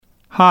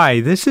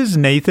Hi, this is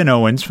Nathan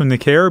Owens from the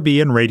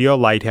Caribbean Radio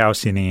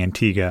Lighthouse in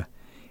Antigua.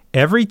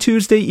 Every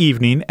Tuesday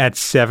evening at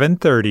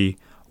 7:30,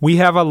 we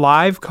have a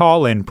live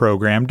call-in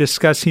program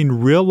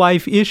discussing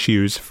real-life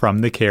issues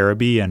from the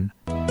Caribbean.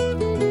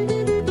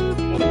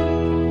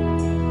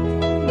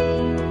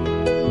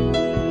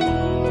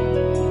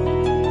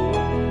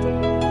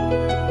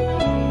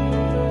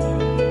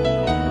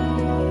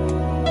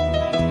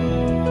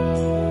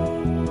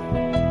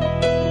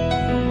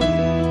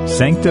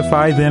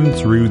 Sanctify them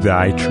through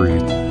thy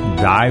truth.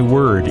 Thy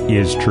word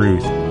is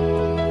truth.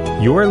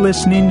 You're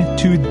listening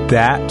to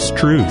That's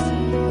Truth,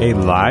 a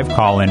live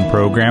call-in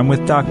program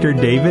with Dr.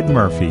 David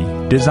Murphy,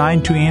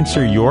 designed to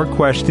answer your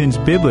questions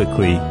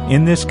biblically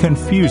in this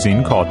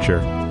confusing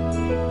culture.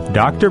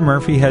 Dr.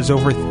 Murphy has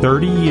over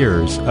 30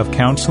 years of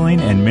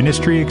counseling and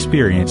ministry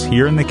experience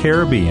here in the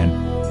Caribbean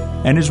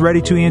and is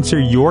ready to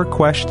answer your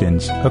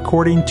questions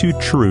according to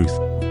truth.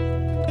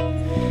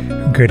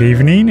 Good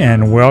evening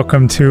and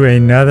welcome to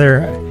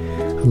another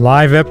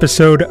live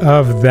episode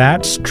of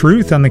That's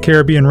Truth on the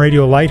Caribbean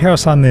Radio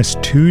Lighthouse on this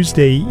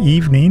Tuesday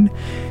evening.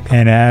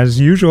 And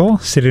as usual,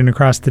 sitting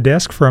across the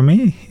desk from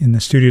me in the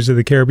studios of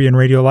the Caribbean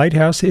Radio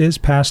Lighthouse is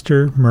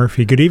Pastor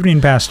Murphy. Good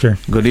evening, Pastor.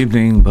 Good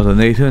evening, Brother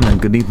Nathan,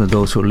 and good evening to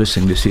those who are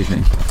listening this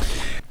evening.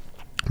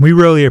 We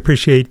really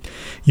appreciate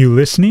you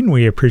listening.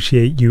 We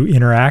appreciate you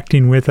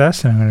interacting with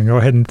us. And I'm going to go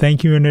ahead and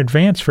thank you in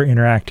advance for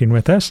interacting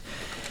with us.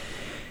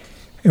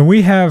 And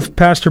we have,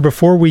 Pastor,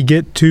 before we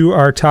get to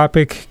our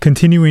topic,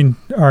 continuing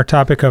our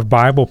topic of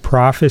Bible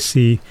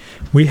prophecy,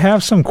 we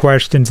have some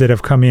questions that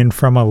have come in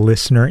from a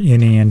listener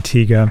in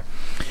Antigua.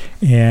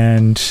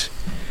 And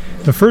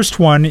the first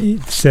one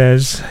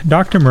says,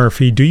 Dr.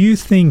 Murphy, do you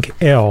think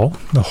El,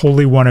 the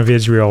Holy One of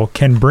Israel,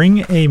 can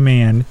bring a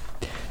man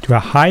to a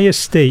high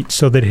estate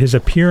so that his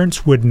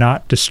appearance would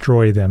not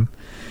destroy them?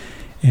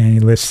 And he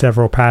lists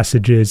several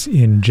passages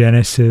in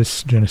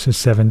Genesis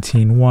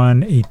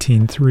 17:1,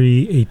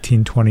 18:3,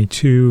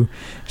 18:22,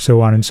 so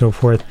on and so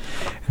forth.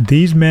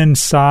 These men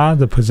saw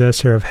the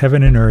possessor of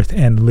heaven and earth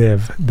and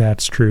live.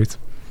 That's truth.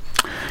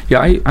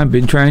 Yeah, I've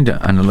been trying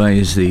to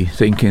analyze the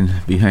thinking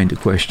behind the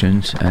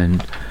questions,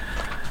 and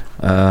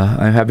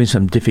I'm having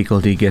some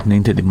difficulty getting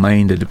into the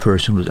mind of the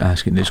person who's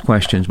asking these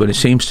questions. But it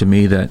seems to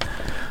me that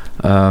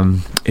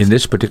in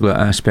this particular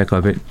aspect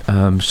of it,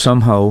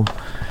 somehow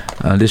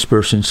this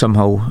person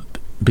somehow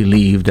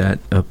believed that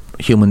a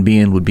human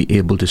being would be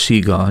able to see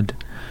God.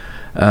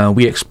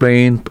 We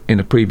explained in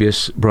a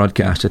previous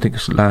broadcast, I think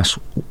it's last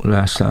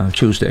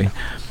Tuesday,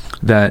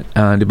 that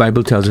the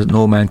Bible tells us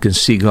no man can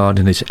see God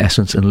in his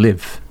essence and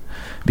live,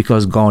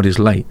 because God is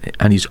light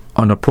and he's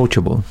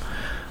unapproachable.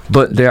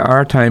 But there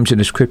are times in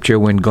the Scripture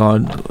when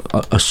God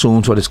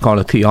assumes what is called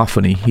a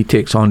theophany. He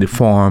takes on the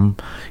form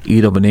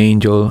either of an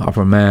angel, of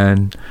a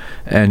man,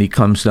 and he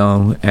comes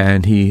down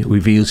and he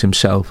reveals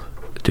himself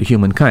to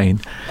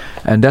humankind.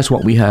 And that's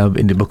what we have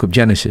in the book of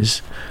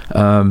Genesis.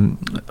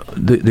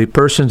 The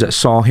persons that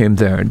saw him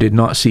there did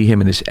not see him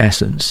in his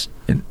essence,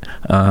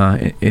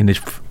 in his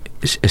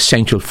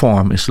essential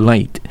form, his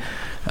light.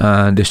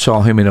 They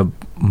saw him in a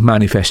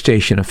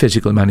manifestation, a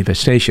physical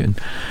manifestation.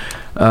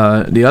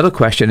 The other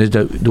question is,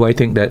 do I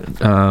think that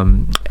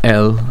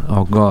El,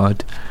 or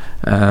God,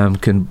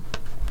 can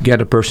get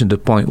a person to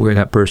the point where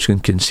that person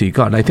can see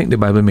God? I think the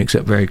Bible makes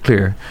it very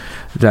clear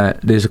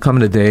that there's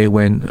coming a day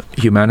when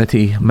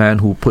humanity, man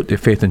who put their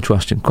faith and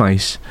trust in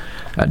Christ,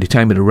 at the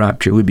time of the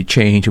rapture, will be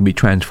changed, will be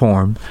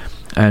transformed,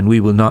 and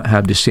we will not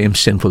have the same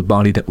sinful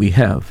body that we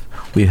have.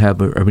 We have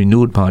a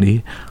renewed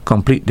body,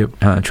 complete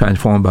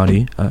transformed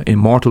body,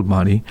 immortal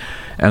body,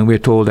 and we're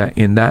told that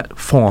in that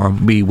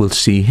form we will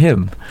see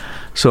Him.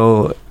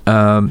 So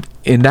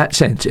in that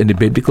sense, in the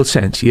biblical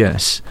sense,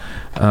 yes,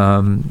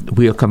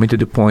 we are coming to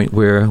the point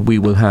where we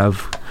will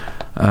have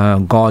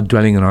God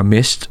dwelling in our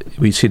midst.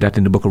 We see that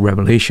in the book of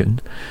Revelation.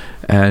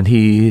 And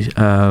He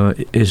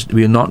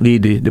will not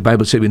need the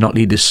Bible says, will not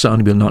need the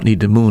sun, will not need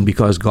the moon,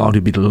 because God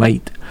will be the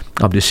light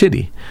of the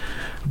city.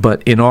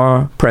 But in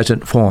our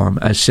present form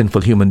as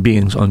sinful human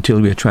beings, until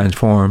we are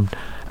transformed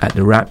at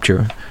the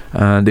rapture,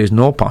 there's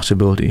no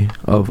possibility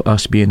of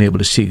us being able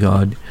to see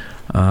God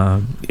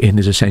in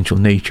His essential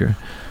nature.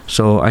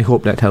 So I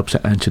hope that helps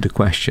to answer the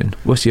question.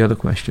 What's the other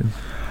question?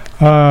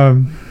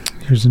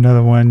 Here's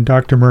another one.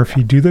 Dr.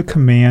 Murphy, do the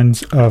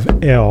commands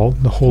of El,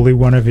 the Holy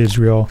One of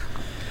Israel,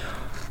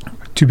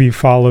 to be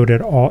followed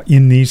at all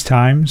in these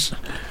times?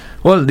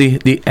 Well,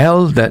 the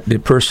El that the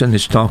person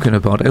is talking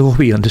about, I hope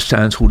he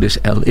understands who this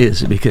El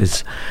is,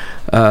 because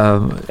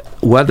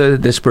whether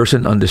this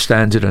person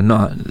understands it or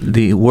not,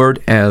 the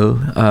word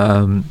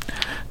El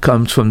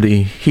comes from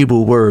the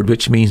Hebrew word,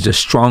 which means the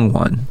strong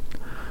one.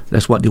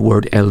 That's what the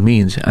word El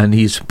means. And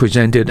he's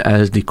presented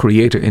as the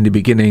creator in the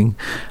beginning,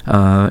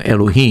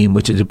 Elohim,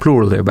 which is the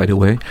plural there, by the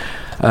way.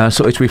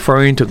 So it's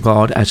referring to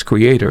God as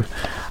creator.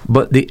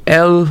 But the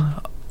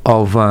El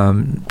of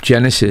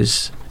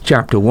Genesis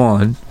chapter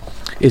 1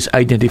 is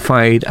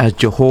identified as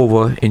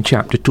Jehovah in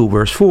chapter 2,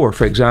 verse 4.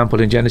 For example,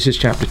 in Genesis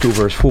chapter 2,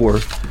 verse 4,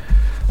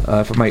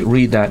 if I might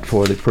read that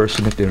for the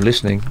person if they're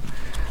listening.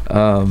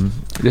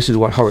 This is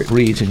how it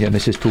reads in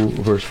Genesis 2,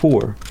 verse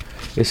 4.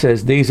 It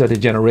says, "These are the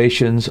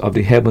generations of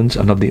the heavens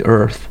and of the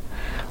earth,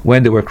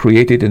 when they were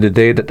created in the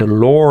day that the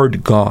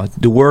Lord God,"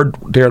 the word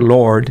there,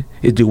 Lord,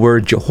 is the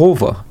word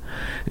Jehovah.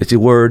 It's the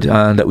word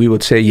that we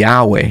would say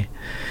Yahweh.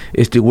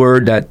 It's the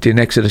word that in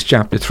Exodus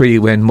chapter 3,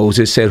 when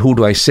Moses said, "Who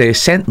do I say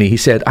sent me?" He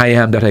said, "I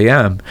am that I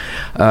am."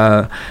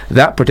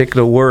 That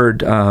particular word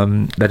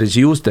that is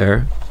used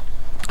there,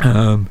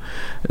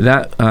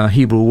 that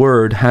Hebrew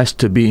word has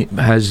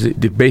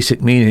the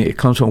basic meaning. It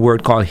comes from a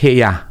word called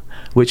Heya,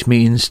 which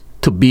means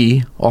to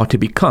be or to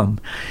become.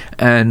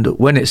 And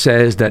when it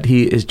says that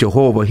he is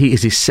Jehovah, he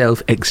is the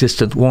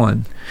self-existent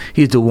one.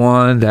 He's the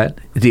one that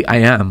the I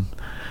am.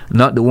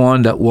 Not the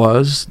one that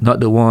was, not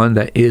the one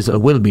that is or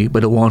will be,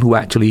 but the one who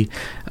actually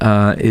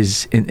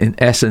is, in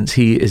essence,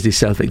 he is the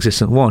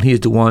self-existent one. He is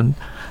the one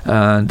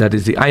that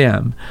is the I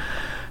am.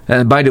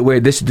 And by the way,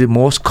 this is the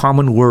most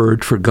common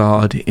word for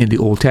God in the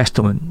Old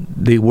Testament.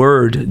 The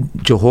word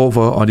Jehovah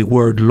or the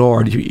word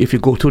Lord, if you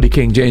go through the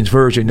King James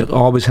Version, it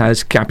always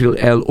has capital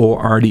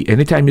L-O-R-D.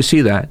 Anytime you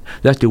see that,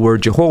 that's the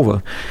word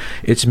Jehovah.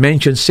 It's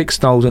mentioned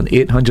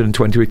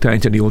 6,823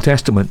 times in the Old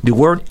Testament. The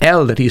word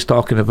El that he's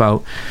talking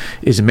about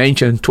is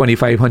mentioned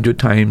 2,500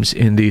 times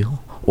in the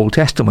Old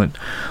Testament.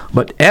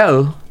 But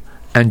El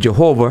and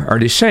Jehovah are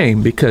the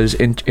same, because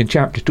in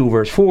chapter 2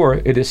 verse 4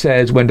 it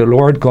says, "When the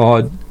Lord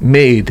God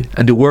made,"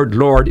 and the word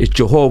Lord is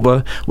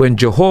Jehovah, when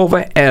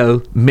Jehovah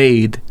El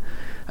made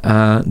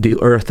the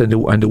earth and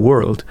the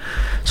world.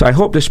 So I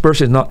hope this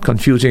person is not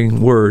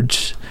confusing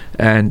words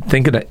and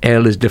thinking that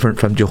El is different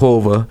from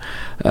Jehovah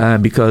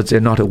because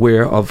they're not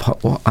aware of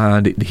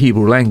the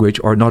Hebrew language,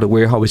 or not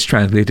aware how it's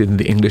translated in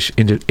the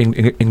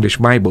English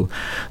Bible.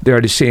 They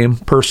are the same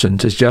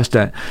persons. It's just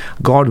that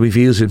God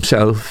reveals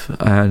himself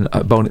and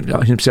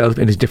about himself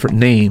in his different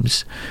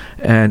names,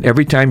 and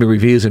every time he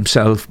reveals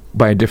himself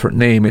by a different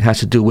name, it has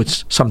to do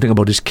with something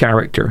about his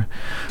character.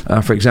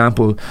 For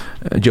example,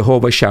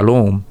 Jehovah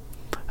Shalom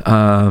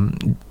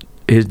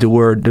is the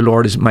word, the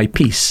Lord is my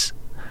peace.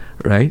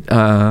 Right?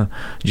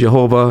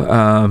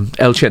 Jehovah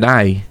El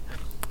Shaddai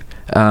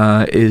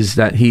is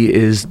that he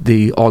is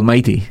the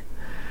Almighty.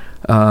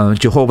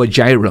 Jehovah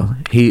Jireh,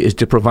 he is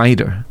the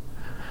provider.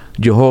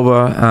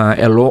 Jehovah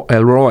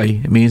El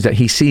Roi means that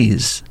he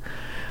sees.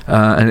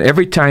 And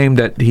every time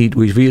that he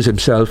reveals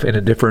himself in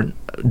a different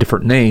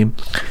name,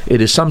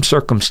 it is some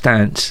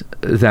circumstance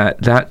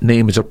that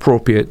name is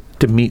appropriate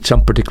to meet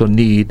some particular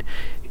need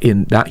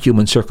in that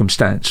human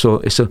circumstance.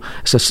 So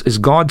it's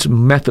God's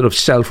method of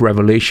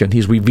self-revelation.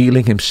 He's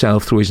revealing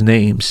himself through his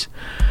names.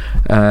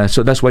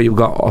 So that's why you've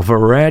got a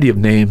variety of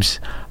names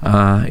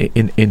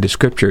in the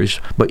scriptures,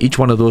 but each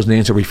one of those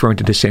names are referring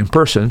to the same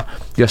person,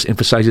 just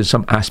emphasizing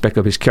some aspect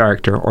of his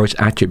character or his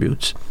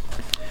attributes.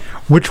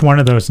 Which one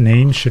of those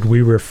names should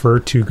we refer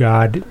to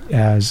God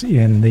as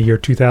in the year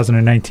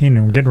 2019?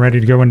 And we're getting ready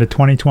to go into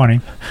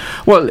 2020.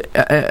 Well,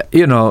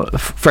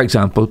 for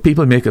example,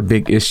 people make a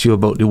big issue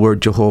about the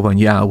word Jehovah and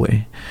Yahweh.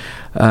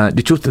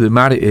 The truth of the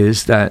matter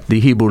is that the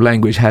Hebrew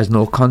language has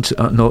no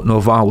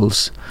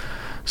vowels.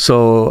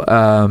 So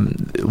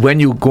when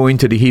you go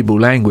into the Hebrew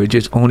language,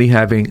 it's only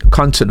having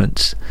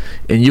consonants,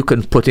 and you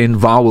can put in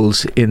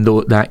vowels in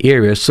that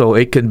area. So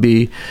it can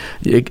be,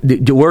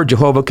 the word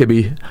Jehovah can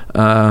be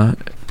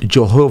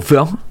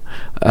Jehovah,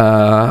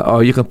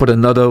 or you can put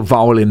another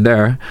vowel in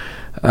there.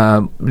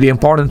 The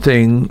important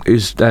thing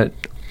is that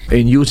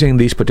in using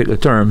these particular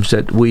terms,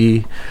 that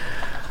we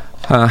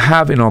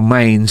have in our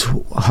minds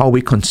how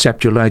we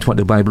conceptualize what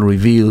the Bible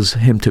reveals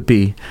him to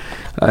be.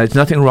 There's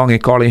nothing wrong in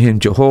calling him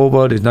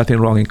Jehovah. There's nothing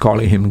wrong in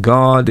calling him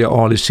God. They're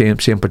all the same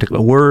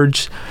particular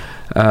words.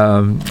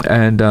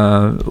 And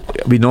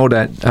we know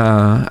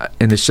that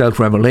in the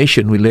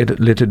self-revelation, we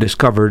later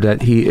discover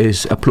that he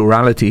is a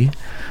plurality.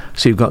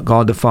 So you've got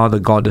God the Father,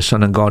 God the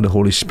Son, and God the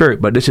Holy Spirit.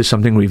 But this is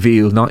something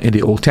revealed not in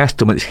the Old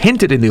Testament. It's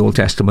hinted in the Old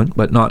Testament,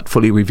 but not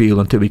fully revealed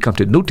until we come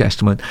to the New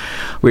Testament.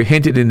 We're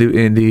hinted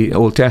in the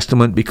Old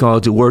Testament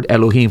because the word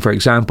Elohim, for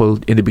example,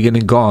 in the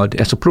beginning, God,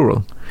 that's a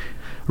plural.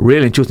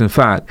 Really, in truth and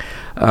fact,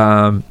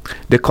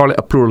 they call it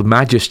a plural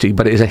majesty,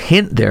 but there's a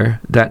hint there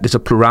that there's a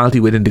plurality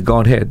within the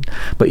Godhead.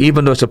 But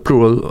even though it's a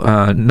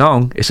plural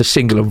noun, it's a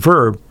singular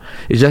verb.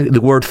 It's like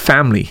the word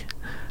family.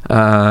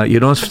 You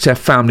don't say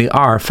family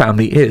are,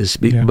 family is.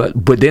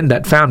 But within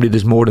that family,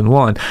 there's more than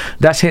one.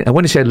 That's hint. And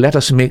when he said, "Let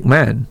us make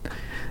man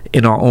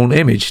in our own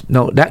image,"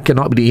 no, that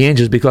cannot be the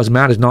angels, because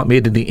man is not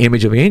made in the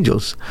image of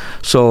angels.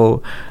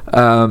 So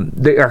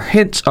there are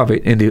hints of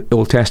it in the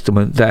Old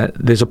Testament that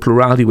there's a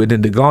plurality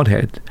within the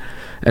Godhead.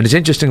 And it's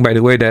interesting, by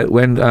the way, that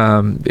when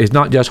it's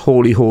not just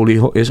holy, holy,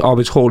 it's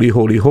always holy,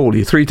 holy,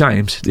 holy, 3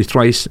 times. It's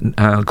thrice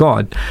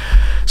God.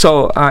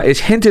 So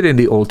it's hinted in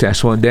the Old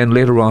Testament. Then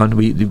later on,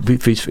 we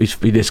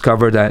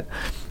discover that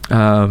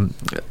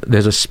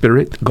there's a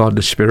spirit, God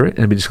the Spirit,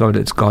 and we discover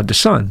that it's God the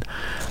Son.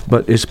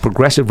 But it's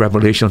progressive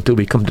revelation until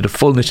we come to the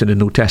fullness in the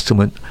New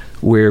Testament,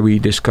 where we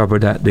discover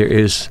that there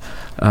is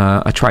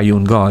a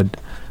triune God,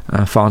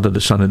 Father, the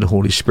Son, and the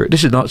Holy Spirit.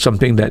 This is not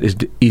something that is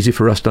easy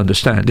for us to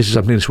understand. This is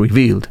something that's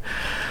revealed.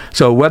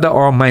 So whether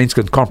our minds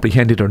can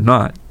comprehend it or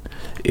not,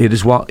 it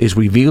is what is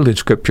revealed in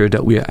Scripture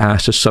that we are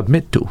asked to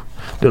submit to.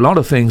 There are a lot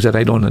of things that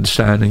I don't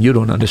understand and you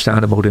don't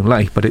understand about in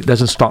life, but it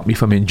doesn't stop me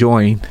from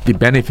enjoying the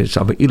benefits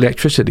of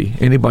electricity.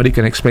 Anybody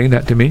can explain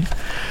that to me?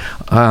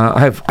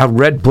 I've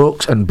read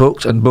books and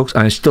books and books,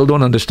 and I still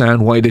don't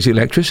understand why there's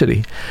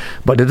electricity,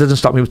 but it doesn't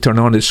stop me from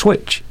turning on the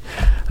switch.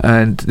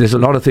 And there's a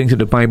lot of things in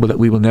the Bible that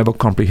we will never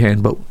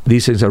comprehend, but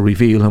these things are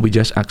revealed, and we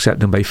just accept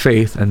them by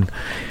faith, and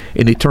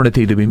in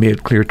eternity to be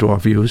made clear to our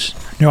views.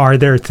 Now, are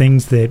there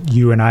things that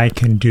you and I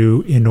can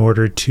do in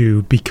order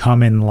to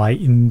become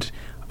enlightened?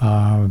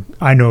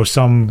 I know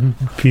some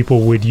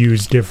people would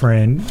use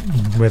different,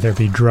 whether it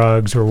be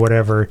drugs or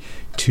whatever,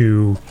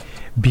 to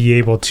be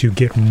able to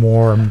get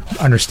more,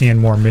 understand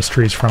more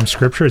mysteries from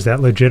Scripture. Is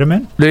that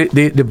legitimate?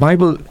 The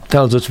Bible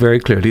tells us very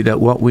clearly that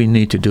what we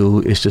need to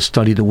do is to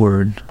study the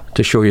Word,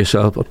 to show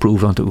yourself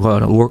approved unto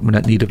God, a workman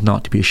that needeth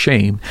not to be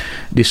ashamed.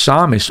 The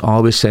psalmist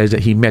always says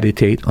that he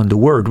meditate on the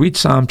Word. Read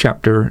Psalm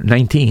chapter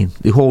 19.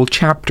 The whole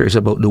chapter is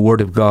about the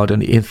Word of God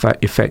and the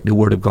effect the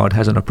Word of God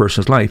has on a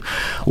person's life.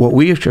 What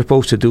we are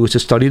supposed to do is to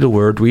study the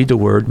Word, read the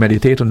Word,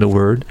 meditate on the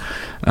Word,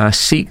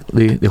 seek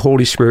the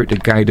Holy Spirit to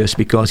guide us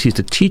because He's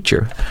the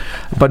teacher.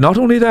 But not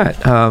only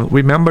that,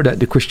 remember that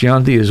the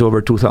Christianity is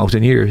over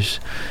 2,000 years,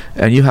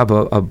 and you have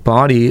a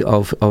body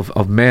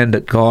of men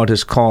that God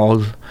has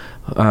called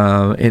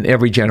in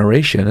every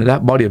generation, and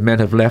that body of men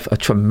have left a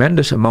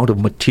tremendous amount of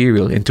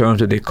material in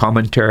terms of their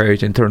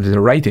commentaries, in terms of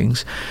their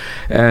writings,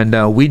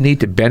 and we need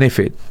to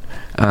benefit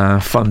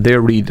from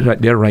their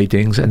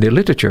writings and their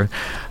literature.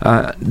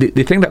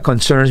 The thing that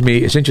concerns me,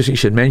 it's interesting you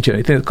should mention,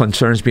 the thing that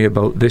concerns me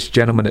about this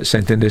gentleman that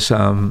sent in this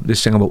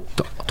thing about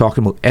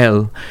talking about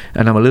El,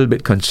 and I'm a little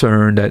bit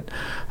concerned that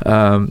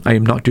I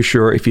am not too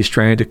sure if he's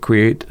trying to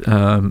create,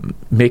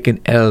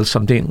 making El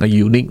something, a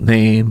unique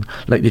name,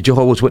 like the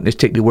Jehovah's Witness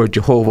take the word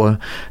Jehovah,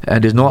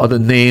 and there's no other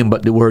name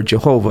but the word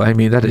Jehovah. I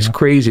mean, that is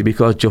crazy,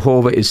 because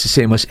Jehovah is the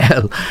same as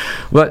El.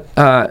 But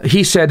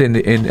he said in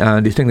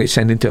the thing they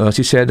sent in to us,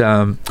 he said,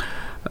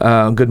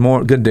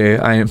 good day.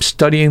 I am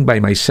studying by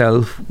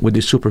myself with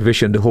the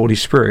supervision of the Holy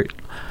Spirit,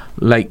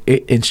 like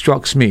it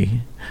instructs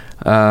me.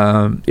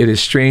 It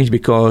is strange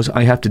because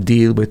I have to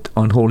deal with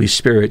unholy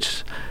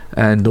spirits,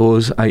 and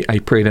those I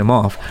pray them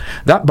off.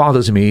 That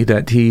bothers me,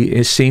 that he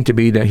is seen to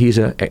be that he's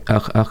a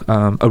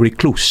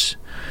recluse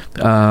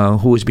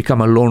who has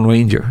become a lone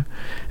ranger,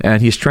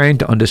 and he's trying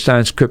to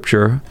understand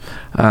Scripture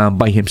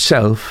by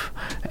himself,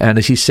 and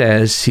as he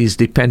says, he's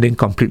depending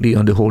completely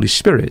on the Holy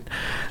Spirit.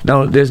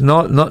 Now, there's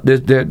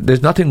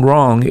there's nothing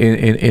wrong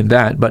in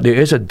that, but there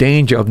is a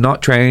danger of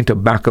not trying to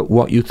back up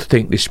what you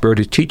think the Spirit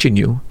is teaching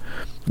you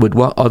with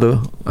what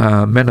other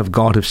men of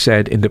God have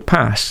said in the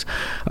past.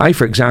 I,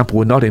 for example,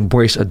 would not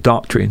embrace a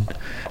doctrine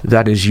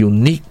that is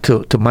unique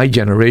to my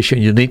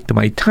generation, unique to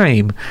my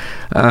time.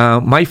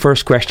 My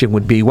first question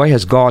would be, why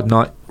has God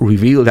not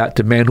revealed that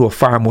to men who are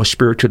far more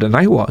spiritual than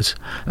I was,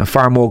 and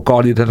far more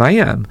godly than I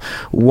am?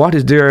 What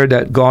is there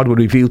that God would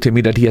reveal to me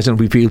that He hasn't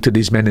revealed to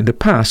these men in the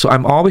past? So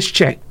I'm always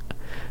checked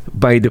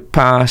by the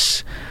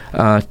past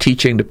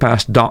teaching, the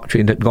past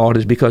doctrine that God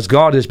is, because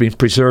God has been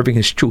preserving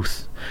His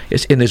truth.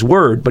 It's in His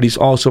Word, but He's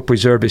also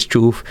preserved His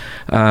truth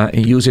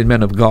in using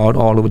men of God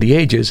all over the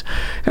ages.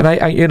 And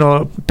I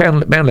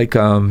men like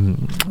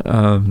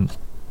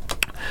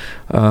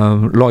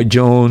Lloyd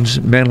Jones,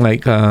 men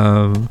like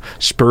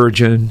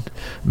Spurgeon,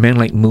 men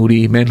like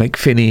Moody, men like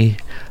Finney,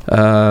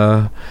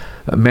 men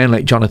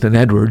like Jonathan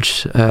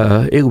Edwards,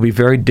 it will be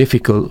very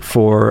difficult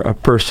for a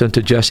person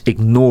to just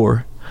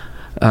ignore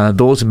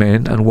those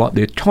men and what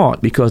they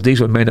taught, because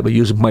these were men that were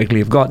used mightily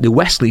of God. The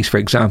Wesleys, for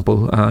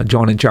example,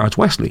 John and Charles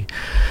Wesley.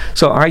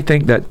 So I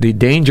think that the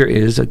danger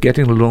is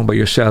getting alone by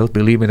yourself,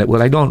 believing that,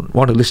 well, I don't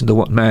want to listen to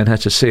what man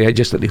has to say, I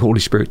just let the Holy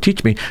Spirit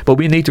teach me. But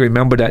we need to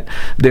remember that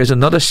there's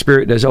another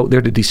spirit that's out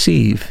there to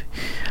deceive.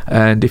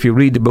 And if you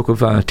read the book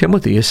of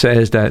Timothy, it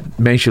says that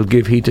men shall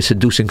give heed to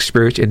seducing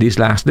spirits in these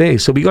last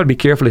days. So we got to be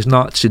careful it's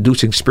not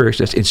seducing spirits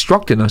that's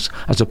instructing us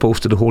as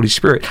opposed to the Holy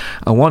Spirit.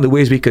 And one of the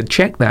ways we can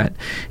check that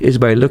is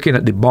by looking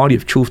at the body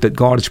of truth that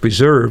God has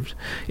preserved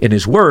in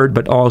His Word,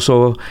 but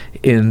also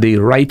in the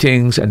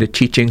writings and the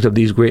teachings of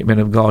these great men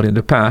of God in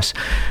the past.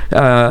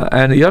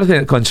 And the other thing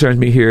that concerns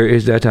me here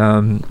is that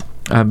I'm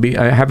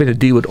having to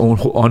deal with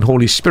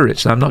unholy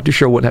spirits. I'm not too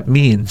sure what that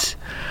means.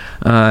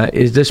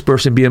 Is this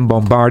person being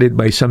bombarded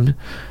by some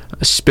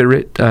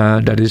spirit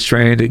that is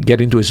trying to get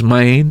into his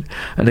mind?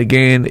 And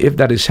again, if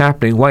that is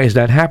happening, why is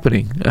that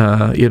happening?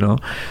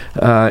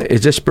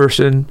 Is this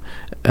person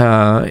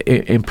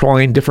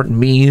employing different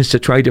means to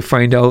try to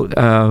find out,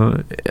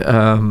 are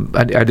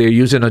they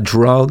using a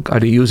drug? Are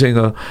they using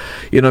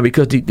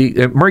because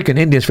the American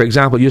Indians, for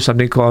example, use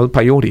something called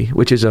peyote,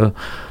 which is a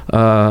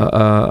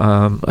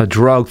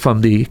drug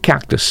from the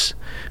cactus,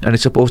 and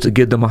it's supposed to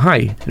give them a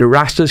high. The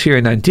Rastas here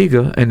in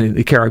Antigua and in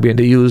the Caribbean,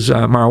 they use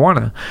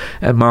marijuana,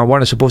 and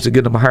marijuana is supposed powers to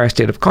give them a higher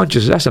state of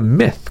consciousness. That's a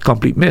myth,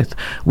 complete myth.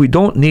 We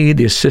don't need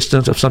the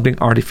assistance of something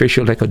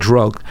artificial like a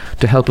drug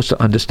to help us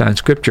to understand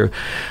Scripture.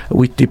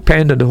 We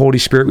depend on the Holy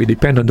Spirit. We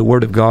depend on the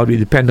Word of God. We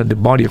depend on the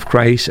body of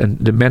Christ and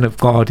the men of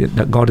God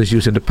that God has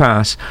used in the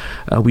past.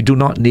 We do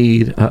not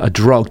need a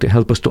drug to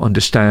help us to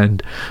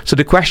understand. So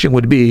the question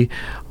would be,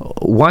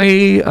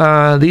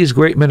 why these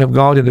great men of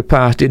God in the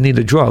past didn't need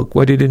a drug?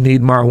 Why did they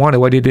need marijuana?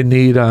 Why did they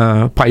need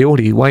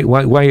peyote?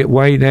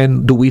 Why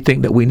then do we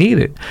think that we need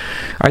it?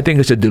 I think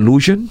it's a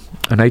delusion,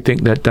 and I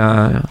think that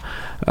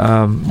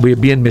we're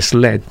being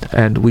misled.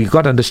 And we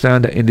got to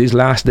understand that in these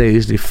last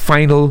days, the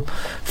final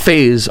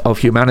phase of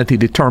humanity,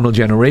 the eternal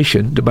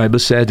generation, the Bible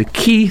said the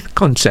key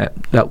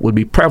concept that will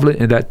be prevalent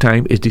in that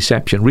time is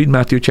deception. Read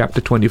Matthew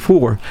chapter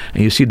 24,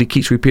 and you see the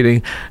keeps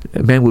repeating,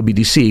 men will be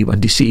deceived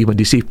and deceived and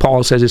deceived.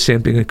 Paul says the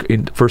same thing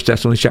in 1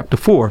 Thessalonians chapter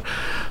 4.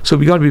 So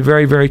we got to be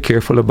very, very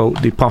careful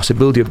about the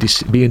possibility of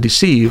being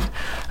deceived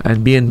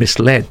and being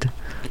misled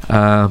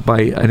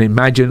by an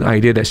imagined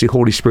idea that the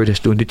Holy Spirit is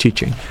doing the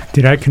teaching.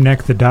 Did I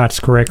connect the dots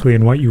correctly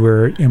in what you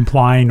were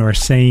implying or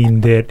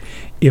saying, that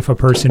if a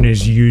person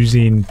is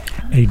using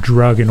a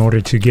drug in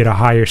order to get a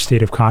higher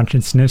state of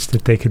consciousness,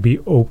 that they could be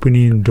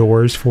opening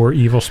doors for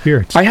evil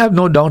spirits? I have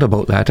no doubt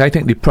about that. I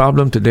think the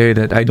problem today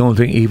that I don't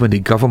think even the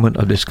government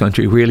of this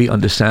country really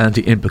understands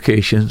the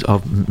implications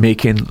of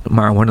making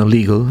marijuana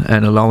legal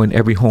and allowing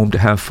every home to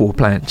have 4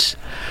 plants.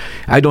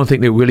 I don't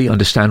think they really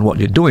understand what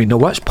they're doing. Now,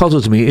 what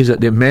puzzles me is that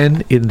there are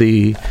men in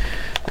the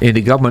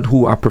government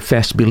who are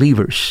professed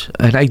believers,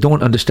 and I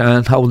don't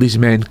understand how these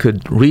men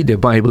could read their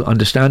Bible,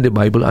 understand the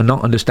Bible, and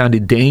not understand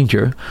the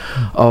danger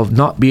of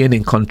not being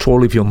in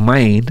control of your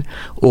mind,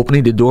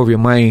 opening the door of your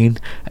mind,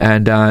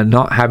 and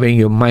not having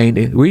your mind.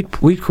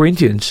 Read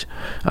Corinthians.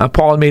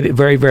 Paul made it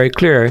very, very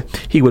clear.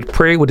 He would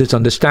pray with his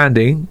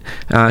understanding.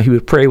 He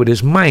would pray with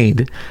his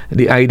mind.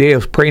 The idea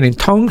of praying in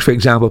tongues, for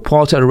example,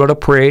 Paul said, I'd rather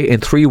pray in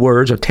 3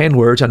 words or 10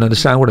 words and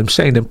understand what I'm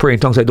saying than pray in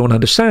tongues I don't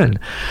understand.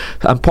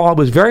 And Paul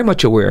was very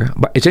much aware.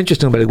 But it's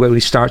interesting, by the way, when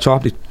he starts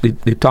off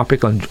the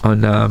topic on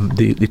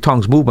the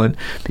tongues movement,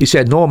 he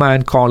said, no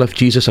man calleth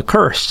Jesus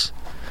accursed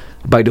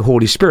by the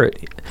Holy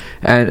Spirit.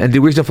 And the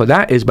reason for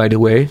that is, by the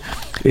way,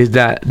 is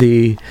that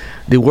the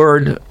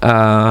word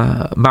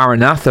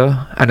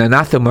Maranatha and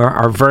anathema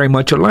are very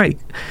much alike.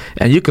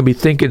 And you can be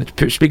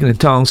speaking in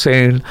tongues,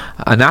 saying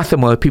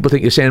anathema, people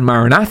think you're saying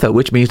Maranatha,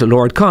 which means the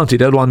Lord comes.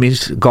 The other one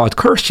means God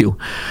curse you.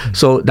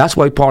 So that's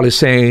why Paul is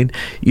saying,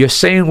 you're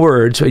saying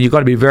words, so you've got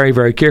to be very,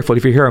 very careful.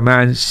 If you hear a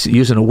man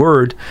using a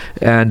word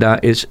and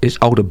it's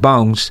out of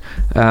bounds,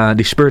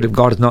 the Spirit of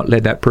God has not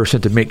led that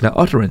person to make that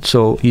utterance.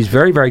 So he's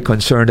very, very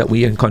concerned that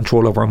we are in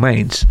control of our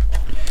minds.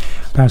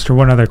 Pastor,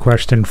 one other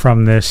question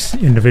from this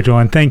individual,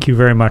 and thank you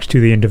very much to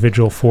the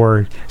individual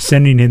for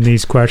sending in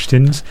these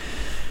questions.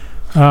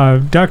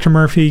 Dr.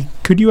 Murphy,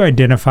 could you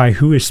identify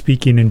who is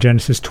speaking in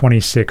Genesis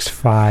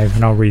 26:5?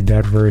 And I'll read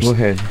that verse. Go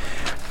ahead.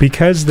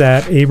 Because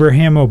that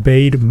Abraham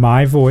obeyed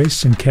my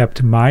voice and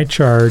kept my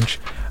charge,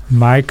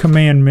 my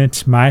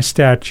commandments, my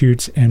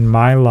statutes, and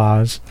my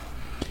laws.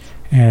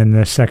 And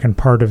the second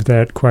part of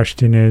that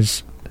question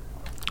is,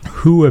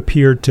 who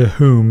appeared to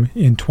whom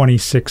in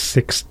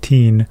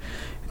 26:16?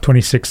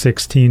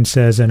 26:16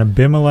 says, and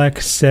Abimelech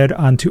said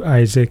unto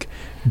Isaac,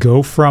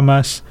 go from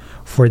us,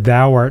 for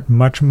thou art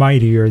much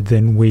mightier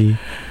than we.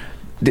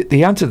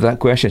 The answer to that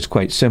question is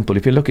quite simple.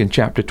 If you look in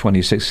chapter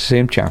 26,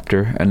 same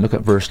chapter, and look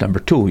at verse number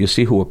 2, you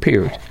see who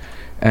appeared.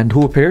 And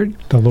who appeared?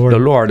 The Lord. The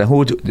Lord. And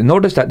who?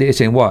 Notice that they're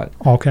saying what?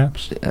 All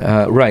caps.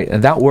 Right.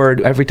 And that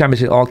word, every time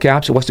it's in all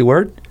caps, what's the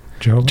word?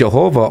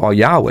 Jehovah or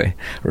Yahweh,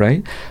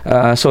 right?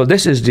 So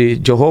this is the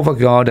Jehovah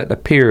God that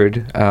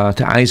appeared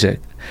to Isaac.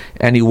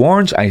 And he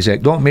warns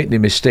Isaac, don't make the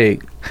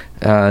mistake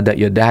that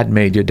your dad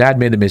made. Your dad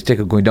made the mistake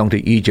of going down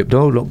to Egypt.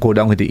 Don't go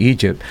down into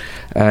Egypt.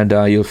 And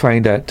you'll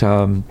find that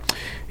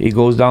he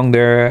goes down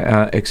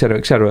there, etc.,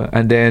 etc.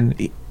 And then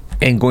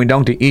in going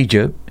down to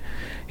Egypt,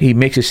 he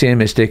makes the same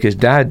mistake his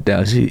dad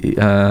does.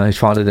 His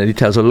father did. He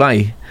tells a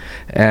lie,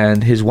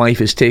 and his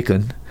wife is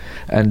taken.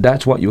 And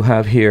that's what you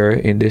have here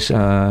in this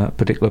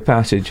particular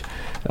passage.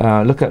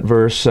 Look at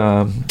verse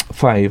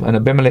 5. And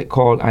Abimelech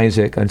called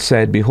Isaac and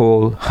said,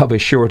 behold, of a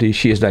surety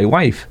she is thy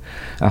wife.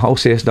 How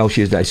sayest thou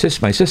she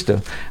is my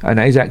sister? And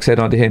Isaac said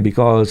unto him,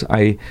 because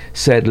I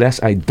said,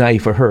 lest I die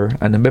for her.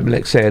 And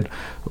Abimelech said,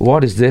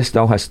 what is this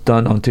thou hast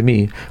done unto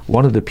me?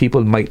 One of the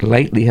people might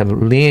lightly have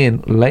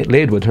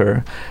laid with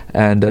her,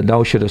 and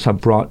thou shouldest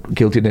have brought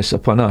guiltiness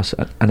upon us.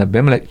 And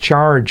Abimelech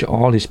charged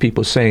all his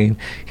people, saying,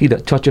 he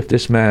that toucheth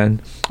this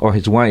man or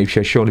his wife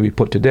shall surely be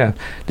put to death.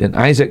 Then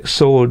Isaac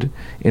sowed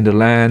in the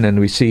land and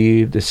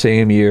received the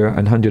same year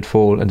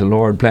 100-fold, and the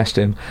Lord blessed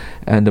him.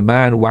 And the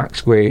man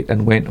waxed great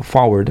and went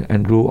forward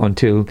and grew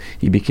until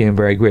he became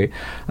very great.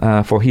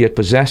 For he had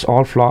possessed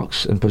all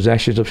flocks and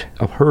possessions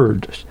of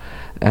herds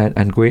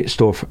and great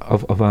store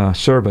of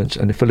servants,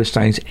 and the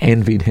Philistines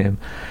envied him.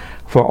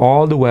 For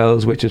all the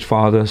wells which his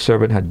father's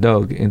servant had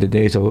dug in the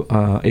days of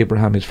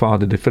Abraham his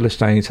father, the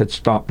Philistines had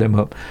stopped them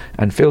up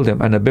and filled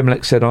them. And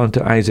Abimelech said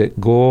unto Isaac,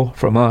 go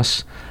from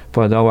us,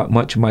 for thou art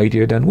much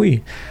mightier than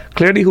we.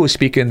 Clearly who's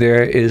speaking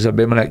there is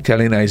Abimelech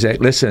telling Isaac,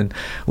 listen,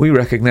 we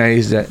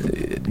recognize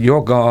that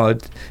your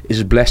God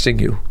is blessing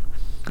you.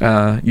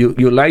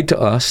 You lied to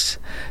us,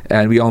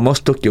 and we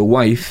almost took your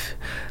wife,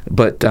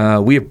 but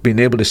we've been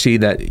able to see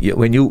that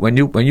when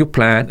you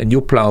plant and you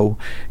plow,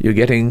 you're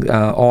getting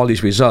all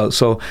these results.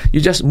 So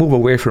you just move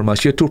away from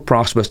us. You're too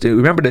prosperous.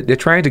 Remember that they're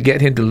trying to get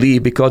him to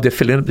leave because they're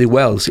filling up the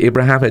wells.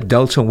 Abraham had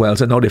dug some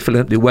wells, and now they're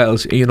filling up the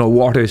wells.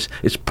 Water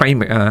is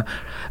prime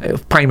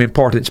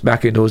importance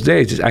back in those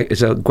days.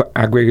 It's an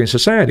agrarian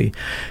society,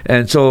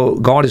 and so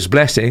God is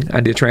blessing,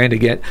 and they're trying to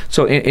get.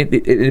 So in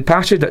the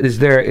passage that is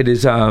there, it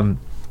is.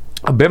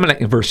 Abimelech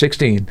in verse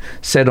 16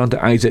 said unto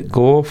Isaac,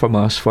 go from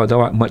us, for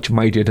thou art much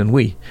mightier than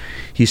we.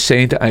 He's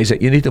saying to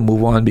Isaac, you need to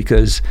move on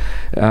because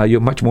you're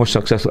much more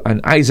successful. And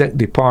Isaac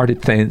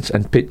departed thence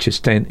and pitched his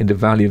tent in the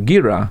valley of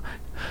Gerar.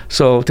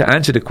 So to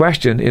answer the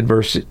question in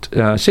verse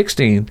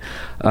 16,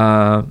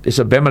 is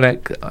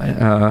Abimelech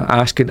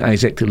asking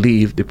Isaac to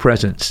leave the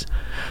presence.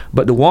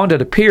 But the one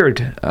that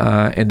appeared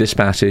in this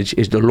passage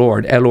is the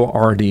Lord,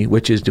 L-O-R-D,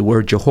 which is the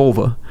word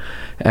Jehovah.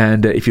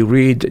 And if you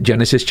read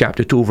Genesis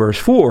chapter 2, verse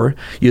 4,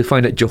 you'll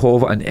find that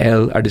Jehovah and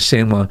El are the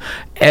same one.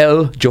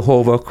 El,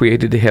 Jehovah,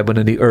 created the heaven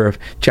and the earth,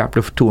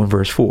 chapter 2 and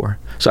verse 4.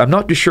 So I'm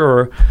not too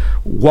sure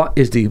what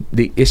is the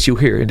issue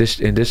here in this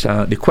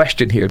the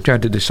question here. I'm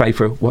trying to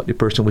decipher what the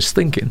person was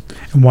thinking.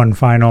 And one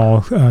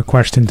final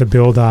question to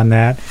build on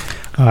that.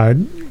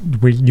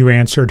 You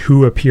answered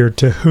who appeared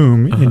to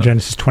whom in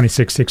Genesis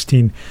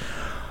 26:16.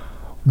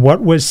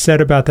 What was said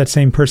about that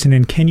same person,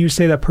 and can you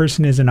say that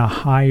person is in a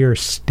higher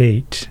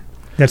state?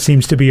 That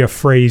seems to be a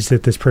phrase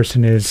that this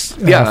person is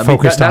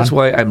focused on. That's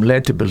why I'm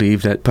led to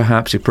believe that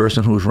perhaps the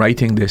person who's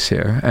writing this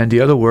here, and the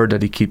other word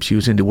that he keeps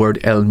using, the word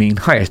El, mean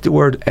highest. The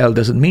word El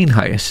doesn't mean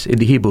highest. In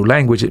the Hebrew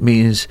language, it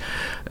means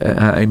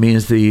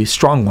the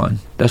strong one.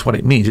 That's what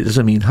it means. It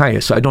doesn't mean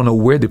highest. So I don't know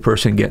where the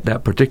person get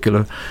that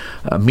particular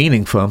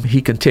meaning from.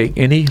 He can take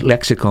any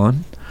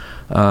lexicon,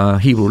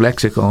 Hebrew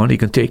lexicon, he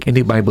can take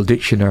any Bible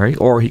dictionary,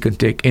 or he can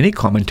take any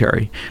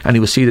commentary, and he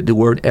will see that the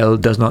word El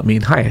does not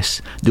mean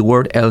highest. The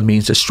word El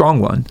means a strong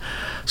one.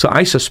 So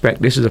I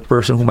suspect this is a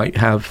person who might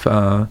have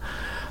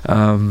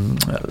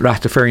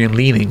Rastafarian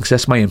leanings.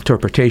 That's my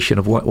interpretation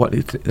of what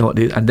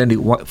and then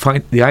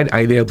find the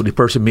idea of the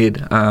person made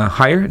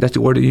higher. That's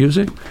the word they're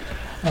using.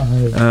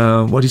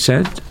 What he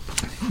said?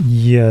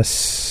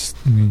 Yes.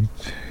 Let me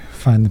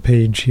find the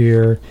page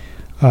here.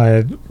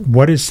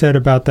 What is said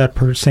about that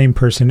same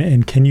person,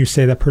 and can you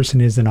say that person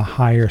is in a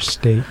higher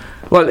state?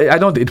 Well, I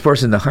don't think the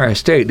person in a higher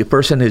state. The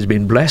person has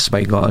been blessed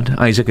by God.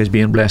 Isaac is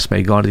being blessed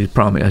by God. It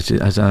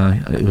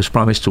was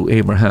promised to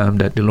Abraham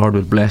that the Lord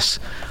would bless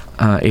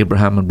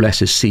Abraham and bless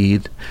his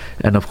seed,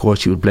 and of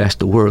course he would bless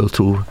the world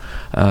through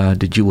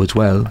the Jew as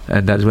well,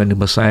 and that's when the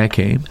Messiah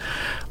came.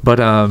 But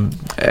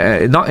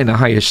not in a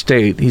higher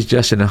state. He's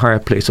just in a higher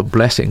place of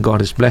blessing. God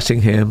is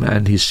blessing him,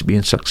 and he's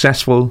being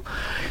successful.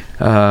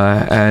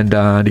 And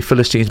the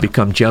Philistines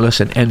become jealous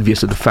and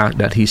envious of the fact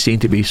that he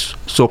seemed to be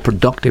so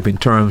productive in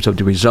terms of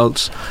the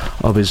results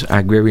of his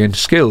agrarian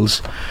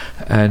skills.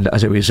 And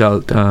as a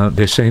result,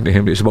 they're saying to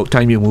him, it's about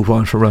time you move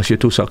on from us. You're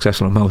too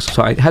successful in most.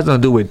 So it has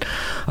nothing to do with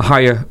a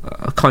higher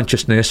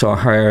consciousness or a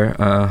higher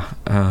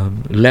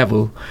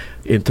level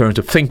in terms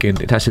of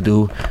thinking. It has to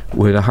do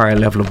with a higher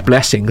level of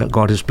blessing that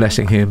God is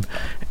blessing him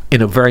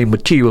in a very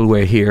material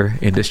way here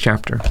in this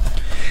chapter.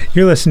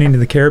 You're listening to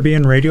the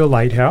Caribbean Radio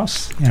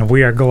Lighthouse, and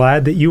we are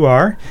glad that you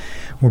are.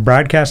 We're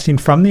broadcasting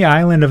from the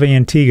island of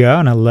Antigua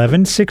on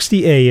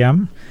 1160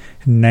 AM,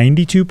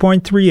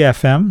 92.3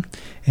 FM,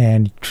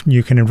 and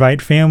you can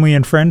invite family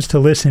and friends to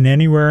listen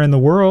anywhere in the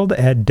world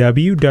at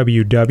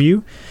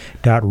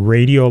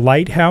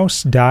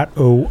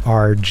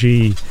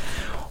www.radiolighthouse.org.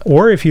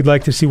 Or if you'd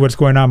like to see what's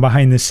going on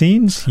behind the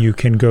scenes, you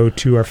can go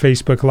to our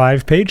Facebook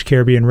Live page,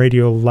 Caribbean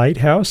Radio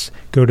Lighthouse.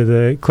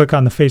 Click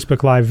on the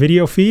Facebook Live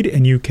video feed,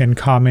 and you can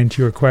comment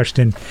your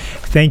question.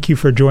 Thank you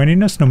for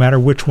joining us, no matter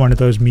which one of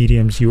those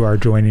mediums you are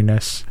joining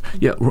us.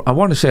 Yeah, I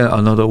want to say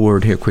another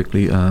word here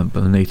quickly,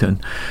 Brother Nathan.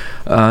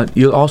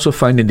 You'll also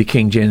find in the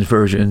King James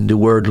Version the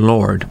word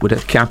Lord with a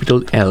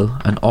capital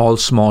L and all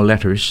small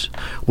letters.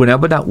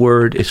 Whenever that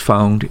word is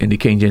found in the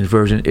King James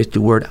Version, it's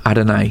the word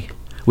Adonai,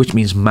 which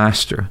means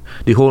master.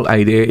 The whole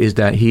idea is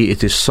that he is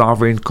the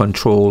sovereign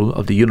control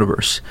of the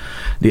universe.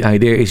 The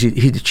idea is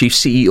he's the chief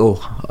CEO,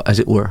 as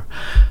it were.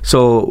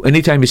 So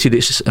anytime you see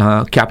this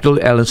capital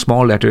L in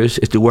small letters,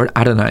 it's the word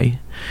Adonai.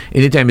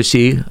 Anytime you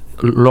see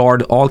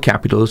Lord, all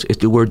capitals, it's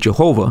the word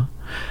Jehovah.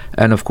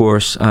 And of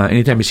course,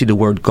 anytime you see the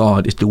word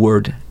God, it's the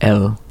word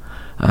El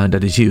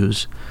that is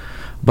used.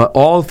 But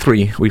all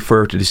three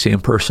refer to the same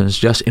persons,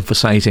 just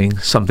emphasizing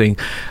something.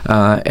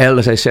 El,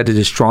 as I said, is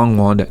a strong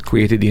one that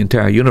created the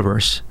entire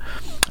universe.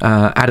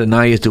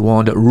 Adonai is the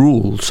one that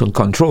rules and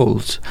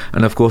controls.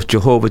 And of course,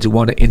 Jehovah is the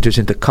one that enters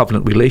into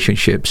covenant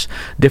relationships.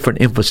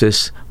 Different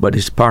emphasis, but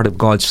it's part of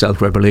God's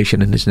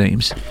self-revelation in his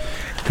names.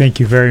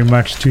 Thank you very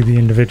much to the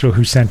individual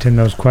who sent in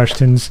those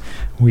questions.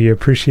 We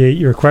appreciate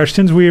your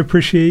questions. We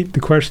appreciate the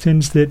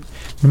questions that,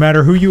 no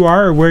matter who you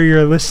are or where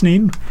you're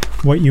listening,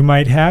 what you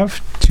might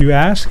have to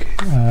ask.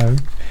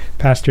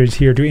 Pastor is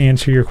here to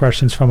answer your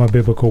questions from a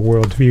biblical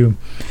worldview.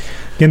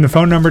 Again, the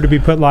phone number to be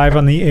put live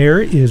on the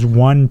air is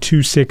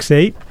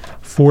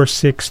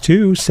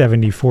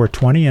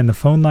 1-268-462-7420, and the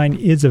phone line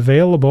is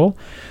available,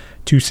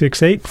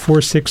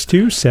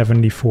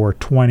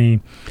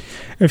 268-462-7420.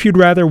 If you'd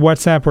rather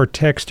WhatsApp or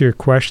text your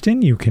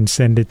question, you can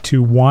send it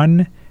to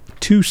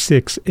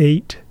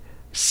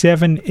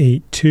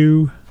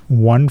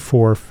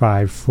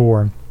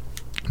 1-268-782-1454.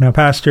 Now,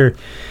 Pastor,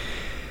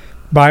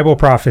 Bible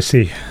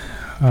prophecy.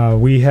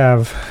 We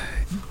have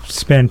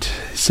spent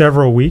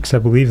several weeks, I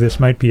believe this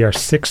might be our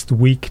 6th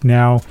week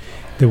now,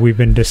 that we've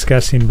been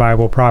discussing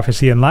Bible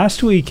prophecy. And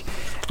last week,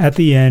 at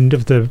the end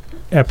of the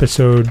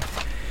episode,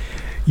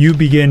 you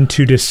begin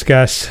to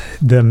discuss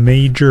the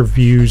major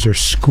views or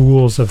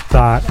schools of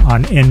thought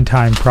on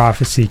end-time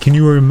prophecy. Can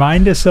you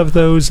remind us of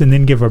those and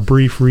then give a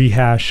brief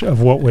rehash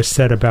of what was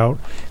said about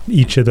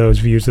each of those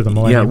views of the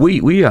millennium?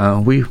 Yeah,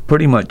 we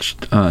pretty much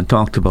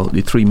talked about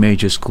the 3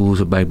 major schools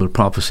of Bible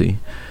prophecy.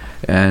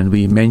 And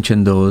we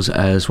mentioned those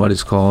as what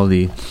is called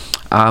the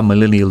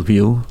amillennial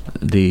view,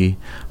 the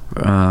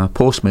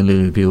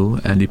post-millennial view,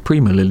 and the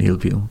premillennial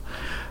view.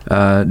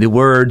 The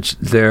words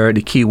there,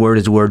 the key word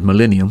is the word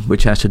millennium,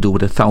 which has to do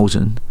with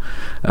 1,000.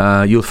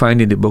 You'll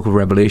find in the book of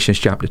Revelation,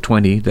 chapter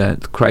 20,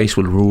 that Christ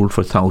will rule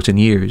for 1,000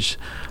 years.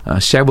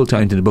 Several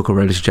times in the book of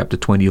Revelation, chapter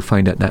 20, you'll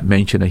find that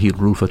mention that he'll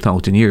rule for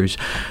 1,000 years.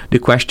 The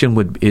question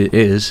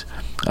is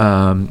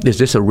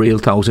this a real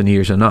 1,000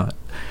 years or not?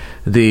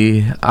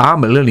 The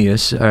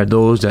amillennialists are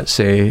those that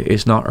say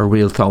it's not a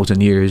real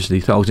 1,000 years. The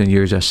 1,000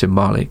 years are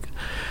symbolic.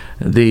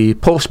 The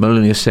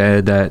post-millennialists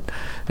said that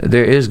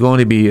there is going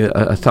to be a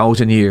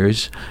 1,000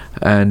 years,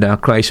 and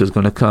Christ is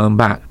going to come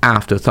back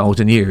after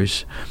 1,000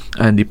 years.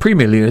 And the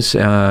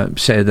premillennialists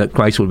said that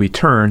Christ will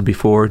return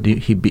before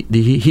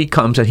he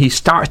comes and he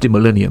starts the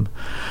millennium.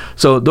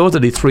 So those are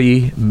the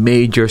 3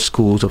 major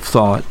schools of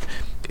thought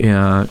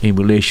in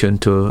relation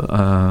to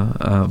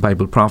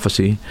Bible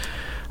prophecy.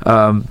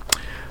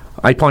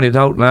 I pointed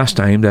out last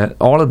time that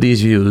all of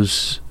these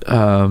views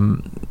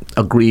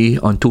agree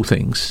on 2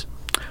 things.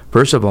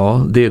 First of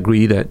all, they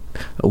agree that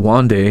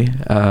one day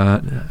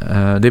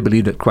they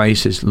believe that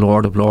Christ is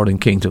Lord of Lords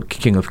and King of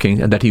Kings,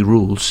 and that he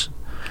rules.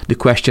 The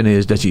question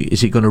is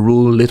he going to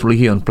rule literally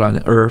here on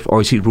planet Earth,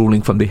 or is he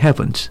ruling from the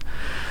heavens?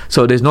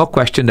 So there's no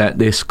question that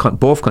they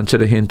both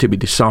consider him to be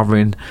the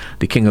sovereign,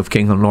 the King of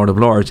Kings and Lord of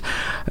Lords.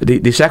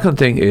 The second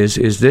thing is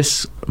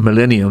this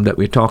millennium that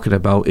we're talking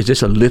about, is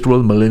this a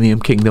literal millennium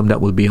kingdom that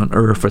will be on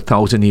earth for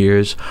 1,000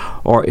 years,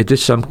 or is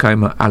this some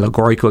kind of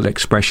allegorical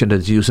expression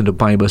that's used in the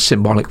Bible, a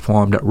symbolic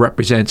form that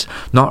represents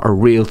not a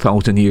real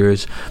 1,000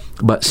 years,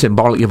 but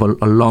symbolic of a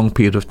long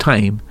period of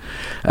time?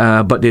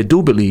 But they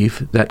do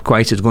believe that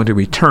Christ is going to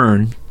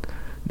return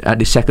at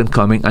the second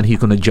coming, and he's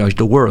going to judge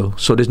the world.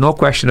 So there's no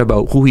question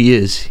about who he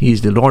is.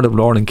 He's the Lord of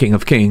Lords and King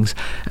of Kings,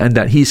 and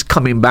that he's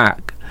coming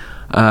back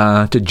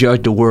to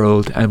judge the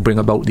world and bring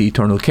about the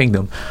eternal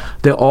kingdom.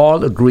 They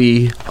all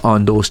agree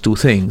on those 2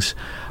 things.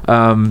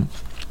 The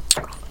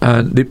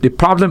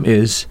problem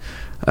is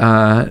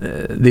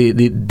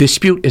the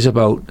dispute is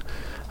about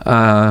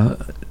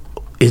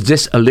is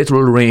this a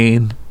literal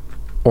reign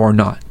or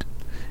not?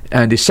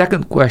 And the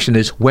second question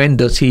is, when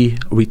does he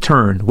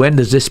return? When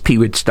does this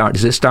period start?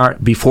 Does it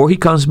start before he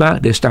comes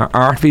back? Does it start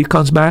after he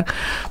comes back?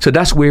 So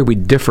that's where we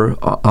differ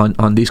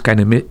on these kind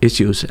of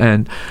issues.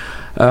 And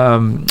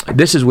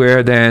this is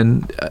where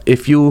then,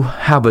 if you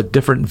have a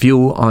different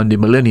view on the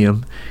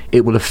millennium,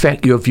 it will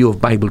affect your view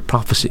of Bible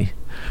prophecy.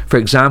 For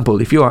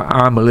example, if you are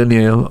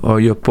amillennial or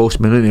you're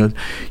post-millennial,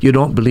 you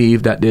don't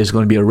believe that there's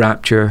going to be a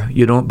rapture.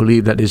 You don't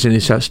believe that there's any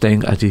such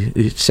thing as the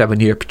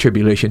 7-year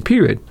tribulation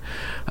period.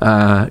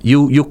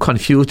 You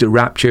confuse the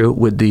rapture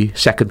with the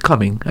second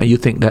coming, and you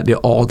think that they're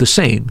all the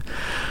same.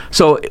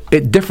 So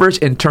it differs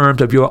in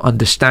terms of your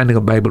understanding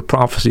of Bible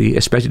prophecy,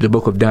 especially the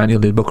book of Daniel,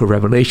 the book of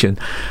Revelation.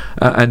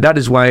 And that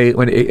is why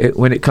when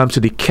it comes to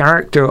the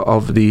character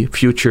of the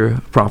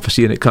future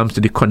prophecy, and it comes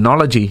to the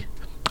chronology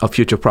of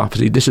future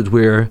prophecy, this is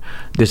where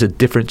there's a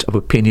difference of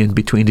opinion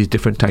between these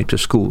different types of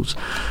schools.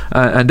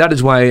 And that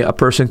is why a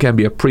person can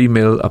be a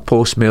pre-mill, a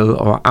post-mill,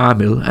 or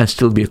a-mill and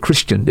still be a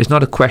Christian. It's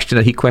not a question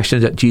that he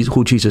questions that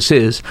who Jesus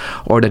is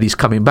or that he's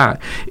coming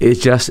back. It's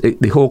just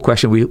the whole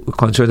question we're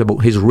concerned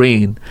about his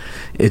reign.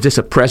 Is this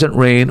a present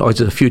reign or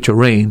is it a future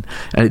reign?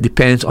 And it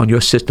depends on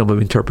your system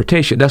of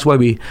interpretation. That's why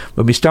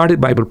when we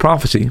started Bible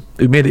prophecy,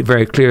 we made it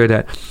very clear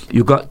that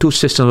you got 2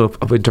 systems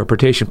of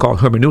interpretation called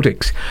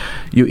hermeneutics.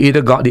 You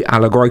either got the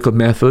allegorical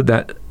method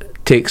that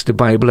takes the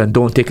Bible and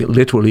don't take it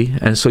literally,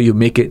 and so you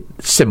make it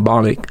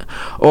symbolic,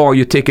 or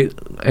you take it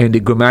in the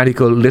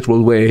grammatical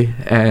literal way,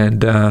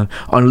 and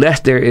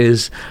unless there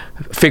is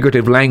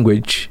figurative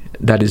language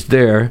that is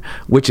there,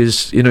 which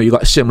is, you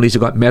got similes, you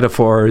got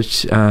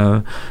metaphors,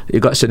 you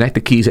got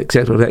synecdoches,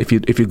 etc. If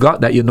you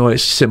got that,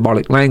 it's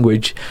symbolic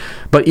language.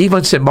 But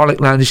even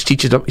symbolic language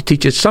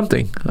teaches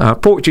something.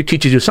 Poetry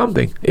teaches you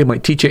something. It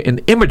might teach you in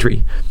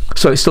imagery,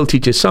 so it still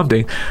teaches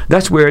something.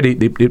 That's where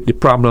the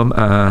problem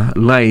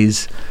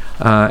lies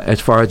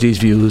as far as these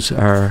views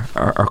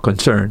are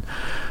concerned.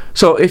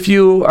 So if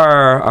you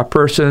are a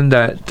person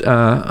that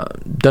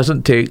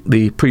doesn't take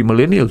the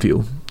premillennial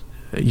view,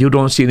 you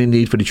don't see any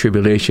need for the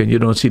tribulation. You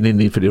don't see any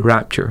need for the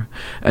rapture.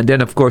 And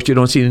then, of course, you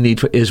don't see any need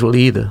for Israel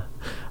either,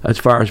 as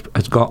far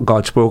as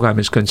God's program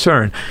is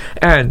concerned.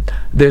 And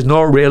there's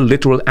no real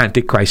literal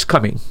Antichrist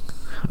coming.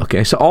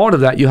 Okay, so all of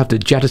that you have to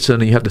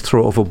jettison and you have to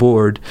throw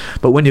overboard.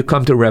 But when you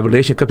come to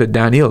Revelation, come to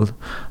Daniel,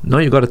 no,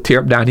 you got to tear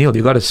up Daniel.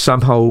 You got to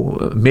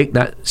somehow make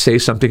that say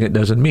something it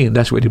doesn't mean.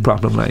 That's where the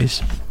problem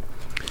lies.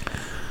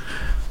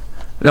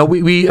 Now,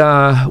 we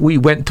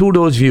went through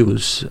those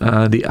views,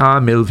 the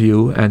R-mill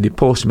view and the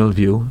post-mill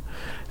view.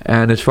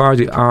 And as far as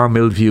the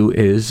R-mill view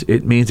is,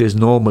 it means there's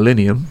no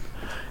millennium.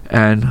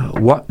 And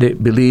what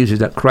it believes is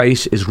that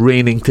Christ is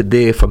reigning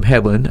today from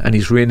heaven, and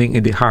he's reigning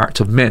in the hearts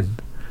of men.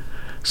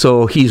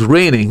 So he's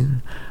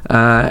reigning,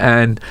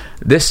 and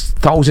this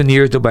 1,000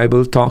 years the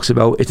Bible talks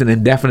about, it's an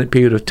indefinite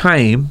period of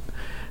time.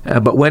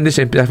 But when this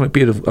indefinite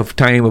period of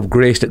time of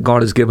grace that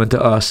God has given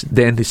to us,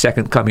 then the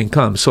second coming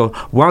comes. So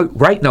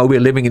right now we're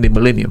living in the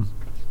millennium.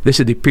 This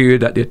is the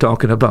period that they're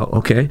talking about,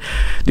 okay?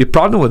 The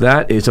problem with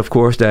that is, of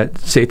course, that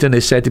Satan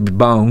is said to be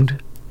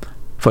bound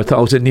for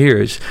 1,000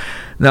 years.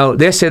 Now,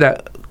 they say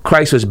that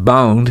Christ was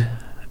bound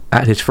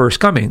at his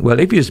first coming. Well,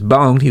 if he was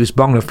bound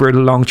a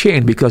fairly long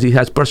chain because he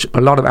has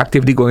a lot of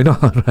activity going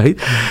on, right?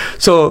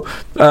 So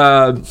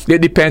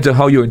it depends on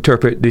how you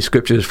interpret the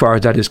scriptures as far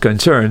as that is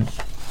concerned.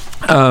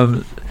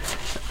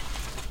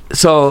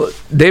 So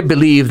they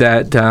believe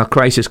that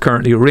Christ is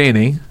currently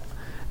reigning,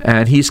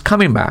 and he's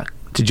coming back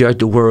to judge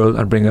the world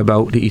and bring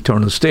about the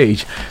eternal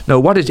stage. Now,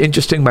 what is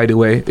interesting, by the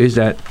way, is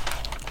that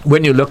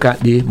when you look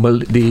at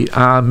the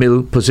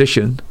R-mill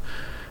position,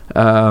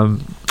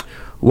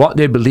 what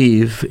they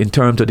believe in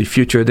terms of the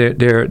future,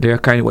 they're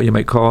kind of what you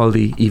might call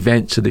the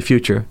events of the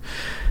future.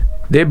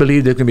 They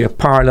believe there can be a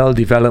parallel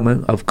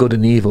development of good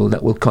and evil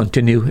that will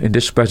continue in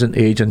this present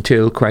age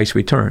until Christ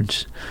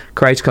returns.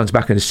 Christ comes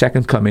back in the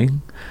second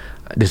coming.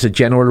 There's a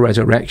general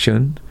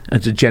resurrection, and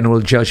it's a general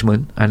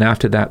judgment, and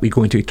after that we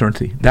go into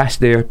eternity. That's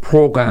their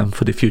program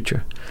for the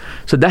future.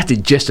 So that's the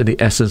gist and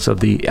the essence of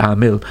the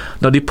mill.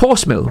 Now the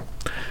post-mill,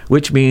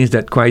 which means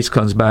that Christ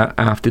comes back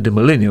after the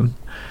millennium,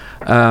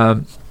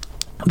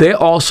 they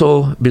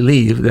also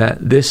believe that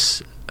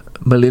this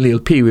millennial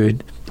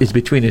period is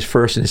between his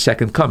first and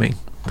second coming.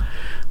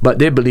 But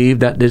they believe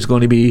that there's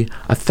going to be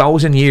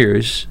 1,000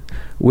 years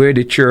where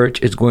the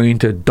church is going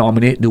to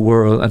dominate the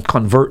world and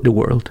convert the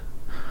world.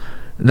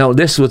 Now,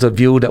 this was a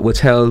view that was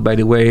held, by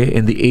the way,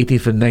 in the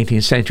 18th and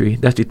 19th century.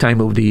 That's the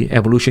time of the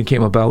evolution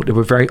came about. They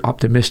were very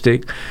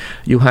optimistic.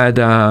 You had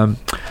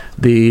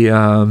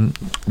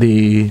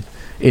the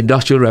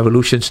Industrial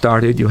Revolution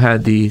started. You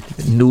had the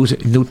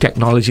new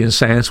technology and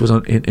science was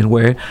in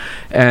where,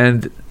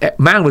 and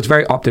man was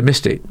very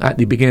optimistic at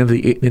the beginning of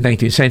the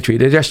 19th century.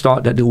 They just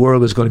thought that the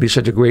world was going to be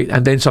such a great,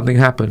 and then something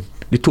happened,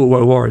 the two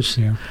world wars,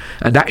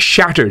 and that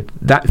shattered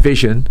that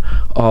vision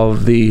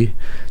of the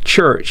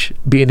church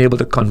being able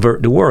to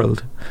convert the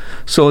world.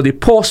 So the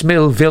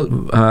post-mill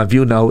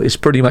view now is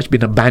pretty much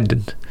been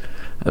abandoned.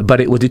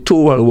 But it was the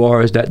two world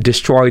wars that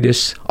destroyed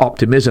this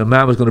optimism.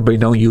 Man was going to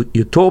bring down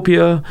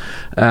utopia.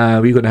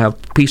 We're going to have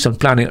peace on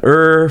planet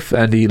Earth,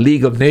 and the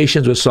League of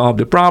Nations will solve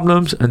the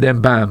problems. And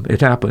then, bam,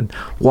 it happened.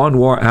 One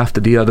war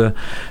after the other.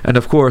 And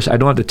of course, I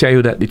don't have to tell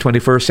you that the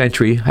 21st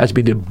century has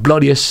been the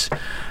bloodiest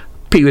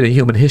period in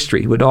human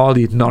history with all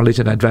the knowledge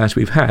and advance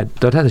we've had.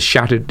 That has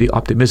shattered the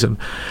optimism.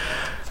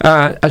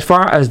 As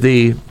far as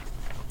the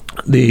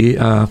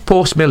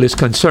post-mill is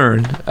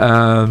concerned,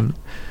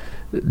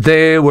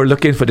 they were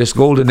looking for this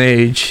golden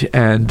age,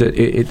 and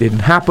it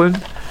didn't happen.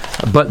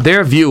 But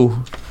their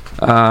view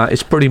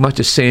is pretty much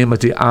the same as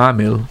the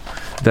R-mill,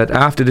 that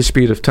after this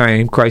period of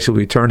time, Christ will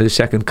return to the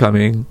second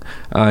coming.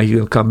 He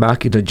will come back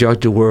to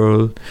judge the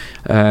world,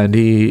 and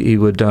he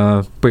would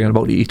bring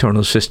about the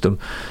eternal system.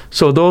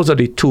 So those are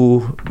the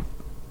two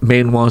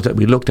main ones that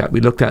we looked at. We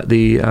looked at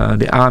the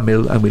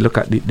R-mill, and we looked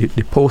at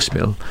the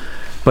post-mill.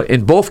 But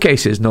in both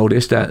cases,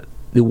 notice that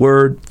the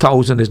word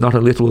 1,000 is not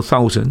a literal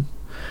 1,000.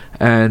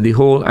 And the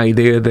whole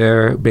idea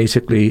there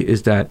basically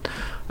is that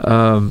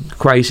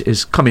Christ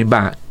is coming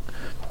back,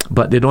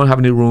 but they don't have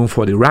any room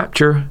for the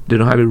rapture. They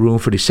don't have any room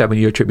for the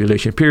 7-year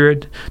tribulation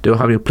period. They don't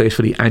have any place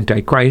for the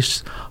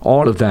Antichrist.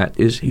 All of that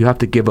is you have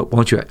to give up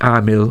once you're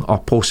R-mill or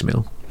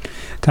post-mill.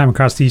 Time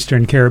across the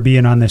Eastern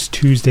Caribbean on this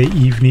Tuesday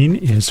evening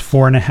is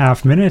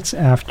 4.5 minutes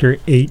after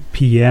 8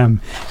 p.m.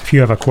 If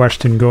you have a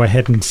question, go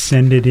ahead and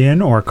send it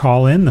in or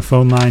call in. The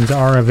phone lines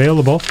are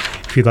available.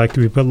 If you'd like to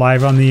be put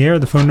live on the air,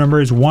 the phone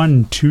number is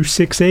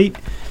 1-268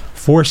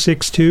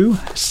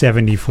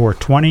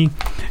 462-7420.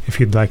 If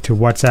you'd like to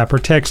WhatsApp or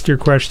text your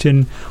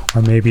question,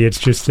 or maybe it's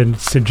just a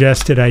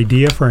suggested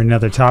idea for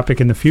another topic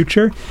in the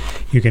future,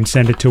 you can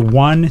send it to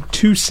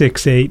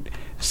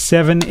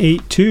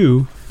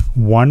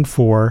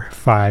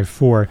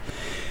 1-268-782-1454.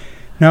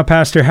 Now,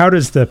 Pastor, how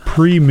does the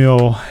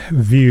pre-mill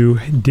view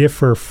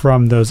differ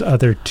from those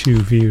other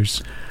two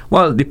views?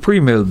 Well, the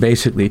pre-mill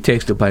basically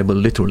takes the Bible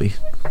literally.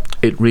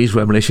 It reads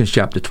Revelation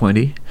chapter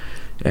 20,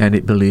 and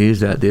it believes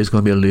that there's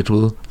going to be a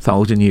literal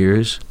 1,000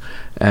 years,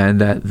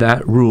 and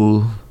that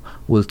rule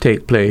will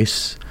take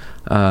place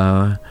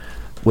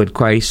when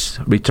Christ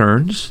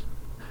returns,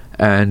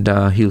 and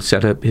he'll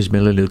set up his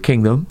millennial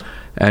kingdom.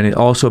 And it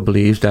also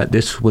believes that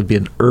this will be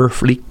an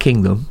earthly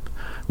kingdom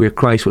where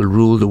Christ will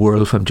rule the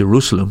world from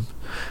Jerusalem.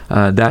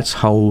 That's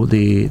how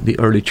the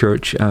early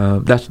church,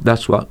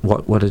 that's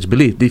what is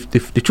believed.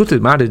 The truth of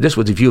the matter is this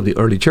was the view of the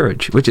early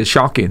church, which is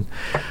shocking.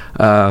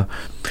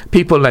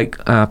 People like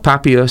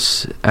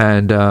Papias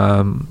and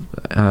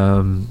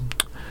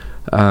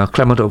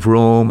Clement of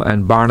Rome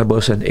and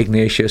Barnabas and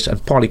Ignatius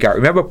and Polycarp.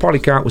 Remember,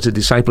 Polycarp was a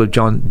disciple of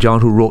John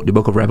who wrote the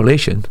book of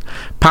Revelation.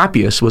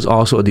 Papias was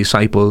also a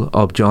disciple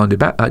of John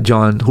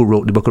who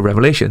wrote the book of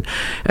Revelation.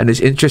 And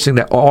it's interesting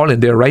that all in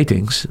their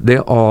writings, they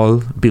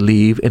all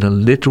believe in a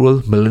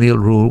literal millennial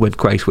rule when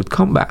Christ would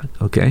come back.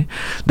 Okay,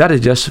 that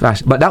is just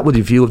fast. But that was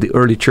the view of the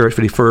early church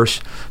for the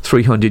first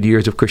 300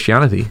 years of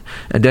Christianity.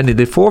 And then in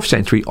the 4th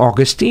century,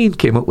 Augustine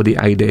came up with the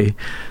idea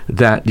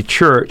that the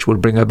church will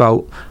bring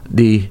about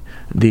the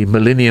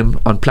millennium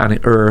on planet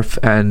Earth,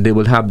 and they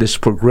will have this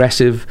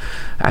progressive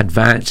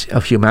advance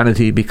of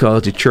humanity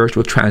because the church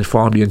will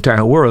transform the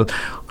entire world.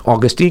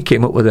 Augustine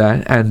came up with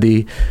that, and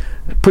the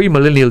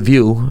premillennial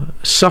view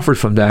suffered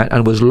from that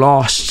and was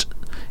lost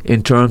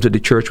in terms of the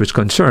church was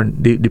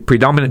concerned. The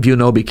predominant view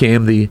now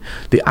became the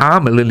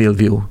amillennial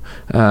view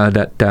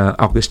that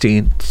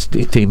Augustine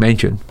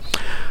mentioned.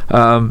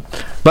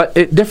 But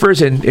it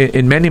differs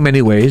in many,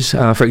 many ways.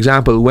 For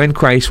example, when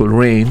Christ will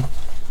reign,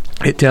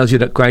 it tells you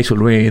that Christ will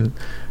reign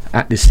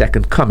at the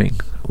second coming,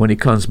 when he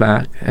comes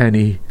back and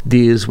he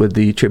deals with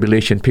the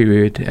tribulation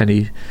period, and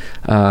he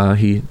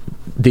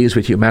deals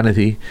with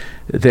humanity.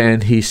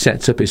 Then he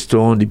sets up his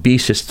throne. The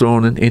beast is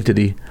thrown into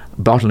the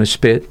bottomless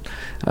pit.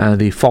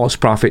 The false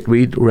prophet,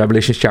 read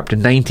Revelation chapter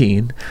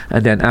 19,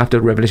 and then after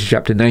Revelation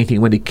chapter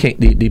 19, when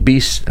the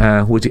beast,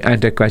 who is the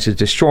Antichrist, is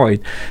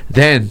destroyed,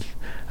 then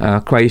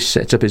Christ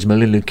sets up his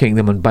millennial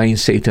kingdom and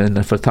binds Satan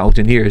for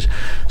 1,000 years.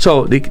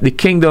 So the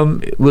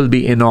kingdom will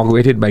be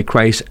inaugurated by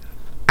Christ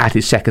at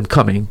his second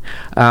coming,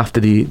 after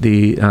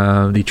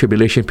the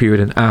tribulation period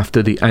and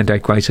after the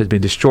Antichrist has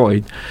been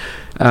destroyed.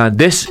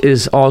 This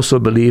is also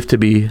believed to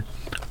be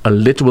a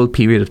literal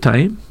period of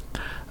time.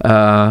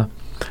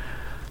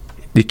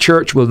 The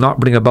church will not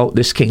bring about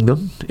this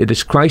kingdom. It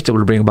is Christ that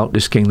will bring about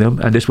this kingdom,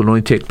 and this will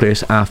only take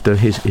place after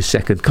his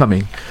second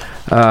coming.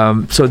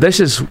 So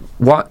this is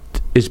what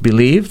is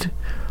believed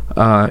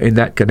in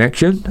that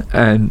connection,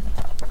 and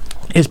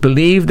it's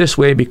believed this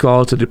way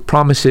because of the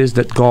promises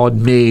that God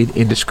made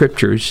in the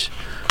scriptures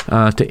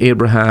to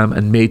Abraham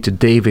and made to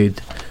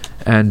David,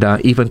 and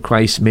even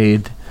Christ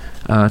made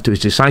to his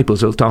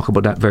disciples. We'll talk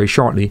about that very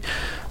shortly.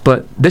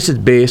 But this is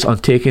based on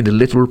taking the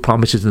literal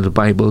promises in the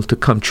Bible to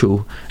come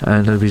true,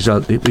 and as a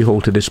result, we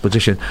hold to this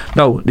position.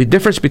 Now, the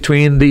difference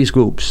between these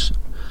groups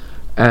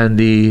and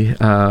the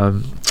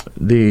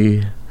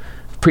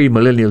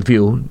premillennial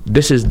view,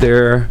 this is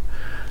the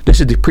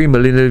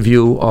premillennial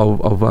view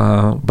of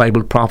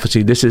Bible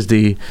prophecy. This is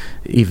the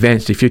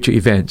events, the future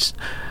events.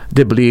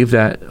 They believe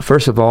that,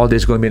 first of all,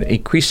 there's going to be an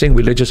increasing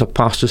religious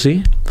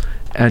apostasy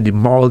and the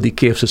moral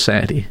decay of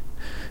society.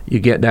 You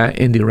get that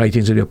in the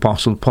writings of the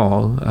Apostle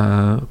Paul.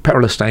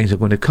 Perilous times are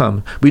going to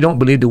come. We don't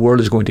believe the world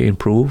is going to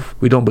improve.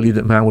 We don't believe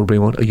that man will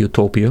bring about a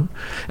utopia.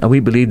 And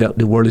we believe that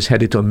the world is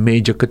headed to a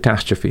major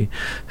catastrophe.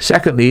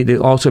 Secondly, they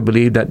also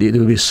believe that there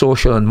will be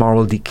social and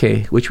moral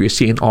decay, which we are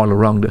seeing all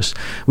around us.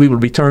 We will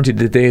return to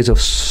the days of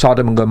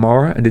Sodom and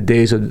Gomorrah and the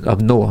days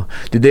of Noah.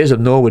 The days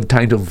of Noah were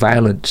times of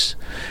violence.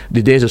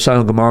 The days of Sodom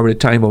and Gomorrah were a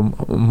time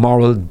of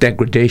moral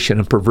degradation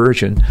and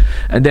perversion.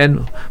 And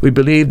then we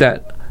believe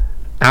that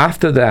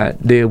after that,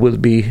 there will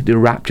be the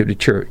rapture of the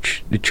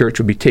church. The church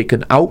will be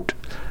taken out,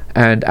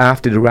 and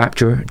after the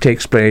rapture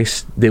takes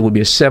place, there will be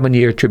a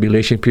 7-year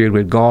tribulation period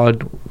where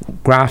God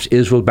grafts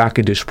Israel back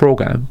into his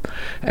program,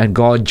 and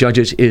God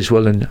judges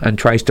Israel and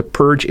tries to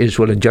purge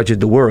Israel and judges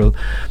the world.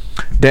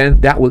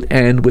 Then that will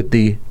end with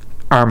the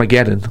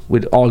Armageddon,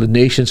 with all the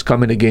nations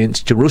coming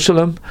against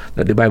Jerusalem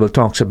that the Bible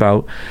talks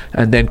about,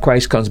 and then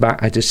Christ comes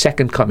back at his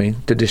second coming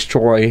to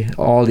destroy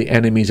all the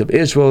enemies of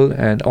Israel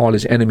and all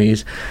his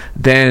enemies.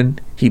 Then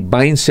he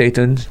binds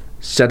Satan,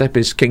 set up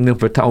his kingdom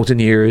for 1,000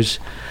 years,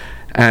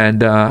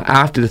 and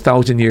after the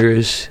 1,000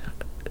 years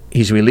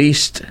he's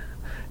released,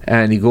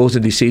 and he goes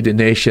and deceives the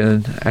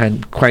nation,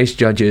 and Christ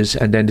judges,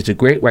 and then there's a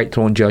great white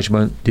throne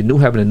judgment, the new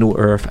heaven and new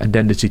earth, and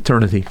then there's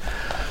eternity.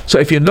 So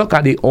if you look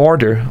at the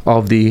order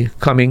of the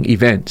coming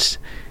events,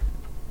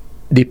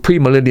 the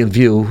premillennial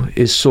view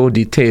is so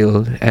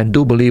detailed and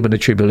do believe in the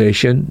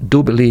tribulation,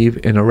 do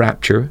believe in a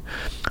rapture,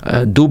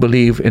 do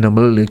believe in a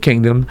millennial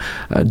kingdom,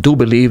 do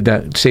believe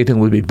that Satan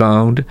will be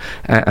bound,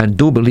 and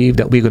do believe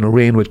that we're going to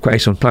reign with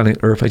Christ on planet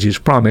Earth as He's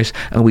promised,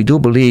 and we do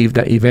believe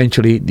that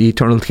eventually the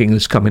eternal kingdom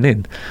is coming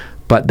in.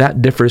 But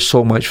that differs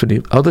so much from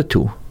the other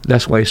two.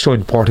 That's why it's so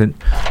important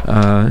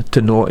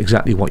to know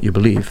exactly what you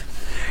believe.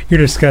 You're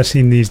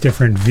discussing these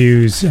different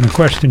views, and a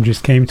question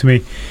just came to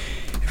me.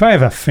 If I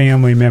have a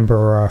family member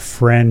or a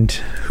friend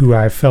who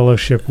I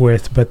fellowship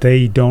with, but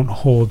they don't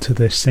hold to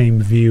the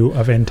same view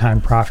of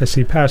end-time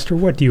prophecy, Pastor,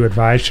 what do you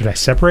advise? Should I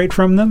separate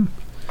from them?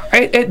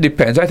 It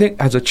depends. I think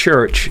as a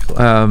church,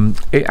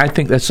 I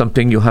think that's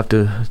something you have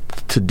to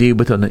deal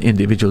with on an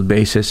individual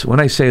basis. When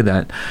I say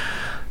that,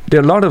 there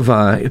are a lot of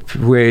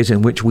ways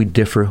in which we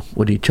differ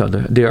with each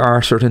other. There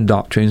are certain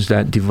doctrines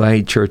that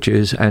divide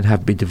churches and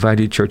have been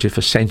divided churches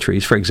for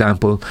centuries. For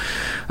example,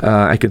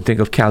 I can think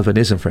of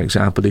Calvinism, for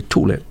example, the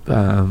tulip,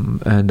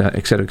 and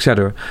et cetera, et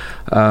cetera.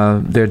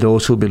 There are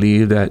those who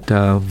believe that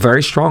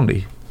very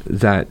strongly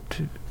that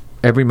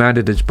every man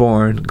that is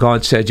born,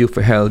 God says you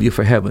for hell, you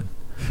for heaven.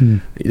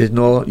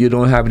 You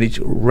don't have any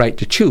right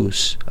to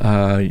choose.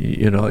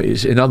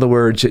 In other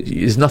words,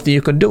 there's nothing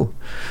you can do.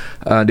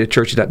 There are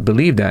churches that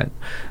believe that.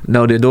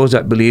 Now, there are those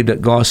that believe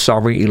that God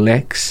sovereignly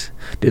elects.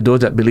 There are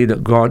those that believe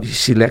that God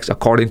selects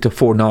according to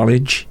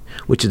foreknowledge,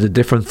 which is a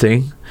different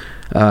thing.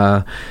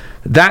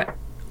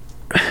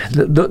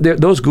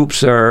 Those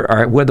groups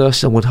are with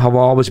us and would have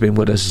always been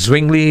with us.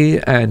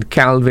 Zwingli and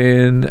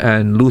Calvin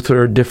and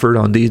Luther differed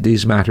on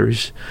these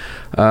matters.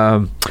 There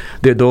are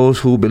those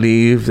who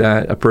believe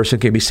that a person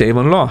can be saved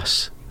and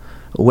lost.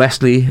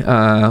 Wesley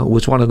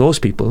was one of those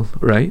people,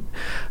 right?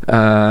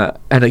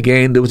 And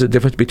again, there was a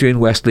difference between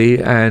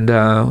Wesley and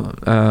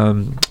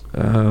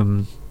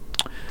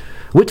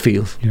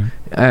Whitefield. Yeah.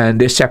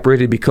 And they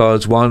separated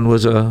because one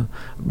was a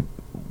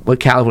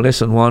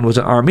Calvinist and one was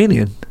an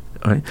Arminian.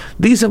 Right.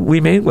 These have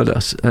remained with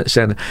us.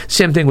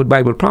 Same thing with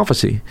Bible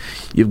prophecy.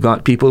 You've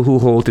got people who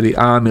hold to the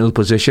Amill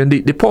position.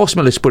 The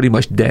post-mill is pretty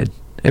much dead.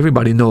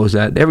 Everybody knows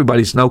that.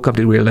 Everybody's now come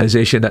to the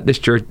realization that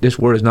this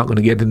world is not going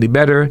to get any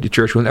better. The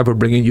church will never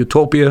bring in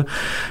utopia.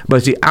 But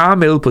it's the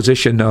Amill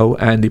position now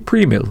and the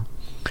pre-mill.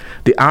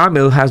 The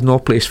Amill has no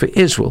place for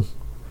Israel.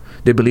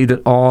 They believe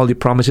that all the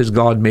promises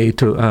God made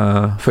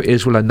for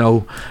Israel are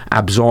now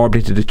absorbed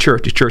into the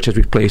church. The church has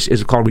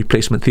is called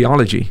replacement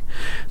theology.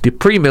 The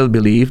pre-mill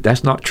believe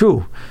that's not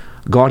true.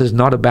 God has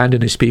not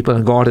abandoned His people,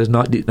 and God has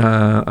not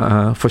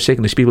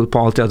forsaken His people,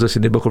 Paul tells us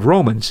in the book of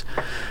Romans.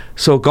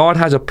 So God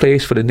has a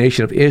place for the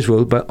nation of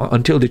Israel, but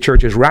until the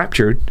church is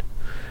raptured,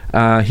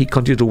 He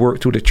continues to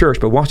work through the church.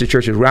 But once the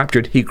church is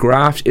raptured, He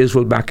grafts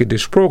Israel back into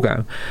this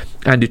program.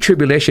 And the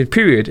tribulation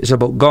period is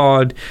about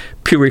God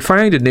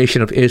purifying the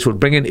nation of Israel,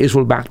 bringing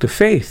Israel back to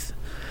faith.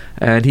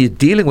 And He's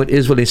dealing with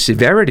Israel in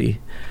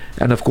severity.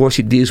 And of course,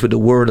 He deals with the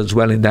world as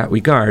well in that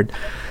regard.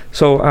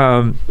 So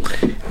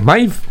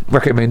my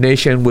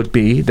recommendation would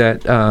be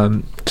that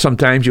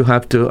sometimes you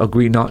have to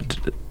agree not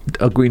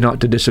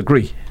to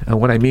disagree. And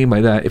what I mean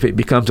by that, if it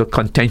becomes a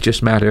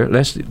contentious matter,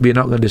 we're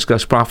not going to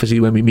discuss prophecy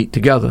when we meet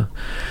together.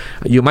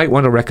 You might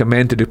want to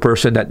recommend to the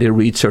person that they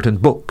read certain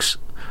books,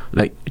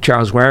 like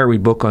Charles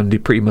Wyrie book on the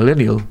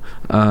premillennial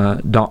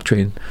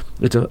doctrine.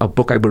 It's a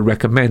book I would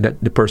recommend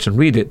that the person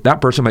read it. That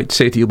person might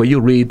say to you, but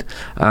you read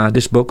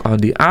this book on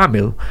the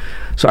Amill.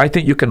 So I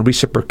think you can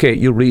reciprocate.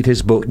 You read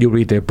his book, you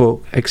read their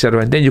book,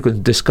 etc., and then you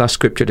can discuss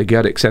scripture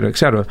together, etc.,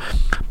 etc.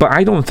 But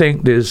I don't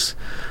think there's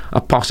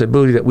a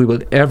possibility that we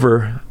will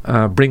ever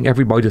bring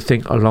everybody to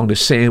think along the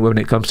same way when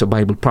it comes to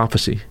Bible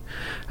prophecy.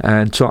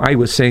 And so I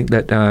would think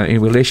that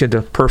in relation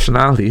to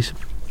personalities,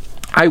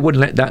 I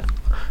wouldn't let that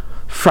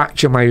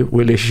fracture my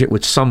relationship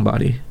with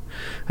somebody.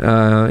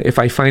 If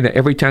I find that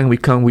every time we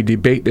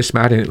debate this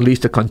matter and it leads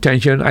to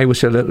contention, I would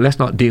say, let's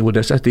not deal with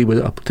this. Let's deal with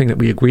a thing that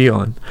we agree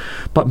on.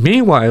 But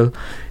meanwhile,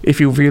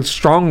 if you feel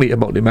strongly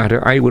about the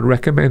matter, I would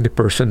recommend the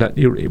person that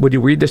when you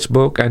read this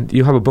book, and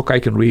you have a book I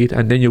can read,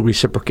 and then you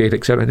reciprocate,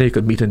 etc., and then you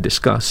can meet and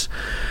discuss.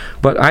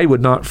 But I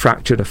would not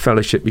fracture the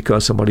fellowship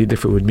because somebody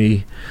differed with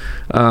me.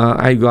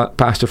 I got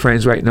pastor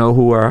friends right now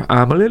who are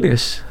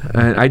amillennialists,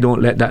 and I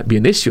don't let that be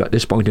an issue at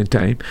this point in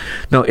time.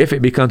 Now, if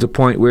it becomes a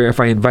point where if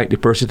I invite the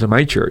person to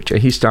my church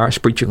and he starts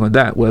preaching on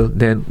that, well,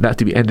 then that's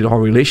to be ended our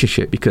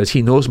relationship because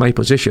he knows my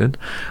position.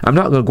 I'm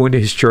not going to go into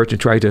his church and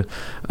try to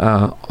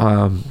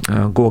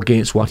go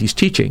against what he's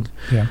teaching.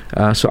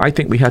 Yeah. So I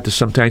think we have to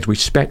sometimes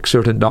respect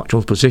certain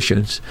doctrinal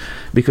positions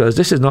because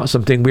this is not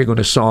something we're going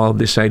to solve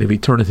this side of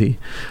eternity.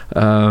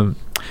 I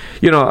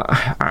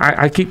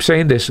keep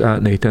saying this,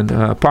 Nathan.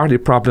 Part of the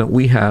problem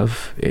we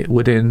have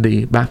within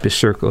the Baptist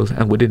circle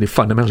and within the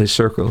fundamentalist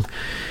circle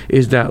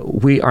is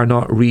that we are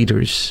not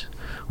readers.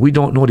 We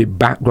don't know the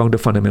background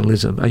of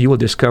fundamentalism. And you will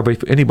discover,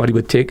 if anybody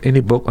would take any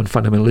book on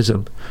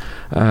fundamentalism,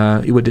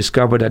 you would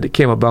discover that it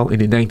came about in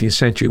the 19th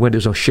century when there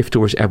was a shift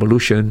towards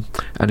evolution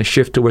and a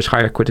shift towards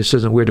higher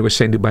criticism where they were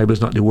saying the Bible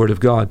is not the Word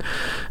of God.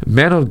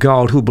 Men of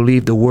God who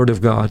believed the Word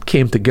of God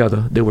came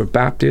together. They were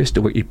Baptists,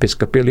 they were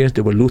Episcopalians,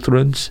 they were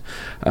Lutherans,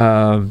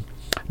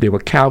 they were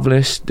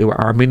Calvinists, they were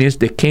Arminians.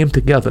 They came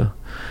together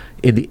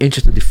in the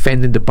interest of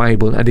defending the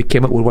Bible, and they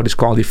came up with what is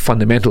called the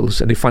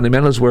fundamentals. And the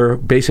fundamentals were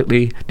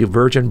basically the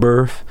virgin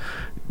birth,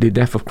 the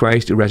death of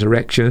Christ, the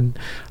resurrection,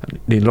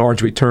 the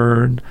Lord's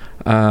return,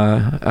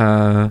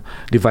 the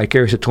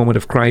vicarious atonement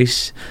of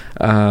Christ,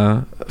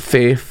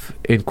 faith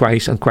in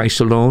Christ and Christ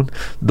alone.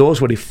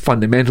 Those were the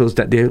fundamentals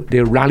that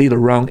they rallied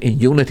around in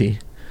unity,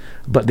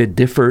 but they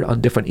differed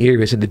on different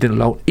areas, and they didn't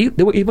allow.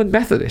 They were even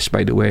Methodists,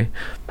 by the way,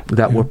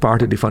 that were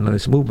part of the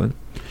fundamentalist movement.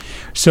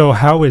 So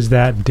how is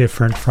that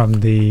different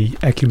from the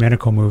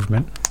ecumenical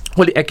movement?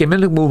 Well, the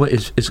ecumenical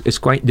movement is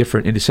quite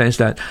different in the sense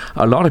that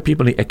a lot of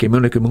people in the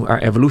ecumenical movement are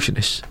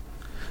evolutionists.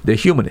 They're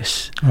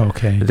humanists.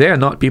 Okay. They are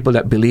not people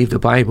that believe the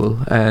Bible,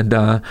 and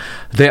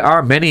there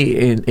are many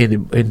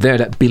in there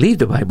that believe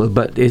the Bible,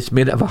 but it's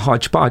made of a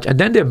hodgepodge. And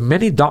then there are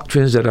many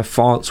doctrines that are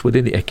false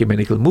within the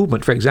ecumenical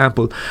movement. For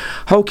example,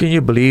 how can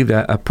you believe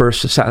that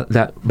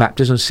that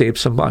baptism saves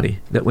somebody?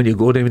 That when you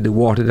go them in the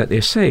water that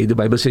they're saved? The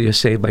Bible says you're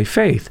saved by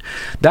faith.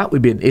 That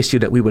would be an issue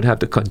that we would have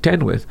to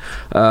contend with.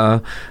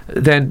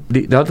 Then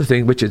the other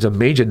thing, which is a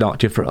major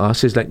doctrine for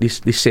us, is like the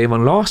save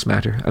and lost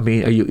matter. I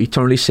mean, are you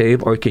eternally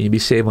saved, or can you be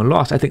saved and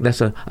lost? I think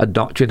that's a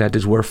doctrine that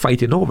is worth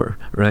fighting over,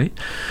 right?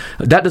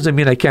 That doesn't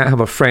mean I can't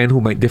have a friend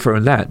who might differ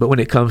on that, but when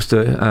it comes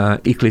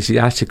to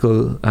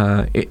ecclesiastical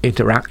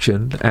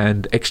interaction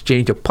and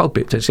exchange of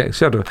pulpits,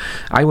 etc.,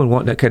 I wouldn't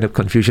want that kind of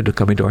confusion to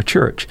come into our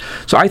church.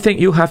 So I think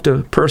you have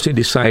to personally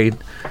decide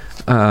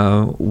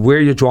where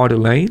you draw the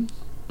line.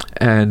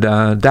 And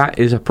that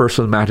is a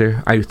personal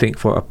matter, I think,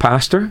 for a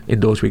pastor in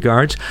those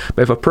regards.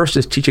 But if a person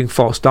is teaching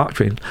false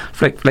doctrine,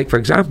 like for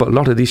example, a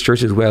lot of these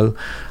churches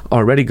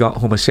already got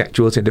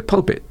homosexuals in the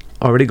pulpit,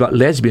 already got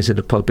lesbians in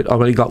the pulpit,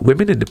 already got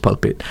women in the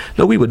pulpit.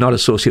 No, we would not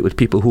associate with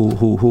people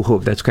who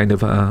hold those kind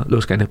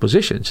of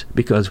positions,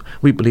 because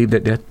we believe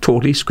that they're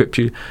totally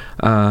scripture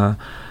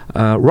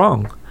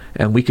wrong.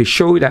 And we could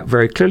show that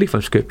very clearly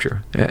from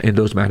Scripture in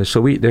those matters.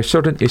 So there are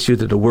certain issues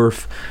that are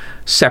worth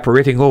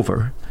separating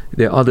over.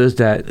 There are others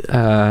that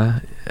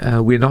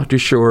we're not too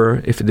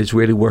sure if it is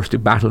really worth the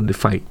battle and the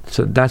fight.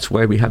 So that's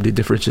why we have the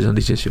differences on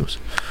these issues.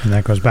 And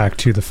that goes back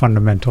to the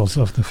fundamentals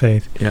of the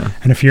faith. Yeah.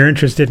 And if you're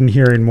interested in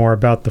hearing more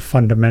about the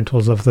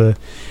fundamentals of the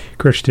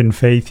Christian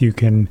faith, you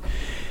can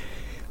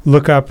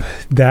look up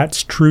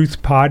That's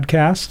Truth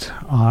podcast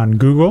on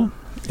Google,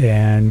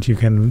 and you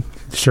can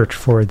search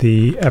for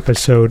the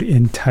episode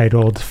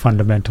entitled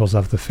Fundamentals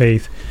of the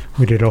Faith.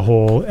 We did a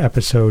whole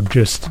episode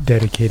just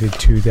dedicated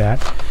to that.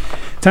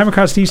 Time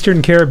across the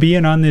Eastern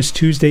Caribbean on this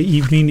Tuesday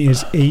evening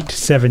is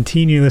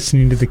 8:17. You're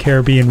listening to the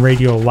Caribbean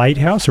Radio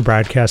Lighthouse. We're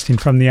broadcasting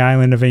from the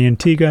island of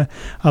Antigua,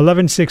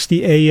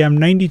 1160 AM,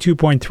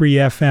 92.3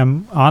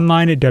 FM,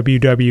 online at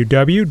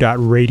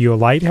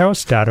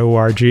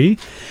www.radiolighthouse.org,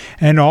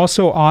 and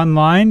also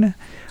online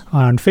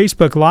on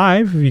Facebook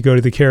Live. If you go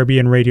to the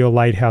Caribbean Radio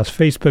Lighthouse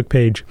Facebook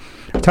page,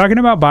 talking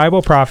about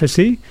Bible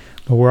prophecy.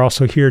 But we're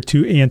also here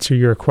to answer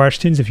your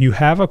questions. If you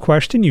have a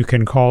question, you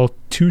can call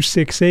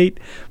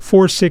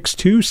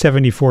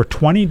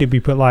 268-462-7420 to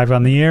be put live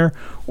on the air,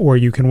 or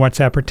you can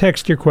WhatsApp or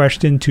text your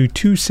question to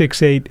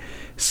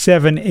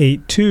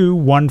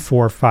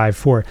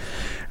 268-782-1454.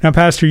 Now,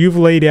 Pastor, you've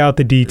laid out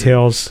the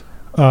details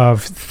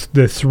of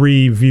the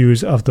three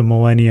views of the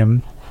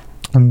millennium.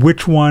 And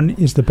which one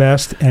is the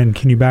best, and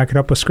can you back it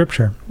up with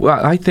Scripture? Well,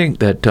 I think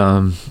that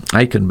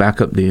I can back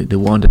up the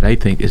one that I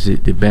think is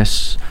the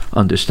best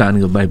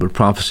understanding of Bible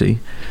prophecy.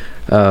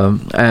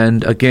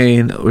 And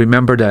again,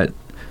 remember that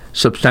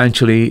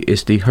substantially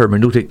it's the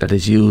hermeneutic that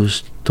is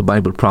used to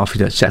Bible prophecy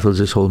that settles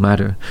this whole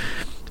matter.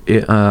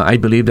 I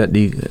believe that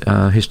the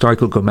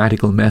historical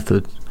grammatical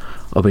method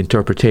of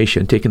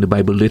interpretation, taking the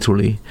Bible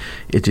literally,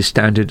 is the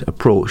standard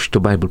approach to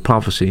Bible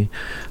prophecy.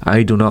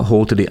 I do not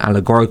hold to the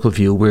allegorical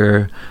view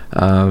where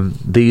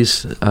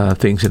these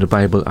things in the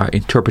Bible are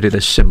interpreted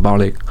as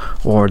symbolic,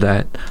 or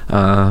that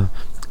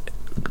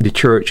the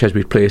church has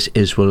replaced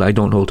Israel. I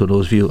don't hold to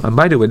those views. And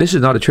by the way, this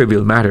is not a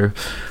trivial matter.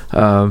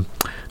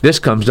 This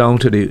comes down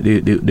to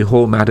the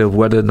whole matter of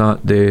whether or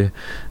not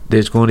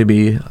there's going to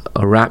be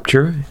a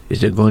rapture. Is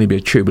there going to be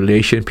a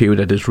tribulation period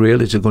that is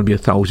real? Is it going to be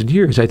 1,000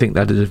 years? I think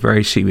that is a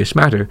very serious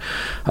matter.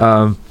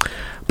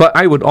 But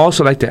I would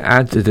also like to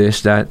add to this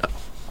that,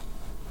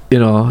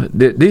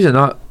 these are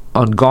not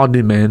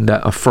ungodly men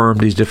that affirm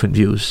these different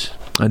views.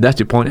 And that's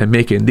the point I'm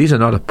making. These are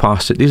not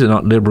apostates. These are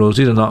not liberals.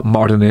 These are not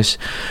modernists.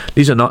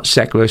 These are not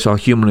secularists or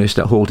humanists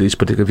that hold these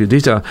particular views.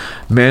 These are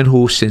men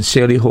who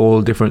sincerely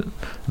hold different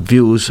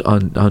views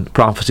on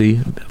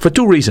prophecy for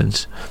two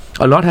reasons.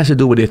 A lot has to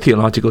do with their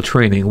theological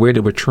training, where they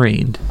were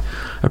trained.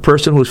 A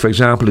person who's, for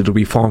example, in the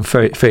Reformed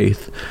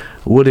faith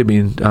would have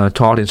been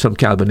taught in some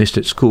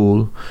Calvinistic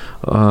school,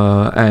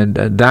 and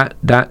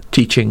that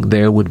teaching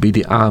there would be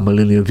the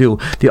amillennial view.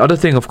 The other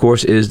thing, of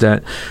course, is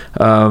that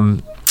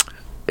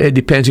it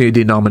depends on your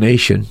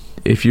denomination.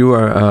 If you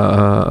are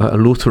a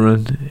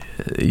Lutheran,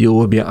 you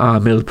will be an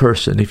R-mill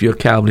person. If you're a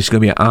Calvinist, you're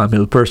going to be an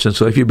R-mill person.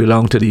 So if you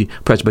belong to the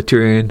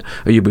Presbyterian,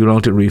 or you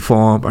belong to the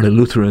Reform or the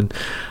Lutheran,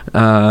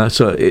 a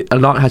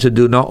lot has to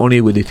do not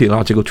only with the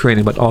theological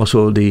training, but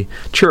also the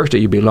church that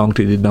you belong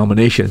to, the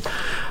denomination.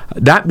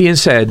 That being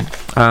said,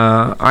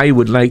 I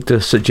would like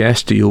to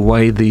suggest to you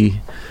why the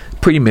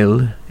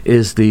pre-mill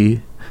is the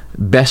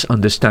best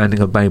understanding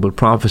of Bible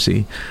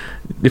prophecy.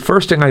 The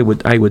first thing I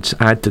would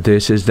add to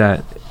this is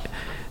that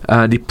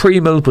the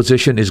pre-mill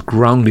position is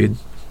grounded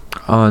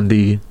on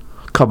the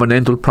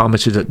covenantal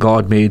promises that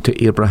God made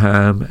to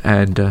Abraham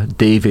and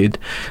David,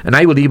 and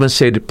I would even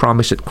say the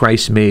promise that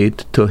Christ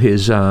made to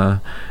his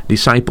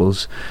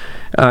disciples.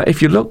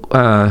 If you look,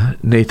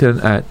 Nathan,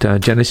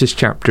 at Genesis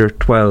chapter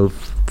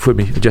 12, for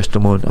me, just a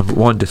moment, of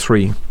 1 to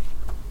 3,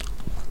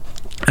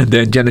 and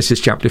then Genesis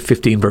chapter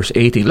 15, verse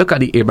 18. Look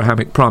at the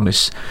Abrahamic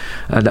promise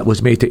that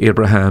was made to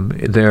Abraham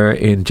there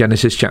in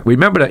Genesis chapter.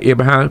 Remember that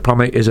Abrahamic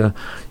promise is a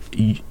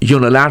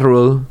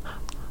unilateral,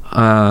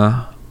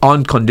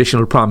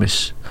 unconditional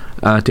promise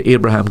to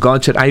Abraham.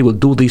 God said, I will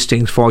do these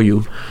things for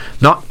you.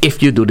 Not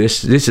if you do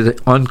this. This is an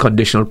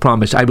unconditional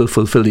promise. I will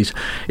fulfill these.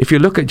 If you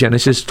look at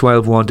Genesis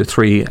 12, 1 to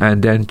 3,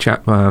 and then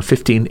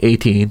 15,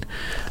 18,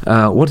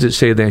 what does it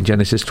say there in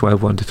Genesis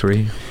 12, 1 to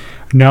 3?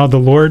 Now the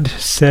Lord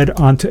said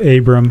unto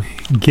Abram,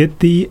 Get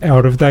thee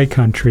out of thy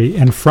country,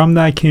 and from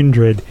thy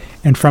kindred,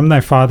 and from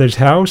thy father's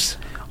house,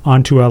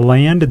 unto a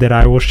land that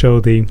I will show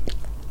thee.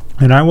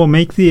 And I will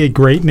make thee a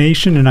great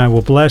nation, and I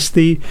will bless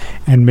thee,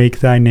 and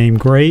make thy name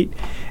great,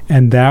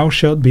 and thou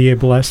shalt be a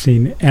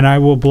blessing. And I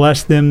will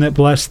bless them that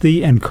bless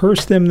thee, and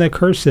curse them that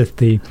curseth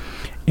thee.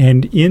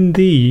 And in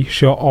thee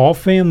shall all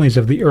families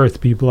of the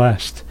earth be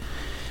blessed.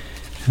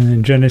 And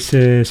then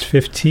Genesis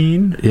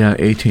 15.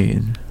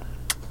 18.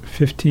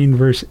 15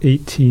 verse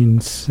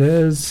 18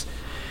 says,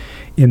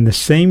 In the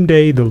same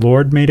day the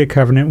Lord made a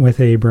covenant with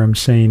Abram,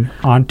 saying,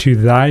 Unto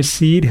thy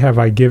seed have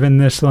I given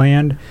this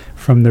land,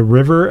 from the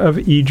river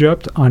of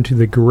Egypt unto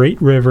the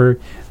great river,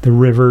 the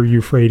river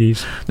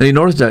Euphrates. Now you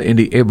notice that in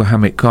the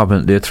Abrahamic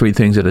covenant there are three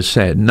things that are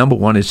said. Number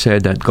one, it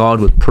said that God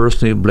would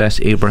personally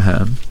bless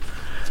Abraham,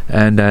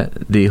 and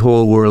that the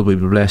whole world would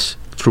be blessed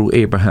through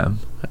Abraham.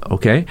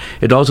 Okay?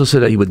 It also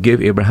said that he would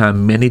give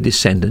Abraham many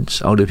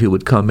descendants, out of he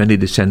would come many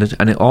descendants,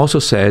 and it also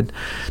said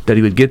that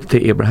he would give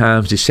to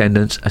Abraham's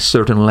descendants a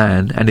certain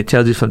land, and it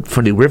tells you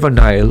from the river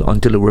Nile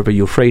until the river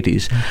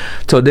Euphrates.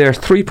 So there are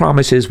three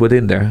promises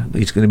within there.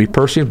 He's going to be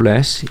personally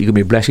blessed, he's going to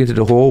be a blessing to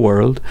the whole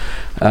world,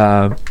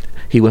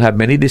 he will have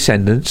many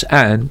descendants,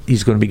 and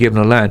he's going to be given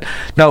a land.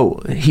 Now,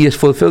 he has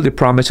fulfilled the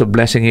promise of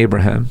blessing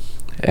Abraham,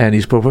 and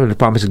he's fulfilled the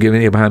promise of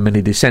giving Abraham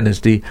many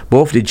descendants.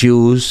 Both the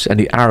Jews and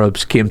the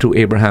Arabs came through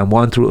Abraham,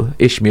 one through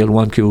Ishmael,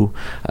 one through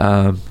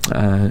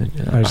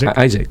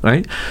Isaac,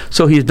 right?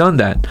 So he's done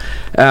that.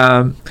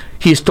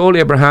 He's told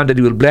Abraham that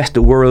he will bless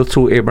the world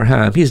through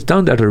Abraham. He's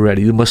done that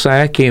already. The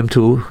Messiah came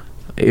to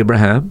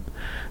Abraham.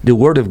 The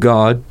Word of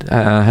God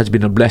has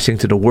been a blessing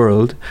to the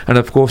world, and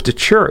of course the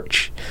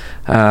church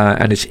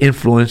and its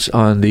influence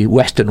on the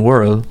Western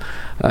world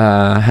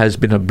has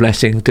been a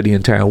blessing to the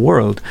entire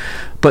world.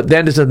 But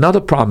then there's another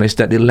promise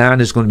that the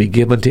land is going to be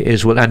given to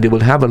Israel, and they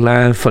will have a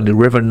land from the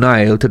river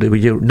Nile to the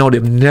river. No,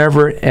 they've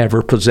never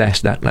ever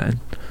possessed that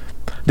land.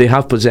 They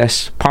have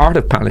possessed part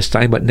of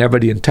Palestine, but never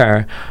the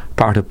entire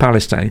part of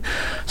Palestine.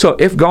 So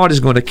if God is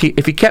going to keep,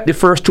 if he kept the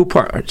first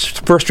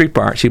three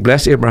parts, he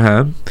blessed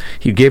Abraham,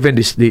 he gave him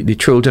the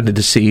children and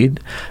the seed,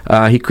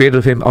 he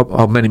created him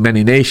of many,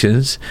 many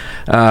nations,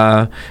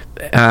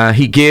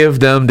 he gave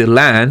them the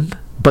land,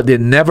 but they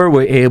never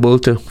were able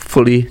to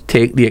fully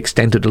take the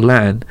extent of the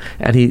land.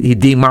 And he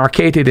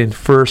demarcated in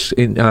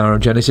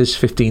Genesis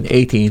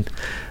 15:18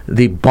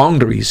 the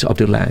boundaries of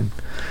the land.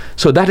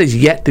 So that is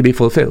yet to be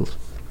fulfilled.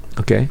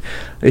 Okay,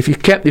 if he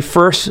kept the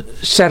first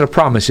set of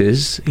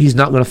promises, he's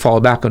not going to fall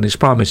back on his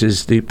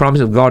promises. The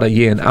promises of God are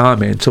yea and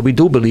amen. So we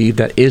do believe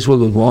that Israel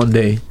will one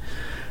day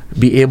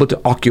be able to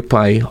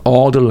occupy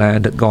all the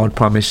land that God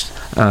promised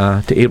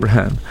to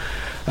Abraham.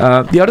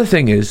 The other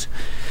thing is,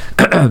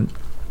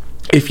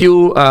 if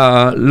you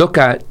look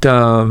at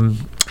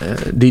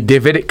the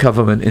Davidic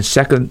covenant in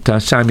 2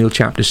 Samuel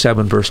chapter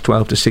 7, verse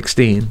 12 to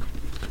 16,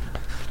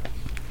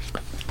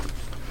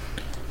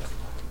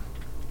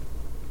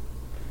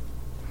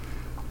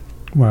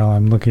 While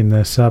I'm looking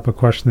this up, a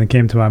question that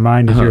came to my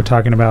mind as you were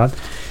talking about,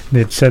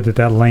 it said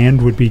that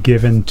land would be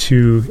given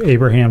to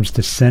Abraham's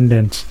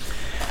descendants.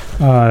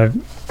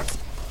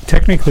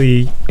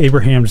 Technically,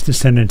 Abraham's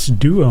descendants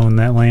do own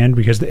that land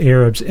because the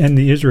Arabs and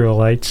the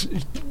Israelites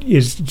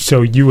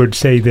so you would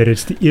say that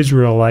it's the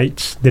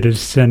Israelites that are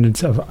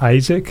descendants of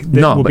Isaac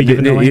that will be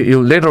given the land?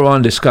 You later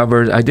on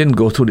discovered, I didn't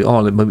go through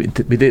all of it, but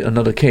we did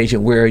another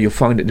occasion where you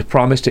find that the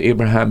promise to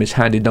Abraham is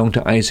handed down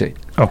to Isaac.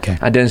 Okay.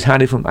 And then it's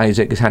handed from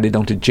Isaac, it's handed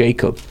down to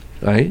Jacob,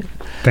 right?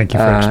 Thank you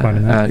for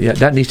explaining that. Yeah,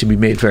 that needs to be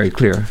made very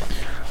clear.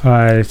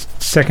 2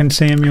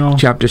 Samuel.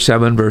 Chapter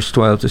 7, verse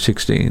 12 to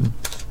 16.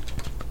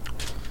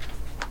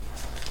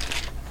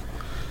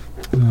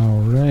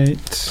 All right.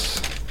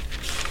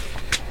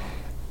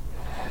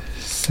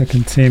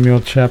 2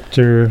 Samuel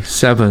chapter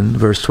 7,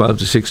 verse 12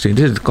 to 16.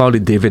 This is called the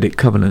Davidic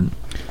covenant.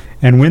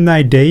 And when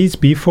thy days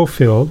be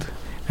fulfilled,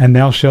 and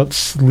thou shalt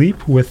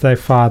sleep with thy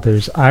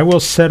fathers, I will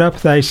set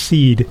up thy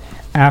seed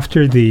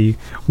after thee,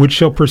 which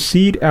shall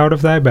proceed out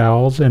of thy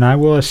bowels, and I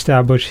will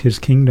establish his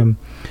kingdom.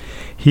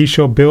 He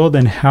shall build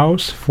an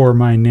house for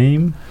my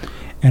name,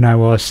 and I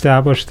will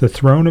establish the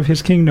throne of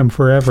his kingdom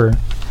forever.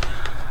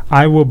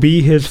 I will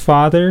be his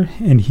father,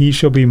 and he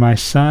shall be my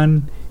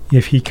son.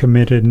 If he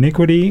commit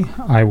iniquity,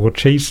 I will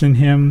chasten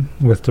him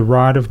with the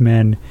rod of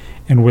men,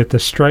 and with the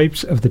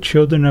stripes of the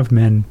children of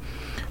men.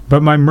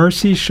 But my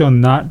mercy shall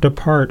not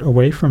depart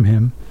away from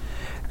him,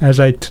 as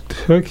I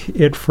took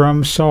it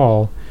from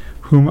Saul,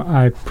 whom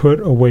I put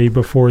away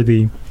before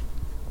thee.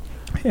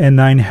 And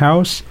thine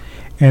house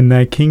and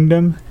thy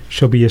kingdom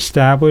shall be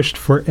established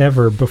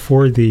forever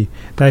before thee.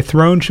 Thy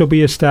throne shall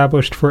be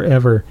established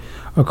forever.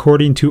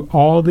 According to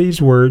all these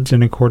words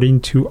and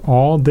according to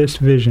all this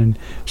vision,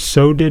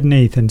 so did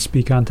Nathan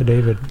speak unto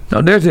David.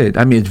 Now, there's it.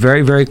 I mean, it's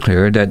very, very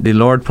clear that the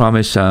Lord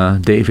promised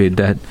David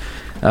that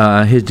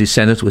his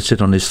descendants would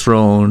sit on his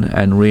throne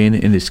and reign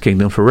in his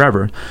kingdom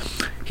forever.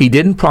 He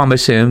didn't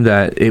promise him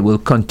that it will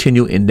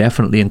continue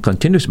indefinitely and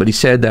continuously, but he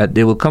said that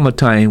there will come a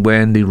time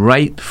when the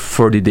right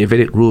for the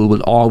Davidic rule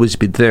will always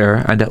be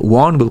there, and that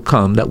one will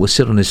come that will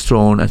sit on his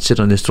throne and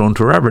sit on his throne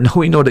forever. Now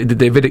we know that the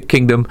Davidic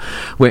kingdom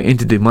went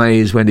into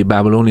demise when the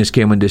Babylonians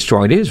came and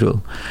destroyed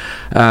Israel.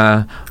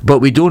 But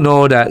we do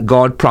know that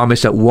God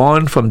promised that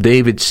one from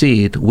David's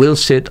seed will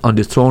sit on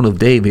the throne of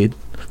David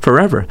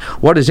forever.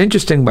 What is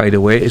interesting, by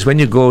the way, is when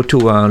you go to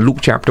Luke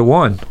chapter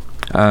 1,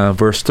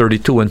 verse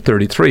 32 and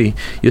 33,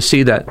 you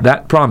see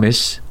that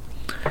promise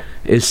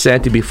is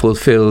said to be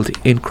fulfilled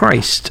in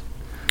Christ.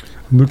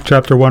 Luke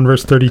chapter 1,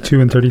 verse 32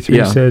 and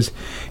 33 says,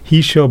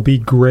 He shall be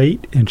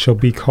great, and shall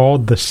be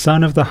called the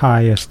Son of the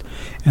Highest,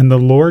 and the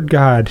Lord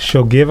God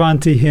shall give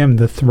unto him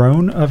the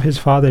throne of his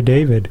father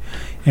David,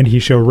 and he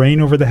shall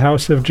reign over the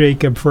house of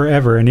Jacob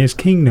forever, and his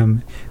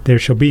kingdom there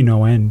shall be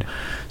no end.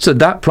 So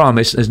that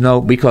promise is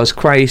now, because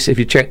Christ, if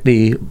you check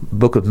the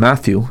book of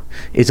Matthew,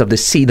 is of the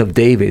seed of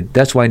David.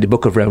 That's why in the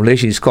book of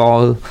Revelation he's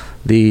called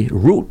the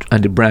root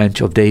and the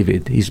branch of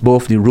David. He's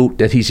both the root,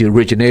 that he's the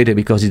originator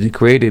because he's the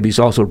creator, but he's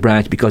also a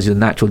branch because he's a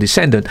natural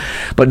descendant.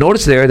 But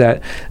notice there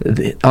that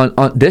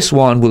on this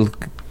one will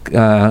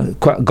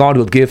God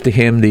will give to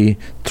him the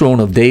throne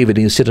of David,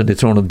 and he'll sit on the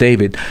throne of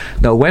David.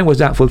 Now, when was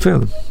that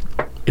fulfilled?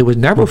 It was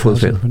never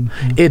fulfilled.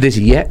 It is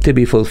yet to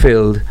be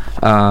fulfilled,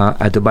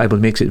 and the Bible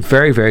makes it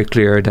very, very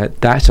clear that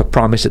that's a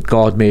promise that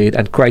God made,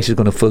 and Christ is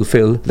going to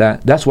fulfill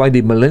that. That's why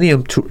the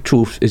millennium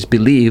truth is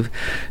believed,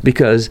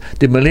 because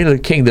the millennial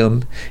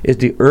kingdom is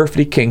the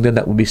earthly kingdom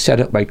that will be set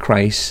up by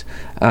Christ,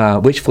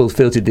 which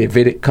fulfills the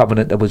Davidic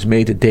covenant that was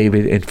made to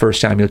David in 2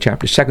 Samuel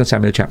chapter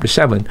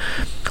 7.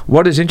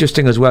 What is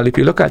interesting as well, if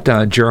you look at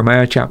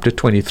Jeremiah chapter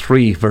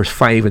 23, verse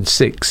 5 and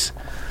 6,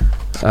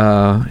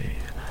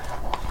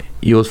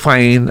 you'll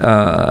find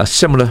a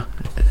similar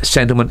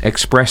sentiment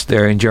expressed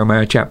there in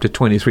Jeremiah chapter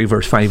 23,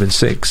 verse 5 and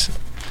 6.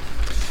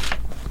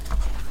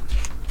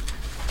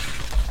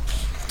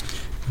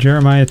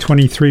 Jeremiah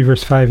 23,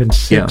 verse 5 and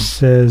 6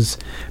 says,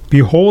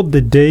 Behold,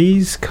 the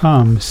days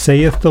come,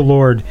 saith the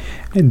Lord,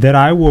 that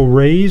I will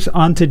raise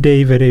unto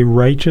David a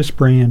righteous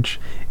branch,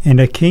 and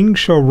a king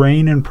shall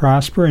reign and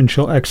prosper, and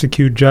shall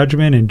execute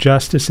judgment and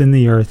justice in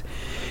the earth.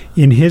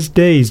 In his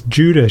days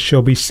Judah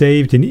shall be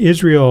saved, and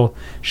Israel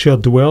shall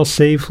dwell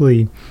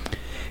safely.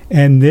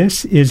 And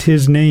this is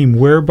his name,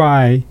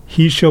 whereby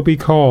he shall be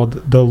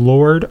called the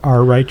Lord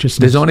our righteousness.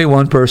 There's only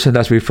one person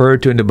that's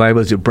referred to in the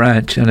Bible as a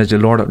branch, and as the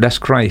Lord, that's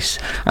Christ.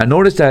 And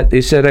notice that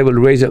it said, I will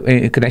raise up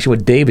in connection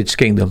with David's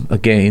kingdom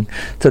again.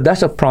 So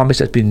that's a promise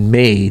that's been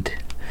made.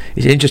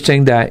 It's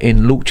interesting that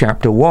in Luke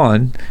chapter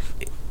 1,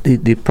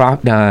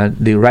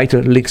 the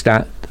writer links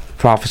that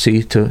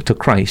prophecy to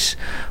Christ.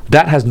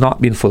 That has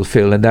not been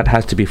fulfilled, and that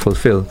has to be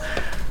fulfilled.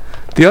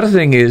 The other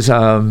thing is,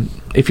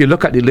 if you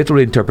look at the literal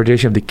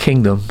interpretation of the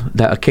kingdom,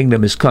 that a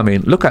kingdom is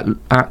coming, look at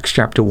Acts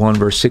chapter 1,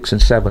 verse 6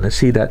 and 7, and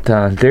see that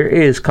there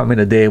is coming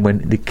a day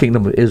when the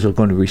kingdom of Israel is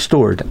going to be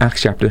restored.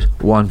 Acts chapter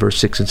 1, verse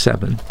 6 and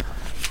 7.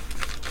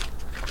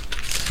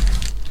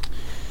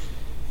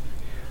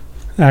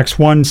 Acts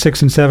 1,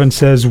 6 and 7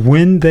 says,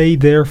 When they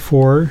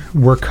therefore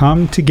were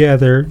come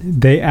together,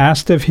 they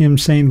asked of him,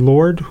 saying,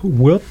 Lord,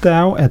 wilt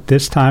thou at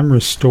this time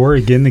restore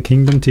again the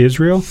kingdom to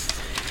Israel?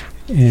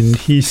 And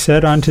he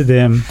said unto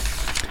them,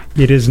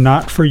 It is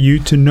not for you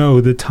to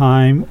know the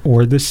time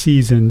or the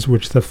seasons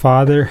which the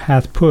Father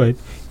hath put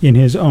in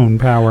his own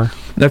power.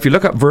 Now, if you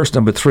look at verse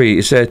number 3,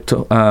 it said,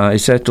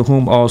 to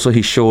whom also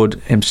he showed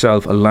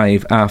himself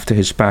alive after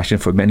his passion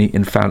for by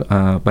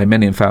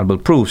many infallible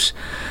proofs,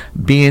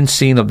 being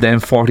seen of them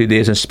 40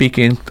 days, and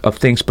speaking of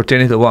things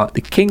pertaining to what?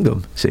 The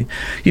kingdom. See,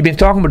 you've been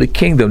talking about the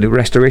kingdom, the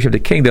restoration of the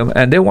kingdom,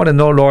 and they want to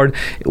know, Lord,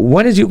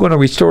 when is you going to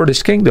restore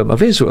this kingdom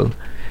of Israel?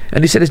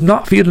 And he said, it's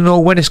not for you to know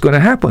when it's going to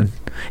happen.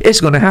 It's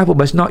going to happen,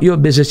 but it's not your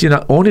business.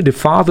 Only the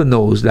Father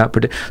knows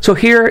that. So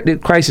here,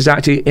 Christ is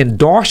actually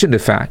endorsing the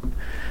fact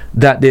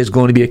that there's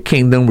going to be a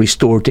kingdom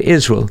restored to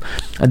Israel.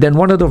 And then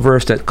one other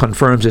verse that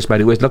confirms this, by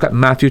the way, is look at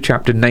Matthew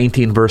chapter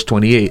 19, verse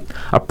 28.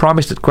 A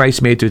promise that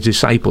Christ made to his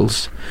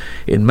disciples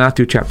in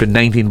Matthew chapter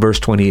 19, verse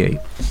 28.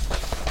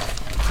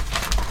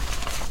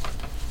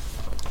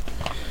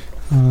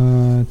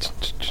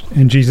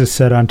 And Jesus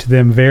said unto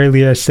them,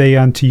 Verily I say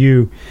unto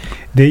you,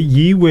 that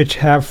ye which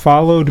have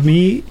followed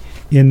me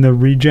in the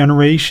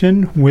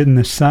regeneration, when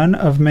the Son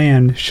of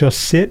Man shall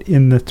sit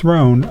in the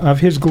throne of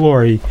his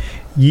glory,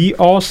 ye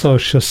also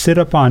shall sit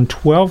upon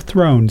 12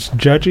 thrones,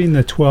 judging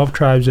the 12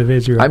 tribes of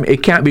Israel. I mean,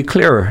 it can't be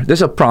clearer.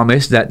 There's a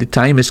promise that the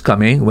time is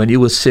coming when you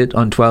will sit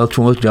on 12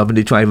 thrones, judging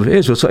the tribe of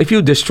Israel. So if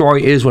you destroy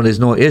Israel, there's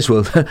no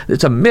Israel.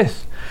 It's a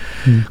myth.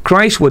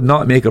 Christ would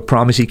not make a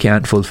promise he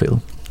can't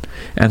fulfill.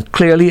 And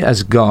clearly,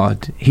 as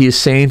God, he is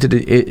saying to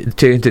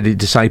the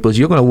disciples,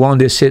 you're going to one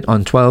day sit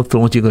on 12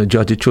 thrones, you're going to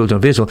judge the children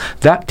of Israel.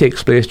 That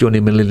takes place during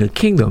the millennial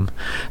kingdom.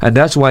 And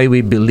that's why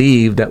we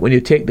believe that when you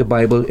take the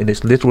Bible in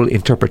its literal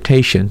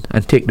interpretation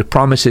and take the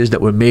promises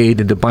that were made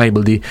in the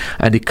Bible,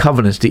 and the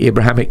covenants, the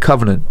Abrahamic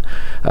covenant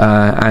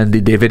and the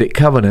Davidic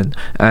covenant,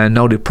 and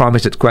now the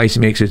promise that Christ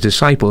makes his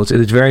disciples, it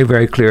is very,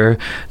 very clear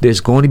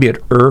there's going to be an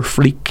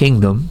earthly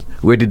kingdom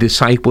where the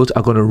disciples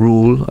are going to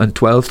rule on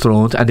 12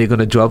 thrones and they're going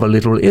to judge a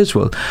literal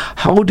Israel.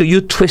 How do you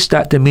twist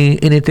that to mean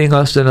anything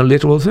else than a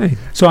literal thing?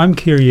 So I'm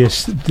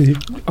curious, the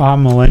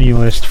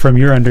amillennialist, from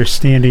your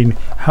understanding,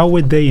 how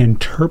would they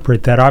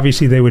interpret that?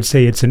 Obviously, they would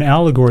say it's an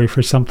allegory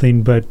for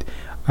something, but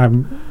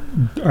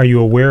are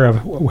you aware of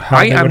how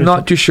I am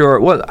not too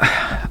sure. Well,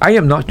 I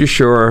am not too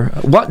sure.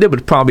 What they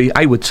would probably,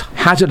 I would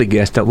hazard a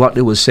guess that what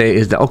they would say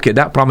is that, okay,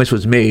 that promise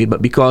was made,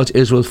 but because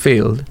Israel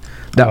failed,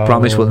 that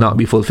promise will not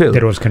be fulfilled.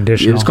 It was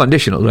conditional. It was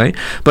conditional, right?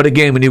 But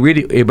again, when you read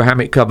the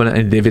Abrahamic covenant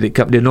and the Davidic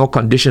covenant, there are no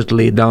conditions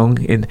laid down.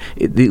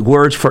 The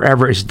words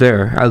forever is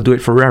there. I'll do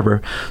it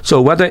forever.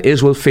 So whether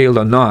Israel failed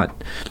or not,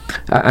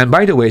 and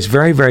by the way, it's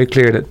very, very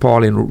clear that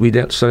Paul, in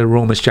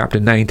Romans chapter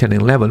 9, 10,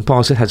 and 11,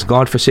 Paul said, has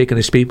God forsaken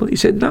his people? He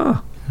said,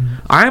 no.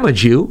 I am a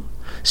Jew.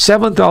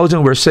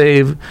 7,000 were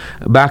saved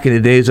back in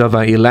the days of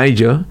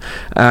Elijah,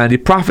 and the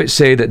prophets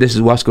say that this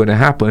is what's going to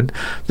happen.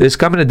 There's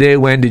coming a day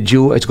when the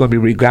Jew is going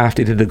to be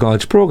regrafted into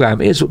God's program.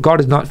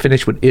 God is not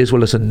finished with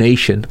Israel as a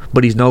nation,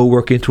 but he's now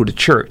working through the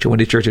church, and when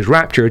the church is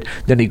raptured,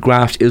 then he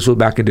grafts Israel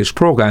back into his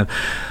program.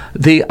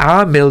 The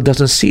Amil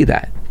doesn't see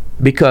that,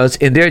 because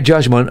in their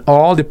judgment,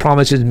 all the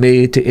promises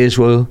made to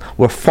Israel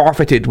were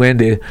forfeited when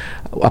they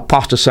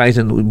apostatized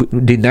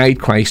and denied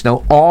Christ.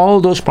 Now, all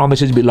those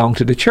promises belong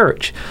to the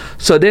church.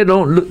 So they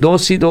don't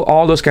see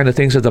all those kind of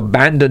things as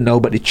abandoned now,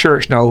 but the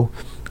church now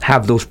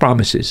have those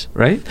promises,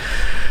 right?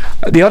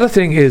 The other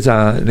thing is,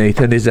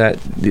 Nathan, is that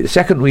the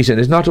second reason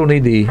is not only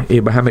the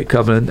Abrahamic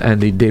covenant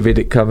and the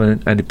Davidic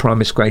covenant and the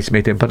promise Christ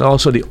made them, but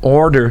also the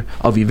order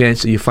of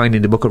events that you find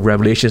in the book of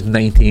Revelation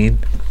 19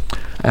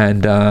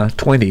 and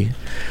 20.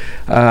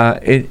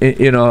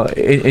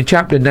 In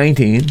chapter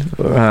 19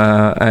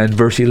 and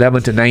verse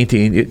 11 to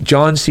 19,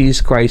 John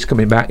sees Christ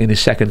coming back in his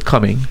second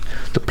coming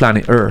to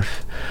planet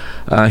Earth.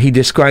 He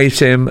describes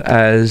him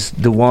as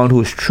the one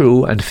who is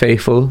true and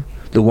faithful,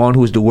 the one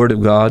who is the Word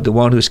of God, the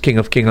one who is King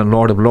of Kings and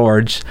Lord of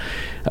Lords.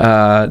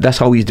 That's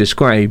how he's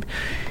described.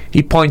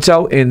 He points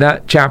out in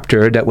that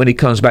chapter that when he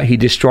comes back, he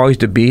destroys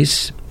the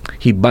beast,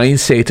 he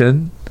binds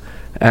Satan,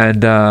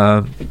 and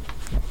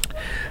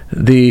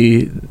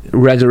the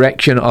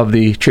resurrection of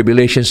the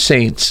tribulation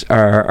saints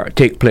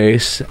take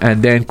place,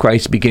 and then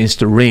Christ begins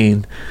to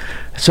reign.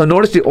 So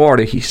notice the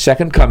order. He's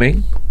second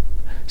coming,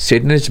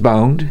 Satan is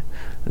bound,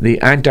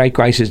 the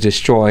Antichrist is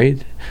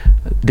destroyed,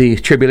 the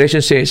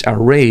tribulation saints are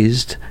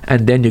raised,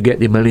 and then you get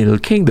the millennial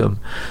kingdom.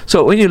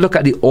 So when you look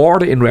at the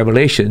order in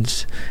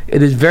Revelations,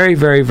 it is very,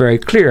 very, very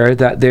clear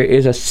that there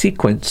is a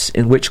sequence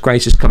in which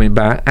Christ is coming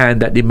back,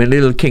 and that the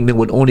millennial kingdom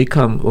will only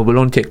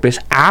take place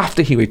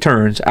after he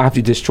returns, after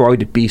he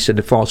destroyed the beast and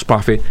the false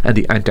prophet and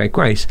the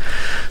Antichrist.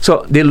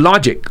 So the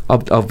logic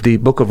of the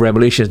book of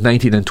Revelations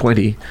 19 and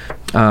 20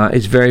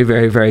 is very,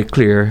 very, very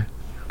clear.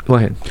 Go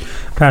ahead.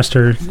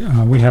 Pastor,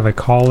 we have a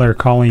caller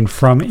calling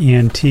from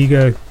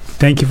Antigua.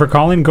 Thank you for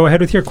calling. Go ahead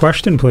with your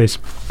question, please.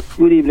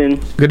 Good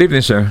evening. Good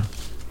evening, sir.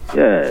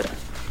 Yeah.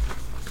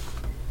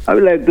 I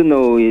would like to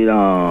know,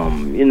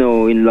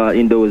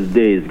 in those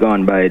days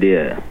gone by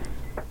there,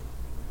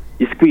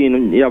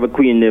 you have a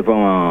queen there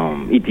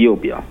from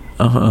Ethiopia.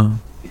 Uh-huh.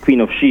 The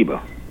Queen of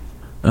Sheba.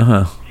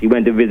 Uh-huh. She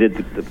went to visit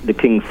the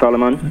King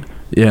Solomon.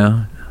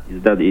 Yeah.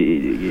 Is that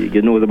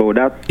you know about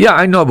that? Yeah,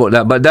 I know about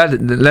that. But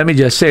let me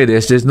just say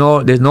this: there's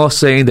no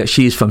saying that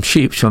she's from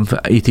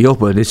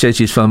Ethiopia. They say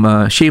she's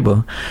from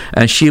Sheba,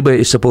 and Sheba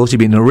is supposed to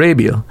be in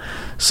Arabia.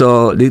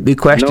 So the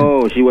question.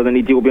 No, she was an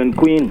Ethiopian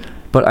queen.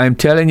 But I'm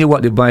telling you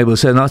what the Bible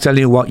says, not telling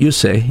you what you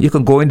say. You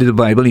can go into the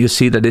Bible and you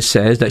see that it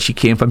says that she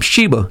came from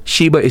Sheba.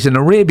 Sheba is in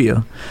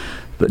Arabia.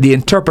 The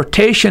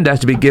interpretation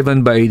that's been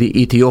given by the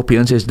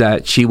Ethiopians is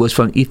that she was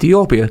from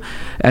Ethiopia,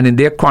 and in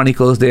their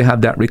chronicles they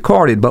have that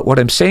recorded. But what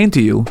I'm saying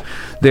to you,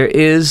 there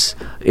is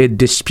a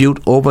dispute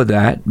over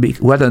that,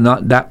 whether or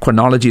not that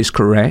chronology is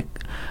correct.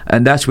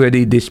 And that's where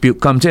the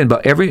dispute comes in.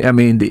 But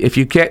if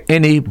you check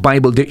any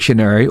Bible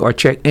dictionary or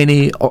check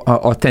any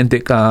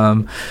authentic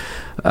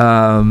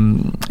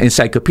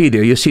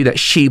encyclopedia, you see that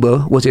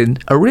Sheba was in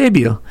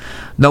Arabia.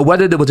 Now,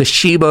 whether there was a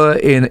Sheba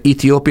in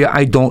Ethiopia,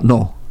 I don't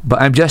know.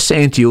 But I'm just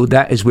saying to you,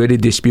 that is where the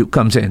dispute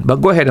comes in.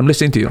 But go ahead, I'm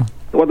listening to you.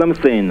 What I'm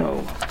saying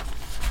now,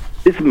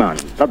 this man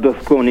that was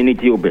born in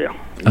Ethiopia,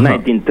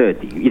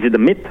 1930, is it a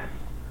myth?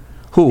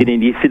 Who?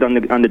 Didn't he sit on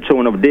the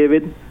throne of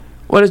David?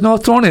 Well, there's no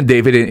throne in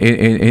David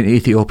in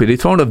Ethiopia. The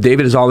throne of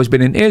David has always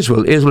been in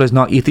Israel. Israel is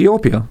not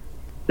Ethiopia.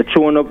 The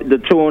throne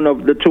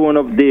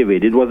of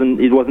David. It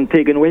wasn't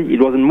taken away. It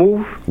wasn't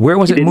moved. Where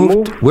was it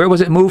moved? Where was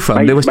it moved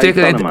from? It was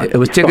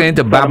taken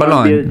into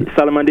Babylon.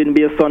 Solomon didn't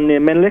bear a son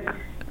named Menelik.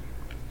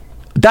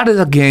 That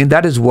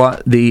is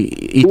what the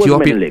Ethiopian. Who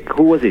was Menelik?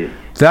 Who was he?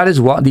 That is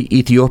what the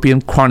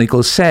Ethiopian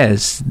Chronicles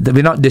says.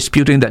 We're not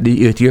disputing that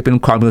the Ethiopian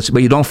Chronicles,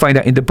 but you don't find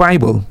that in the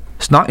Bible.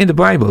 It's not in the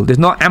Bible. There's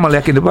no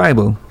Amalek in the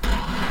Bible.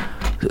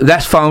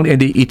 That's found in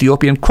the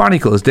Ethiopian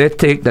Chronicles. They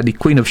take that the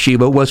Queen of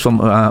Sheba was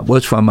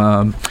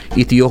from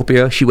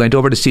Ethiopia. She went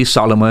over to see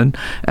Solomon,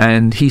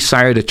 and he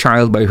sired a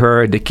child by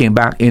her. They came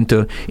back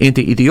into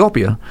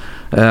Ethiopia.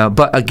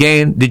 But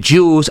again, the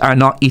Jews are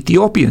not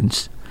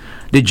Ethiopians.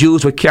 The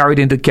Jews were carried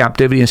into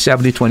captivity in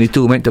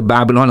 7022, went to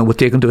Babylon, and were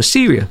taken to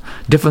Assyria.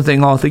 Different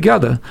thing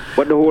altogether.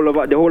 But the whole of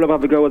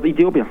Africa was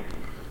Ethiopia.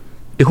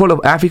 The whole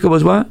of Africa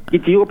was what?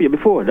 Ethiopia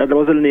before. That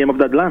was the name of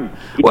that land.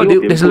 Well,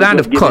 there's the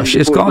land of Cush.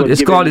 It's called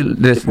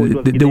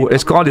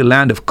the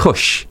land of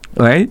Cush,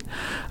 right?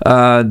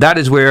 That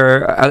is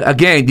where,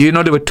 again, do you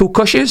know there were two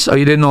Cushes, or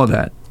you didn't know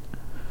that?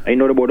 I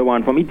know about the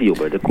one from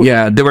Ethiopia.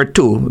 Yeah, there were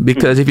two,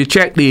 because if you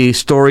check the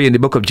story in the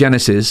book of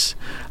Genesis,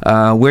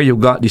 where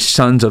you've got the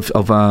sons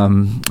of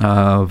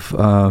Noah,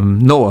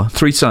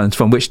 3 sons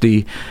from which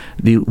the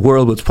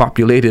world was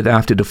populated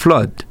after the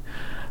flood.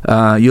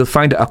 You'll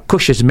find that a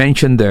Cush is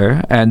mentioned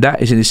there, and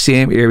that is in the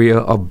same area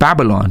of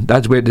Babylon.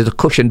 That's where there's a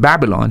Cush in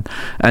Babylon,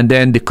 and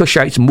then the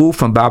Cushites moved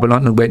from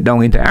Babylon and went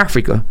down into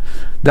Africa.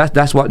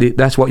 That's what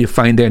you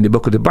find there in the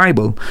book of the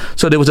Bible.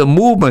 So there was a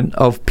movement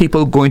of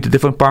people going to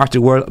different parts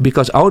of the world,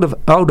 because out of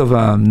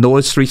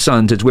Noah's 3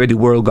 sons is where the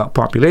world got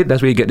populated.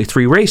 That's where you get the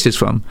 3 races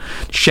from: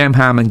 Shem,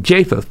 Ham, and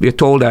Japheth. We're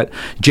told that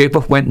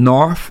Japheth went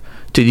north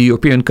to the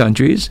European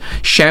countries.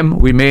 Shem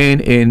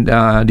remained in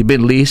the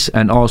Middle East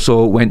and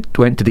also went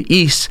to the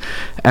east,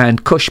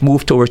 and Cush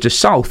moved towards the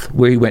south,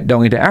 where he went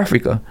down into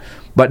Africa.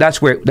 But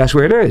that's where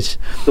it is.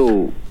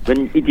 So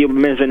when Ethiopia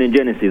mentioned in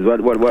Genesis,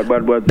 what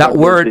that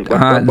word?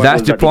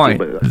 That's the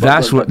point.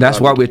 That's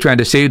what we're trying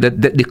to say.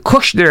 That the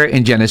Cush there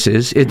in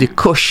Genesis is the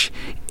Cush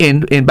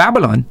in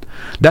Babylon.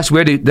 That's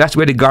where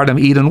the Garden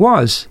of Eden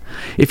was.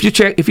 If you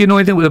know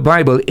anything with the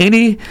Bible,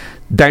 any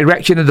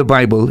direction of the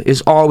Bible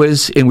is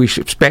always in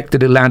respect to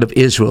the land of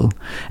Israel.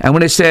 And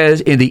when it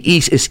says in the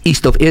east, it's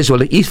east of Israel.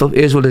 The east of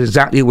Israel is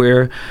exactly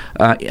where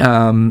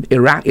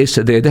Iraq is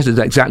today. This is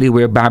exactly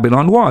where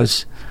Babylon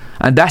was.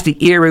 And that's the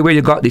area where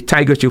you got the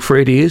Tigris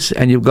Euphrates,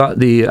 and you've got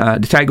the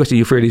Tigris and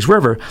Euphrates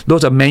River.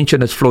 Those are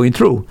mentioned as flowing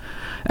through.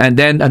 And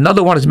then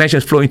another one is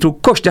mentioned as flowing through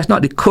Cush. That's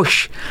not the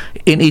Cush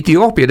in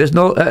Ethiopia. There's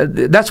no.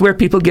 That's where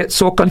people get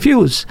so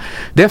confused.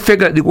 They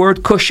figure the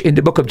word Cush in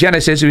the book of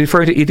Genesis is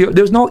referring to Ethiopia.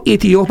 There's no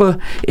Ethiopia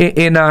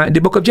in the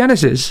book of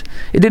Genesis.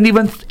 It didn't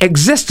even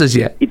exist as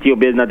yet.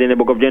 Ethiopia is not in the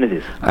book of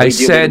Genesis. I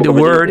said the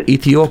word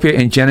Ethiopia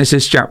in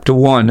Genesis chapter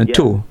 1 and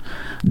 2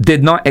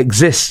 did not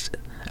exist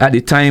at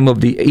the time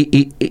of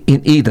in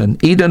Eden.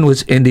 Eden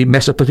was in the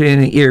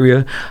Mesopotamian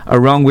area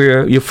around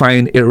where you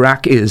find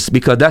Iraq is,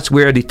 because that's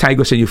where the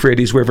Tigris and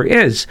Euphrates River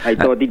is. I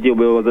thought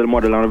Ethiopia was the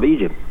motherland of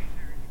Egypt.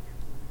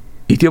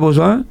 Ethiopia was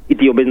what?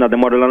 Ethiopia is not the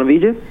motherland of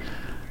Egypt?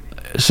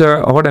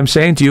 Sir, what I'm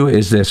saying to you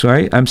is this,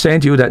 right? I'm saying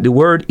to you that the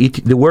word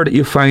that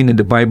you find in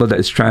the Bible that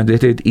is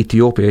translated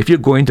Ethiopia, if you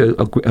go into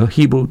a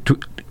Hebrew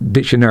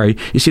dictionary,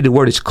 you see the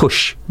word is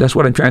Cush. That's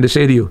what I'm trying to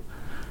say to you.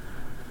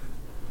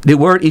 The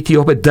word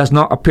Ethiopia does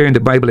not appear in the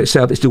Bible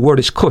itself. The word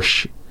is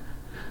Cush.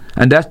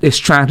 And that is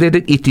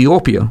translated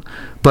Ethiopia,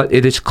 but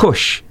it is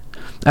Cush.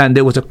 And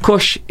there was a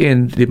Cush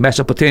in the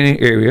Mesopotamian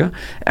area,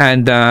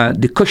 and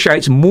the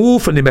Cushites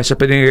moved from the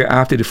Mesopotamian area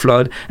after the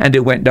flood, and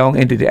they went down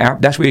into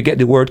that's where you get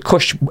the word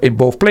Cush in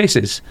both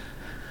places.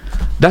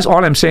 That's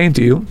all I'm saying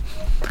to you.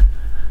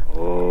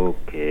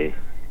 Okay.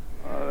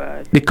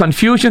 The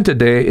confusion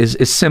today is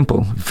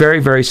simple, very,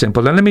 very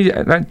simple.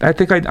 And I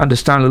think I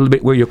understand a little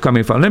bit where you're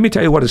coming from. Let me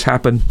tell you what has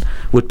happened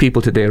with people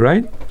today,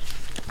 right?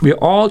 We're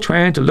all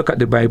trying to look at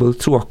the Bible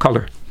through a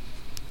color.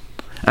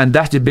 And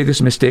that's the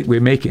biggest mistake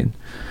we're making.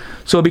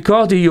 So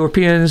because the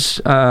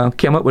Europeans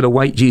came up with a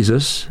white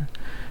Jesus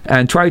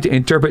and tried to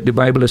interpret the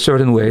Bible a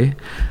certain way,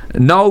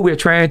 now we're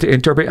trying to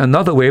interpret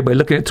another way by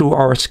looking at it through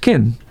our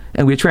skin.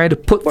 and we're trying to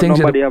put things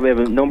nobody have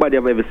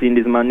ever seen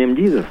this man named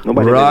Jesus.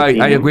 Nobody right,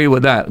 I agree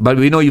with that. But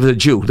we know he was a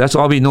Jew. That's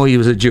all we know, he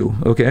was a Jew,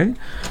 okay?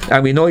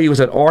 And we know he was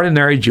an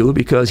ordinary Jew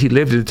because he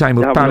lived at the time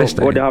of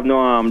Palestine. They have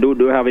no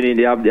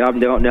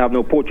they have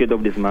no portrait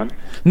of this man?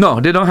 No,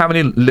 they don't have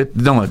any.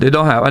 No, they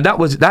don't have. And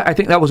I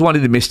think that was one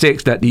of the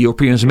mistakes that the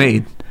Europeans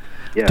made.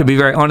 Yeah. To be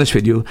very honest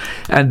with you.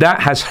 And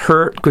that has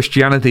hurt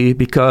Christianity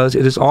because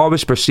it is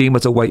always perceived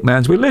as a white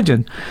man's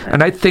religion.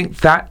 And I think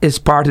that is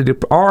part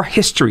of our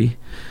history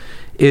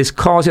is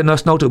causing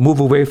us now to move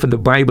away from the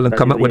Bible and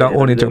come up with our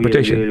own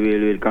interpretation.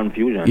 Real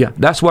confusion. Yeah,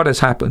 that's what has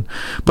happened.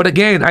 But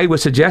again, I would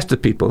suggest to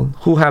people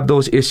who have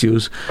those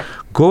issues,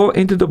 go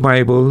into the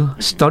Bible,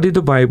 study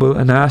the Bible,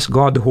 and ask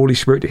God, the Holy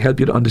Spirit, to help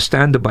you to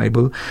understand the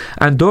Bible.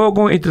 And don't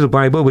go into the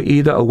Bible with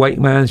either a white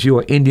man's view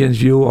or Indian's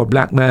view or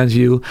black man's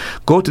view.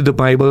 Go to the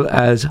Bible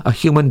as a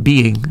human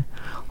being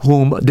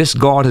whom this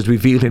God has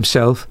revealed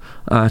himself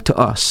to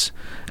us,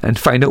 and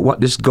find out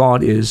what this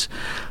God is.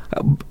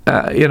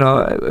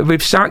 We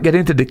start getting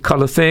into the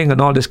color thing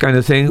and all this kind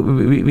of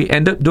thing. We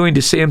end up doing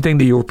the same thing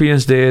the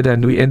Europeans did,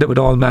 and we end up with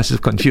all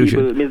massive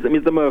confusion.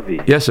 Mr.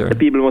 Murphy. Yes, sir. The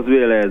people must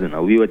realize,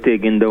 we were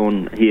taken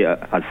down here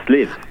as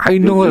slaves. I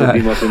know that.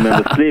 We must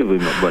remember slavery,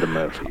 Brother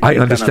Murphy. I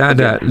understand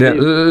that.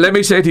 Let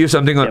me say to you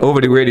something over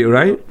the radio,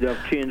 right? They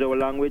have changed our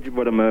language,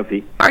 Brother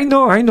Murphy. I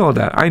know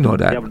that.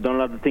 They have done a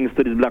lot of things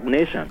to this black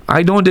nation.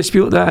 I don't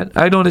dispute that.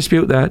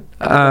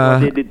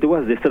 What they did to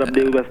us, they set up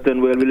the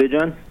Western world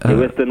religion, the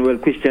Western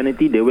world Christianity.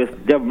 They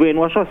have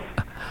brainwashed us.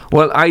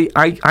 Well,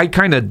 I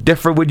kind of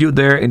differ with you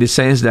there in the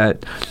sense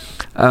that,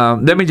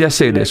 let me just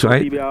say this,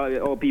 right?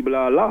 People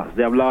are lost.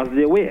 They have lost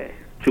their way.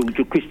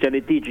 To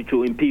Christianity,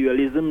 to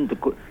imperialism, to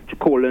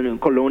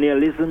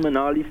colonialism and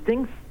all these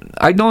things.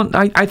 I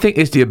think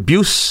it's the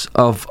abuse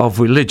of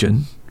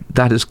religion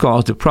that has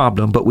caused the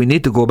problem, but we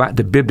need to go back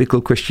to biblical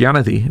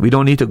Christianity. We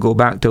don't need to go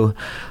back to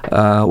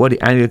what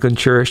the Anglican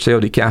Church say or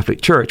the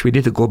Catholic Church. We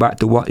need to go back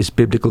to what is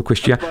biblical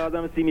Christianity. As far as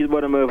I'm seeing,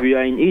 Brother Murphy, we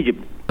are in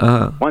Egypt.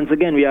 Once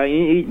again, we are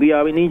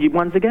in Egypt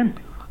once again.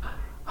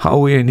 How are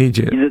we in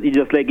Egypt? It's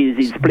just like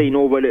it's playing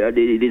over,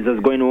 it's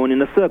just going on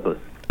in a circle.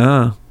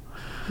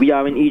 We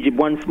are in Egypt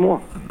once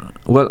more.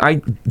 Well,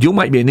 you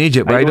might be in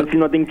Egypt, but I don't see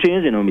nothing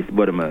changing, Mr.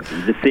 Brother Murphy.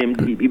 It's the same.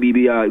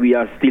 We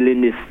are still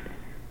in this.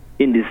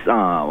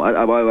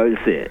 I will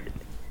say,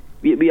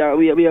 we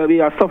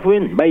are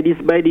suffering by this.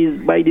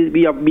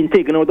 We have been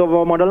taken out of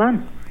our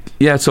motherland.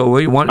 Yeah, so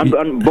we want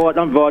and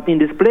brought in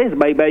this place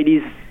by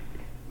this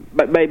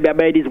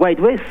white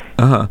race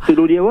to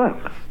do their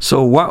work.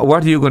 So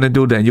what are you going to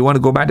do then? You want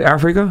to go back to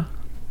Africa?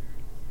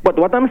 But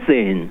what I'm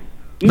saying.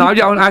 Now I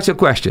want to ask you a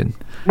question.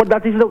 But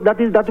that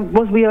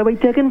was we are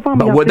taken from.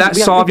 But would that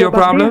solve your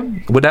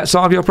problem? Would that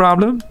solve your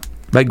problem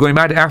by going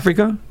back to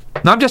Africa?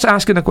 No, I'm just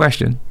asking a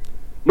question.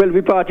 Well,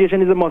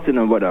 repatriation is a must,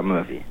 Brother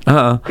Murphy.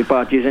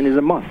 Repatriation is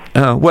a must.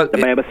 Well, the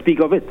Bible speak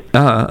of it.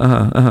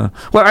 Well,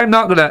 I'm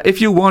not gonna. If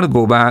you want to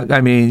go back,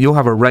 I mean, you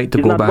have a right to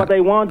go back. It's not what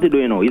I want to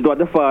do, It's what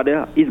the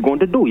Father is going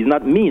to do. It's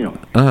not me,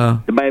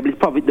 The Bible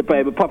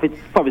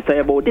prophesy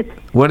about it.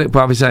 What it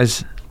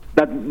prophesies?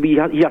 That he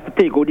has to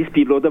take all these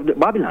people out of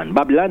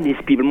Babylon.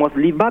 These people must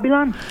leave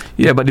Babylon.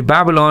 Yeah, but the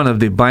Babylon of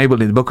the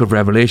Bible in the book of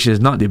Revelation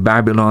is not the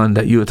Babylon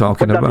that you are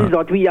talking about. That is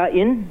what we are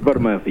in, Brother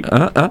Murphy.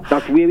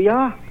 That's where we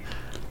are.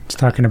 It's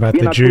talking about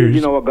the Jews. We are not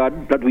praising our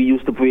God that we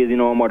used to praise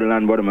in our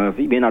motherland, Brother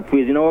Murphy. We are not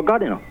praising our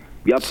God,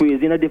 We are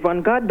praising a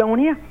different God down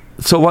here.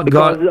 So what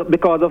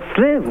because of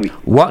slavery.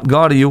 What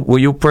God were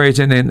you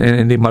praising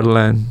in the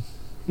motherland?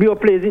 We were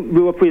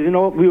praising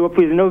our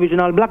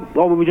original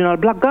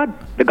black God,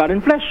 the God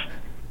in flesh.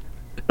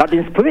 Not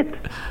in spirit.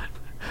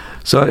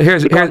 So He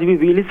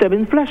revealed himself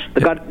in flesh.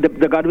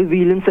 The God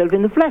revealed himself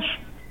in the flesh.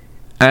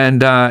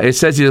 And it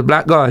says he's a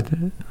black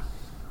God.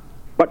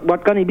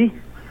 What can he be?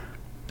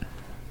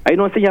 I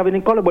don't say he have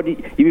any color, but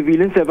he revealed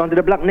himself unto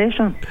the black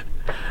nation.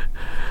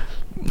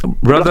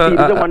 Brother,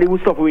 the one who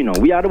suffering.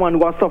 We are the one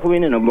who are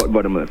suffering,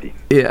 Brother Murphy.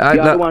 Yeah, we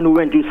are the one who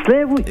went through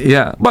slavery.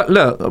 Yeah, but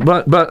look,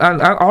 but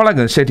all I'm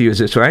going to say to you is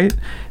this, right?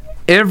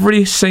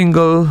 Every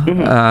single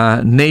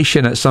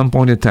nation at some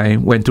point in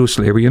time went through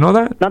slavery. You know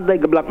that? Not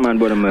like the black man,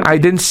 Brother Murphy. I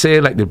didn't say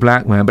like the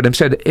black man, but I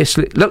said,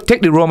 look,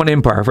 take the Roman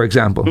Empire, for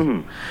example.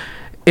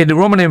 In the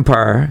Roman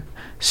Empire,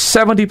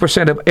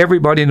 70% of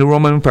everybody in the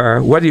Roman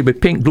Empire, whether you be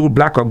pink, blue,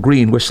 black, or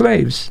green, were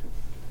slaves.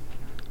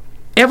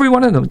 Every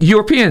one of them.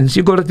 Europeans,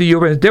 you go to the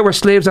Europeans, they were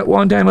slaves at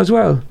one time as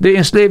well. They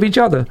enslaved each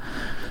other.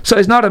 So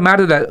it's not a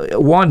matter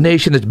that one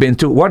nation has been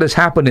through. What has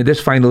happened in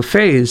this final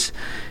phase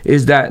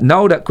is that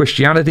now that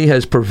Christianity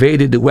has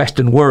pervaded the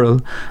Western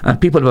world and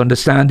people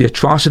understand the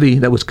atrocity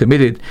that was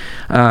committed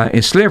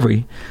in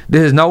slavery,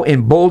 this has now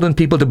emboldened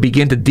people to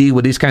begin to deal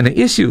with these kind of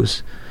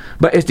issues.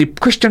 But it's the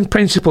Christian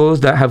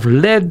principles that have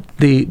led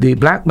the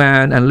black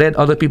man and led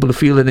other people to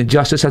feel that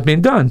injustice has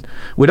been done.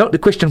 Without the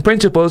Christian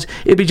principles,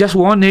 it'd be just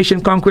one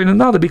nation conquering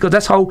another, because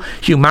that's how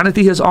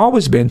humanity has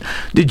always been.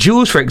 The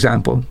Jews, for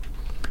example,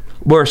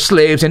 were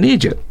slaves in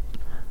Egypt.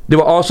 They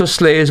were also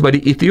slaves by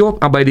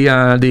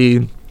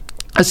the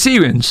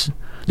Assyrians.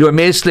 They were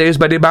made slaves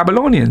by the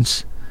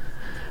Babylonians.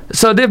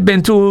 So they've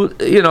been through,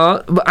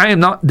 but I am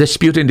not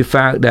disputing the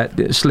fact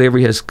that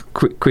slavery has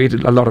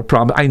created a lot of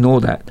problems. I know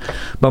that.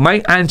 But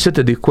my answer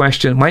to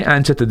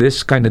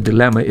this kind of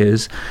dilemma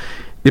is,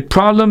 the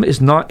problem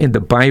is not in the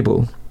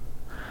Bible.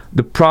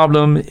 The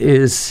problem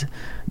is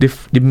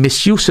the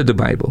misuse of the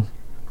Bible.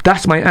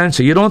 That's my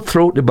answer. You don't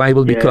throw out the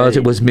Bible because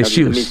it was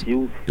misused.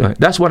 Right.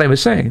 That's what I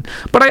was saying.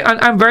 But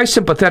I'm very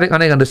sympathetic,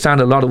 and I understand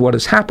a lot of what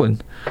has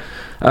happened.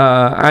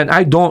 And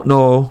I don't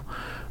know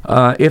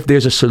if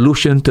there's a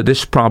solution to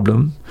this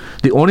problem.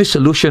 The only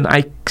solution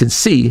I can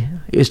see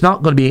is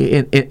not going to be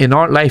in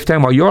our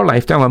lifetime or your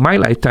lifetime or my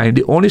lifetime.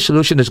 The only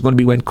solution is going to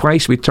be when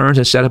Christ returns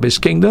and set up his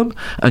kingdom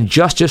and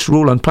justice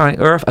rule on planet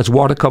Earth as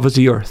water covers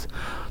the earth.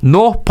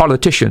 No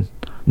politician,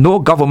 no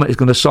government is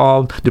going to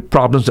solve the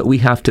problems that we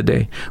have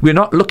today. We're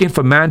not looking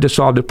for man to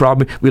solve the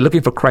problem. We're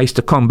looking for Christ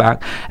to come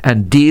back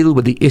and deal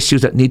with the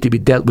issues that need to be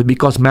dealt with,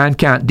 because man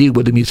can't deal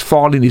with them. He's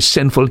fallen, he's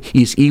sinful,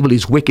 he's evil,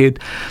 he's wicked.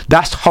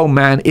 That's how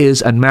man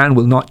is, and man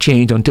will not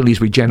change until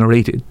he's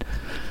regenerated.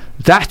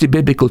 That's the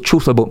biblical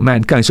truth about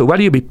mankind. So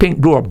whether you be pink,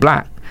 blue, or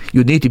black,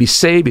 you need to be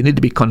saved, you need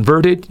to be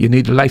converted, you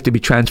need life to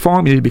be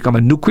transformed, you need to become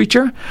a new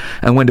creature.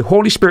 And when the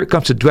Holy Spirit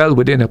comes to dwell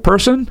within a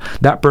person,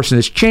 that person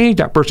is changed,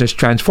 that person is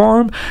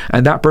transformed,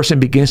 and that person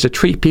begins to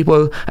treat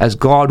people as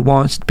God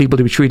wants people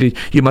to be treated.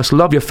 You must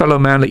love your fellow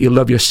man like you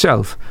love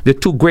yourself. The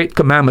two great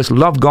commandments,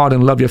 love God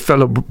and love your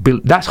fellow.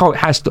 That's how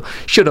it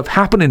should have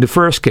happened in the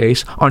first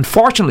case.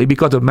 Unfortunately,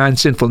 because of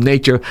man's sinful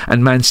nature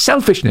and man's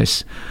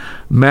selfishness,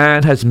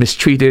 man has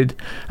mistreated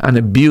and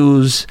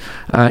abused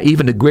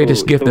even the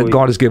greatest gift that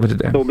God has given to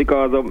them. So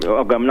because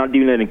of I'm not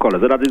dealing in any color,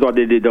 so that is what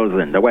they did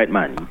then, the white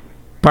man.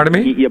 Pardon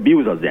me? He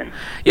abused us then.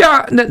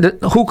 Yeah,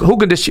 who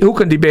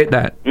can debate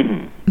that?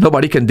 Mm-hmm.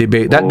 Nobody can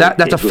debate that.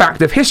 That's a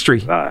fact of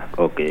history.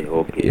 Okay.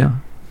 Yeah.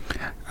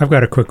 I've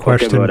got a quick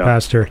question,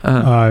 Pastor.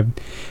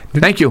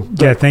 Thank you.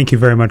 Yeah, thank you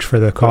very much for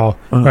the call.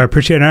 I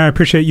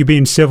appreciate you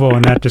being civil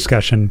in that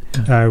discussion.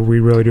 We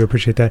really do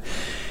appreciate that.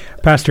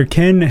 Pastor,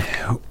 can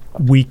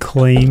we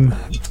claim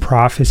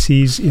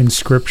prophecies in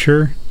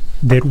Scripture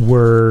that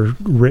were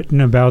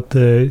written about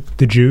the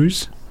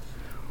Jews?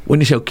 When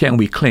you say can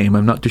we claim,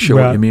 I'm not too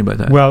sure what you mean by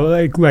that. Well,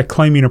 like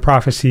claiming a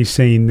prophecy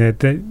saying that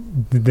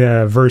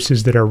the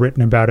verses that are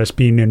written about us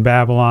being in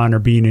Babylon or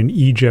being in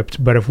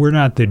Egypt, but if we're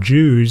not the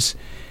Jews...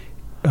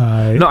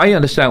 no, I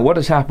understand. What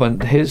has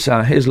happened, his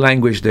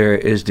language there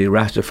is the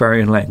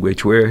Rastafarian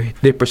language, where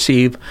they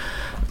perceive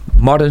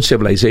modern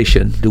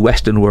civilization, the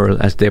Western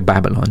world, as their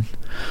Babylon.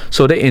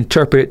 So they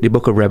interpret the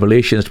book of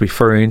Revelation as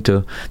referring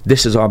to,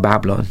 this is our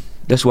Babylon.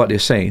 That's what they're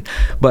saying.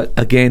 But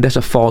again, that's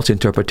a false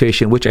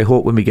interpretation, which I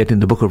hope when we get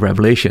in the book of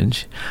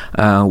Revelations,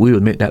 we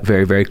will make that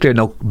very, very clear.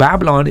 Now,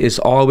 Babylon is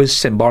always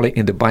symbolic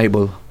in the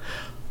Bible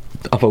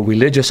of a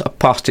religious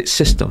apostate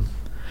system.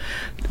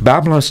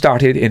 Babylon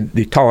started in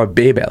the Tower of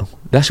Babel.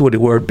 That's what the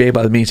word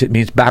Babel means. It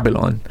means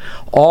Babylon.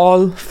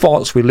 All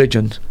false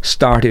religions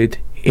started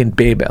in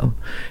Babel.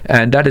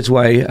 And that is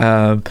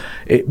why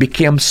it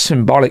became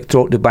symbolic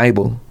throughout the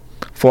Bible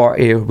for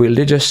a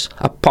religious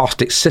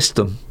apostate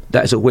system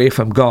that is away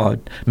from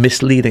God,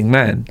 misleading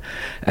man.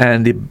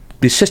 And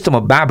the system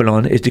of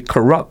Babylon is the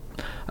corrupt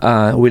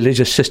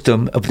religious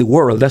system of the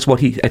world. That's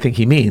what I think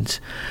he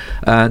means.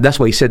 That's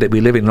why he said that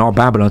we live in our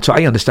Babylon. So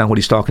I understand what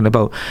he's talking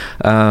about.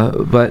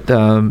 But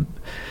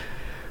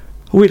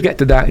we'll get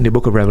to that in the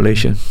book of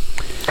Revelation.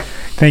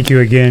 Thank you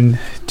again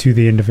to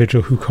the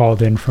individual who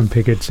called in from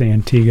Pickett's,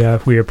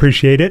 Antigua. We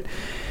appreciate it.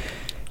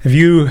 If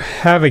you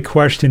have a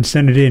question,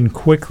 send it in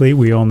quickly.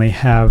 We only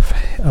have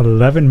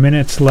 11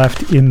 minutes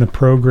left in the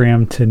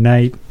program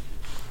tonight.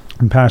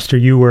 And Pastor,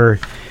 you were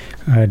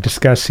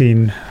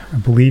discussing, I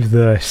believe,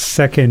 the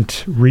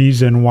second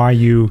reason why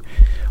you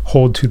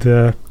hold to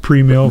the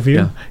pre-mill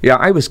view. Yeah,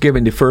 I was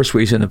given the first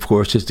reason, of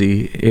course, is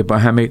the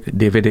Abrahamic,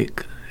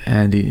 Davidic,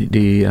 and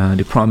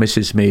the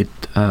promises made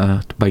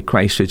by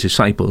Christ to his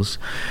disciples.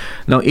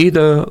 Now,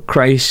 either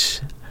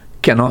Christ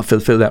cannot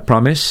fulfill that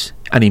promise,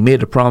 and he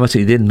made a promise and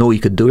he didn't know he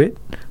could do it,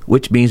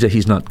 which means that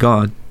he's not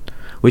God,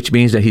 which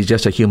means that he's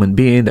just a human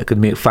being that could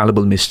make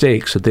fallible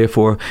mistakes, so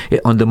therefore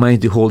it undermines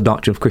the whole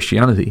doctrine of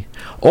Christianity.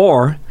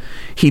 Or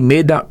he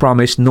made that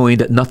promise knowing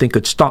that nothing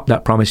could stop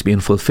that promise being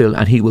fulfilled,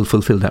 and he will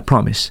fulfill that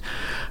promise.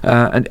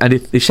 And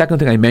the second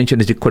thing I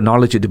mentioned is the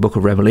chronology of the book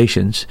of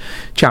Revelations.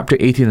 Chapter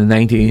 18 and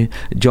 19,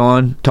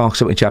 John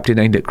talks about in chapter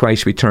 9 that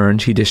Christ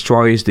returns. He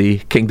destroys the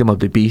kingdom of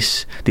the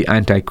beast, the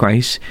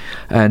Antichrist.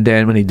 And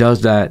then when he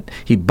does that,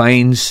 he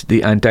binds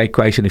the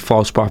Antichrist and the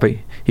false prophet.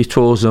 He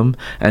throws them,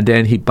 and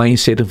then he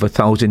binds Satan for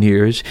 1,000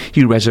 years.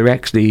 He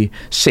resurrects the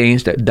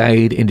saints that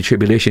died in the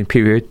tribulation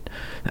period,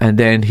 and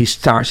then he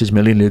starts his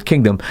millennial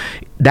kingdom.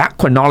 That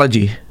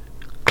chronology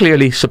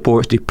clearly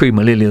supports the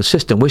premillennial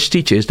system, which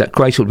teaches that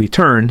Christ will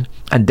return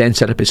and then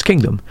set up his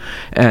kingdom.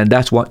 And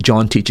that's what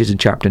John teaches in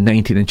chapter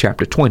 19 and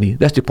chapter 20.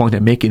 That's the point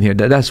I'm making here.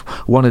 That's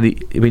one of the,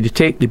 when you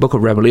take the book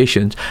of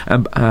Revelations,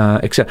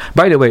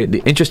 by the way,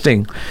 the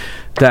interesting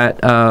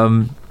that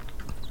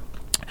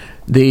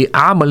the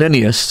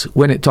amillennialists,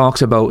 when it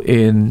talks about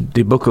in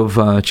the book of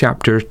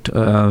chapter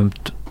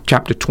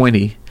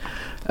 20,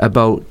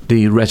 about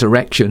the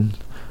resurrection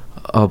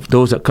of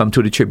those that come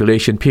through the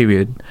tribulation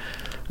period.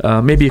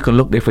 Maybe you can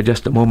look there for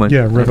just a moment.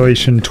 Yeah,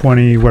 Revelation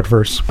 20, what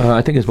verse?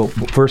 I think it's about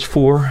verse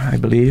 4, I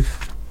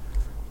believe.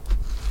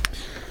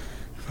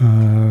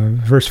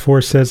 Verse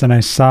 4 says, "And I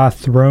saw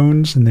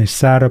thrones, and they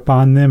sat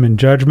upon them, and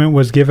judgment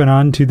was given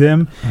unto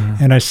them.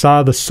 And I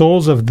saw the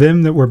souls of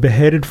them that were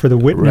beheaded for the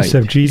witness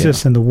of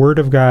Jesus and the word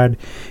of God,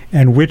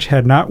 and which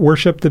had not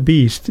worshipped the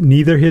beast,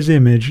 neither his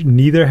image,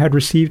 neither had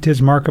received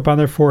his mark upon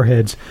their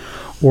foreheads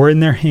or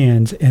in their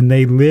hands, and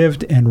they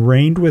lived and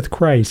reigned with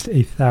Christ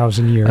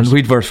 1,000 years." And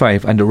read verse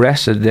 5, "And the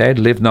rest of the dead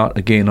lived not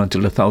again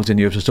until 1,000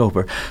 years was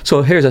over."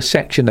 So here's a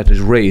section that is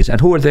raised. And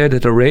who are there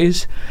that are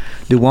raised?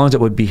 The ones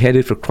that were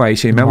beheaded for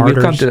Christ. Remember, we'll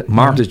come to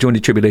martyrs during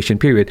the tribulation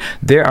period.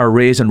 They are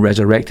raised and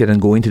resurrected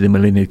and go into the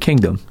millennial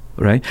kingdom.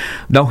 Right?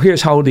 Now,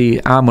 here's how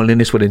the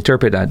amillennialists would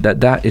interpret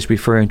that is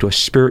referring to a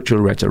spiritual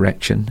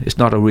resurrection. It's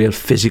not a real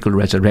physical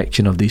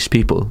resurrection of these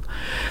people.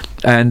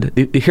 And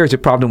here's the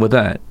problem with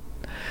that.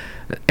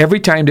 Every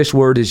time this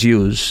word is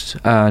used,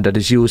 that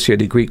is used here,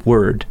 the Greek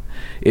word,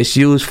 it's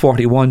used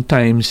 42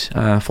 times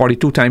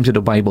in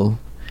the Bible.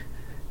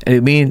 And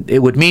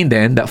it would mean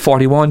then that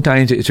 41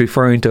 times it's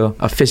referring to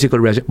a physical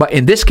resurrection. But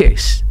in this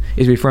case,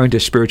 it's referring to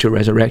spiritual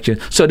resurrection.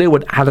 So they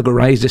would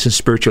allegorize this and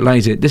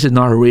spiritualize it. This is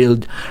not a real,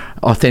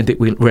 authentic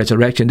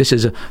resurrection. This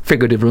is a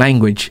figurative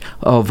language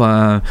of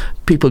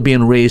people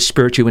being raised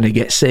spiritually when they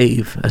get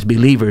saved as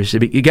believers.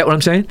 You get what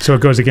I'm saying? So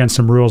it goes against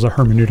some rules of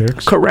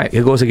hermeneutics. Correct.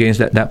 It goes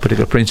against that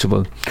particular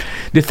principle.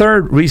 The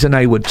third reason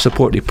I would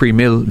support the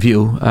pre-mill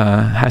view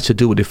has to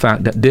do with the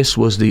fact that this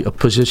was the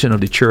position of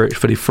the church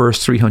for the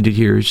first 300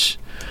 years.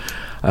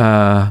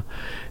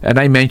 And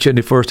I mentioned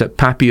the first that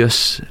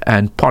Papias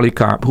and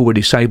Polycarp, who were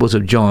disciples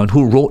of John,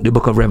 who wrote the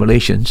book of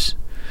Revelations,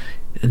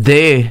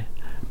 they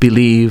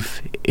believe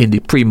in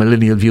the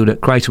premillennial view that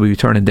Christ will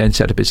return and then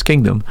set up his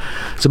kingdom.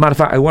 As a matter of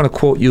fact, I want to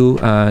quote you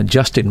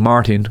Justin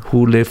Martin,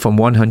 who lived from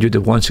 100 to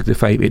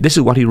 165. This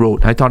is what he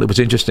wrote. I thought it was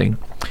interesting.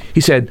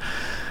 He said,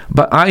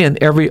 "But I and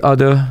every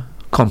other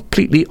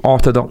completely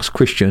orthodox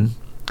Christian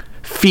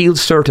feel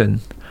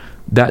certain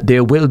that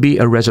there will be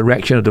a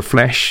resurrection of the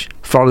flesh,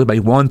 followed by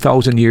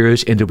 1,000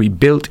 years in the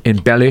rebuilt,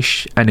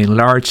 embellished, and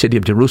enlarged city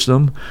of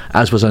Jerusalem,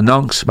 as was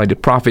announced by the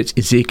prophets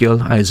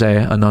Ezekiel,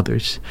 Isaiah, and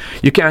others."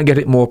 You can't get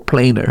it more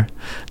plainer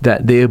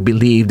that they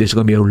believe there's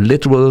going to be a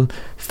literal,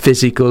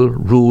 physical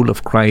rule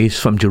of Christ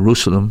from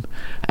Jerusalem,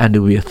 and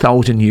there will be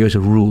 1,000 years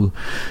of rule.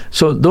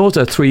 So those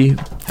are three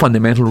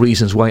fundamental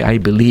reasons why I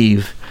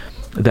believe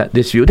that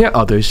this view. There are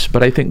others,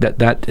 but I think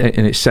that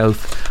in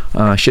itself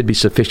should be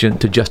sufficient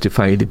to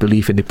justify the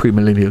belief in the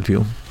premillennial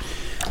view.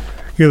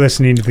 You're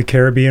listening to the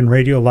Caribbean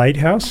Radio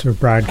Lighthouse. We're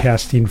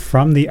broadcasting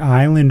from the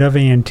island of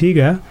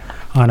Antigua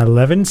on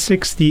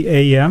 1160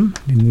 AM,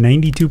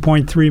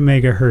 92.3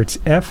 megahertz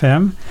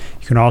FM.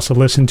 You can also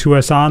listen to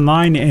us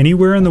online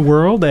anywhere in the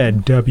world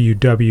at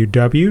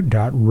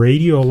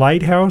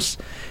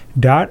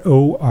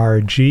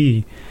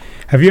www.radiolighthouse.org.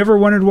 Have you ever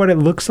wondered what it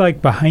looks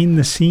like behind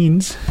the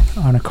scenes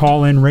on a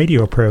call-in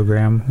radio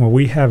program? Well,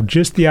 we have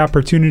just the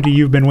opportunity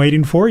you've been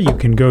waiting for. You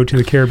can go to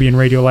the Caribbean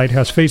Radio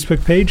Lighthouse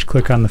Facebook page,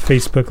 click on the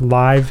Facebook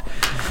Live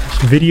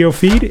video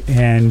feed,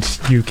 and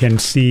you can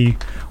see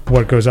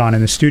what goes on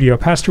in the studio.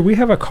 Pastor, we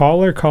have a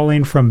caller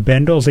calling from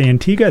Bendel's,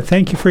 Antigua.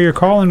 Thank you for your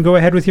call, and go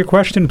ahead with your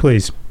question,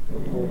 please.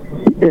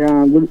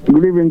 Yeah,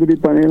 good evening to the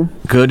panel.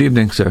 Good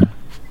evening, sir.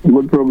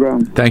 Good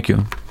program. Thank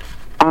you.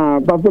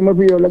 Pastor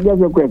Murphy, let me ask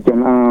you a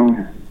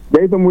question.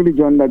 There is some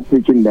religion that's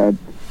preaching that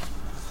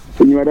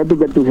in order to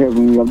get to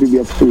heaven, you have to be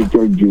a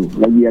spiritual Jew,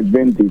 like the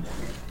Adventists.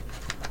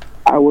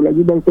 I would like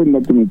you to explain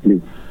that to me,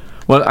 please.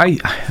 Well,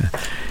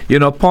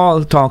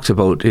 Paul talks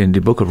about in the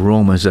book of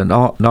Romans that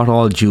not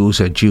all Jews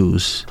are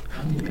Jews.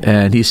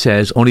 And he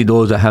says only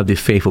those that have the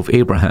faith of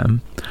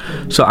Abraham.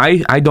 So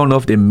I don't know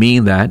if they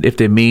mean that. If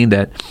they mean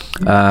that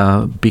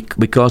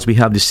because we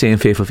have the same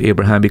faith of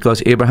Abraham,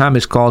 because Abraham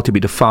is called to be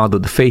the father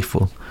of the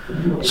faithful.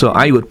 So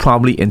I would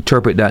probably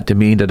interpret that to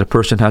mean that a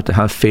person has to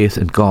have faith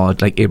in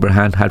God, like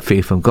Abraham had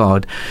faith in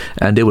God,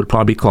 and they would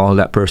probably call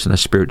that person a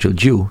spiritual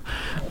Jew.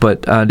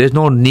 But there's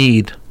no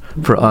need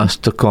for us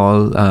to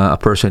call a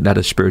person that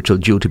a spiritual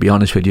Jew, to be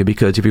honest with you,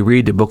 because if you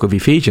read the book of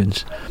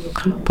Ephesians,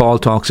 Paul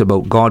talks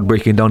about God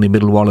breaking down the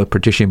middle wall of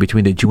partition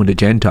between the Jew and the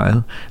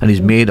Gentile, and he's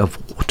made of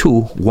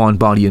two, one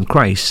body in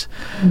Christ.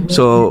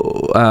 So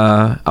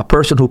a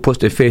person who puts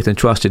their faith and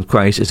trust in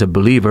Christ is a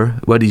believer,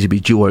 whether he be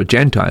Jew or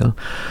Gentile.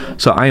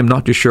 So I am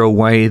not too sure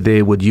why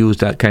they would use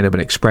that kind of an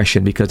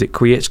expression, because it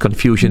creates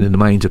confusion in the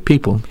minds of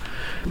people.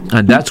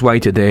 And that's why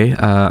today,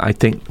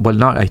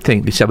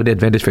 the Seventh-day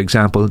Adventist, for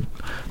example,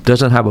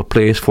 doesn't have a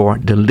place for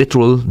the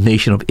literal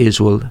nation of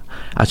Israel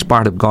as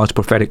part of God's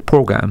prophetic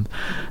program.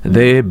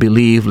 They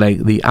believe,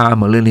 like the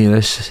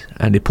amillennialists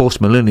and the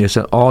postmillennialists,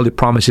 that all the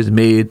promises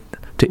made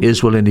to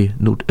Israel in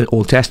the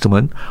Old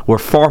Testament were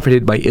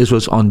forfeited by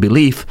Israel's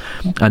unbelief,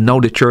 and now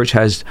the church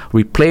has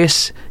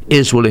replaced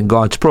Israel in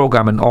God's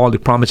program, and all the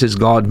promises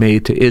God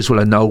made to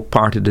Israel are now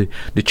part of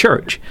the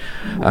church.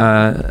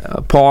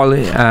 Paul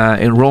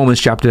in Romans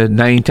chapter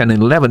 9, 10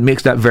 and 11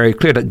 makes that very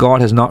clear, that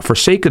God has not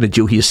forsaken the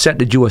Jew. He has set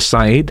the Jew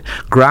aside,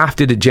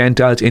 grafted the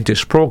Gentiles into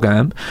his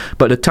program,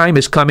 but the time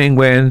is coming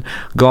when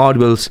God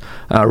will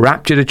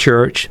rapture the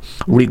church,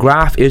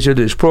 regraft Israel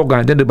to his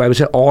program. Then the Bible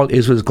says all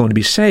Israel is going to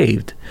be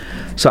saved.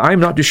 So I'm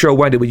not too sure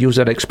why they would use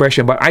that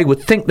expression, but I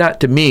would think that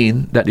to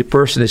mean that the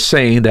person is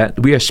saying that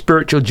we are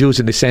spiritual Jews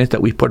in the sense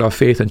that we put our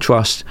faith and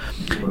trust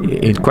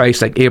in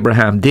Christ like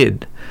Abraham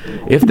did.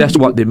 If that's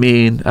what they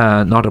mean,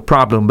 not a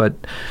problem, but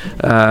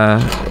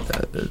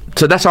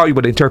so that's how you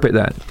would interpret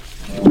that.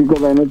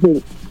 Because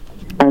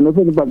I know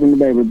for the part in the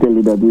Bible tell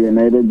you that we are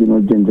neither Jew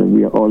nor Gentile,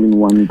 we are all in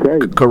one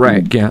Christ.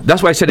 Correct, yeah.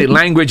 That's why I said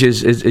language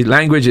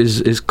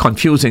is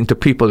confusing to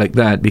people like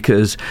that,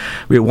 because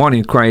we're one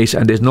in Christ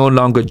and there's no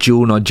longer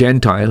Jew nor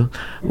Gentile.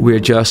 We're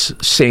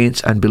just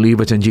saints and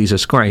believers in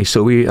Jesus Christ.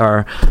 So we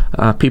are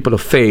people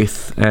of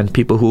faith and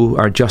people who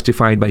are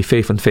justified by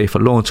faith and faith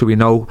alone. So we're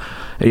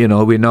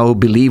now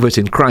believers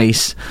in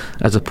Christ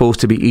as opposed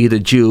to be either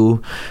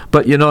Jew.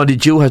 But the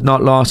Jew has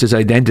not lost his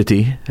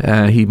identity.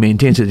 He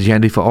maintains his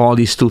identity for all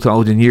these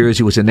 2,000 years.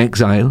 He was in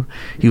exile.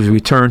 He was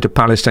returned to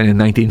Palestine in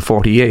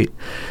 1948.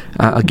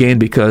 Again,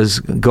 because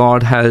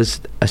God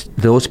has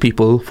those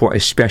people for a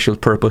special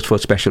purpose, for a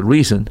special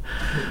reason.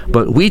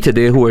 But we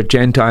today who are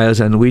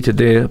Gentiles, and we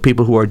today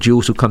people who are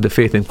Jews who come to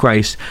faith in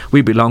Christ,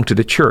 we belong to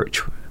the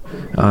church.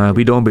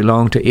 We don't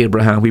belong to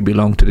Abraham, we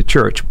belong to the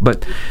church.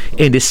 But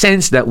in the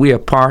sense that we are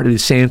part of the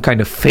same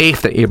kind of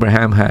faith that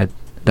Abraham had,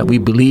 that we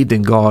believed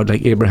in God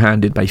like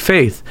Abraham did by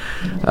faith,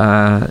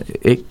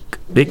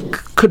 it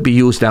could be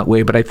used that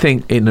way, but I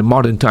think in the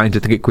modern times, I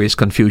think it creates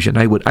confusion.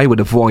 I would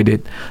avoid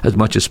it as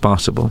much as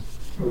possible.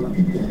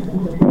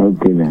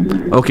 Okay,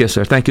 then. Okay,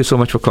 sir. Thank you so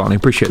much for calling.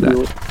 Appreciate that.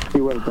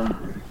 You're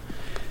welcome.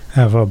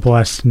 Have a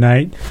blessed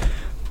night.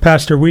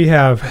 Pastor, we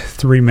have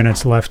 3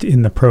 minutes left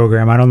in the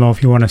program. I don't know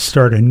if you want to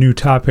start a new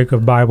topic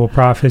of Bible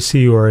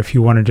prophecy, or if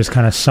you want to just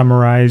kind of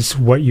summarize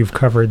what you've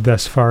covered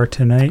thus far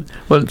tonight.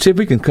 Well, see if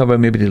we can cover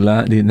maybe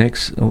the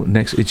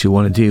next issue you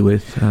want to deal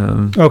with.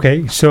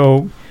 Okay,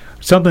 so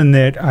something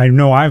that I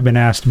know I've been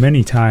asked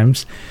many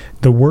times,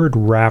 the word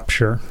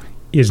rapture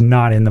is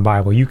not in the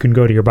Bible. You can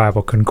go to your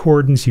Bible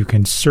concordance, you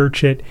can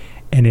search it,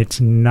 and it's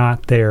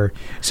not there.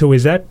 So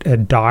is that a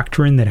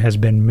doctrine that has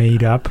been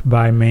made up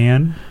by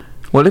man?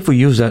 Well, if we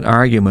use that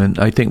argument,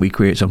 I think we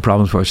create some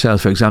problems for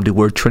ourselves. For example, the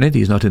word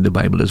Trinity is not in the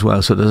Bible as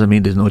well, so it doesn't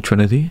mean there's no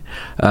Trinity.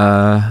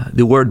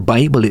 The word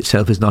Bible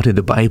itself is not in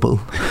the Bible.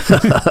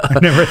 I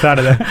never thought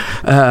of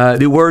that.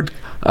 The word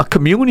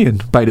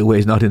communion, by the way,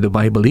 is not in the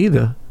Bible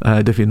either,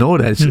 if you know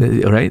that,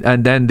 right?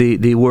 And then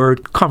the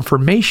word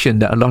confirmation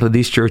that a lot of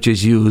these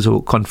churches use,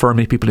 or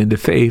confirming people in the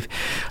faith,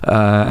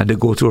 and they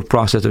go through a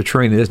process of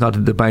training, that's not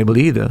in the Bible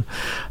either.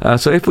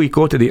 So if we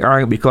go to the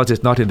argument because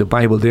it's not in the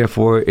Bible,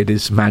 therefore it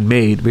is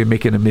man-made, we're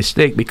making a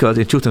mistake, because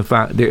in truth and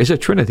fact, there is a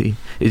Trinity.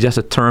 It's just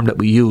a term that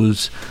we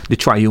use, the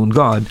triune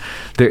God.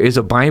 There is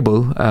a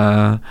Bible,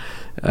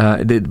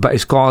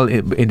 it's called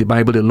in the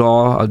Bible the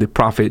law of the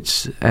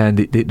prophets and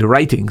the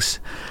writings,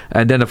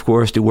 and then of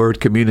course the word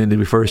communion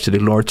refers to the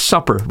Lord's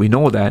Supper. We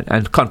know that,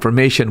 and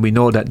confirmation, we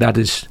know that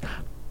is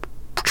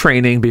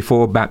training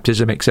before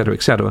baptism, etc.,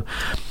 etc.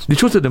 The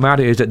truth of the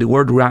matter is that the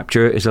word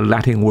rapture is a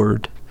Latin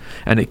word,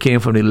 and it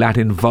came from the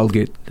Latin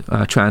Vulgate,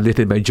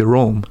 translated by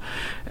Jerome.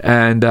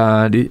 And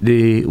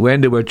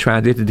when they were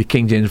translated the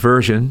King James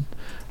Version,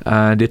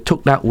 they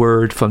took that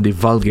word from the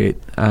Vulgate,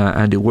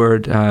 and the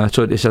word,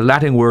 so it's a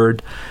Latin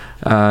word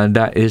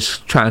that is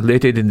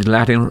translated in the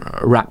Latin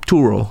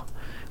rapturo.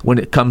 When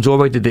it comes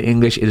over to the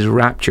English, it is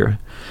rapture.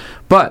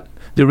 But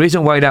the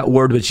reason why that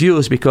word was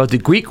used, because the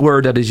Greek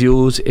word that is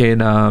used in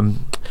 1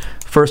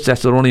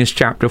 Thessalonians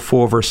chapter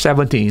 4, verse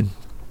 17,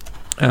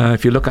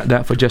 if you look at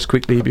that for just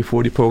quickly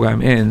before the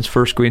program ends,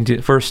 1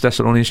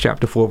 Thessalonians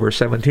chapter 4, verse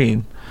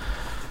 17.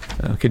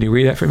 Can you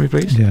read that for me,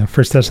 please? Yeah,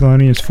 1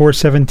 Thessalonians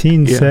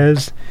 4:17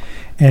 says,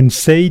 "And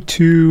say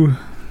to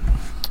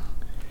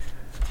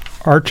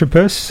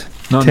Archippus..."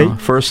 No,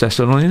 1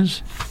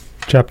 Thessalonians.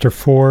 Chapter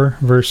 4,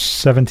 verse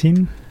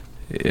 17.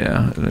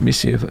 Yeah, let me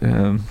see if...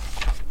 1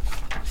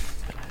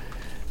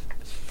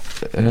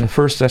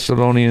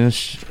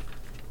 Thessalonians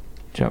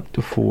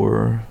chapter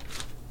 4...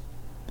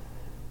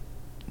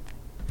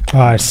 2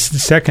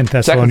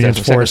 Thessalonians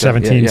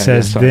 4:17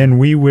 says, "Then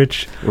we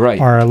which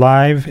are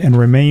alive and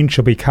remain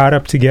shall be caught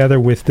up together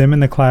with them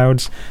in the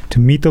clouds to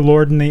meet the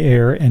Lord in the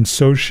air, and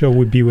so shall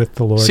we be with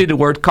the Lord." See the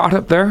word caught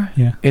up there?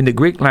 Yeah. In the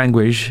Greek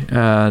language,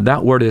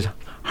 that word is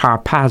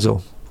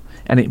harpazo,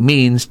 and it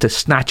means to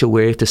snatch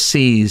away, to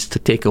seize, to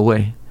take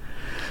away.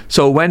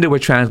 So when they were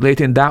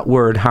translating that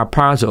word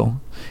harpazo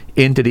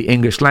into the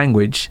English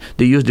language,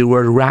 they used the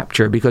word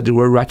rapture, because the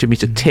word rapture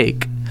means to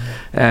take.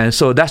 And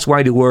so that's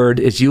why the word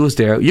is used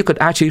there. You could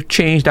actually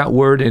change that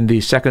word in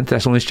the 2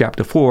 Thessalonians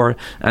chapter 4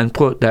 and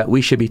put that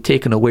we should be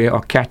taken away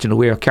or catching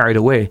away or carried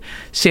away.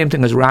 Same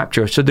thing as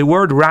rapture. So the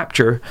word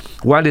rapture,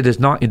 while it is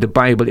not in the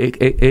Bible,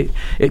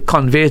 it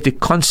conveys the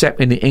concept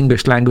in the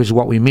English language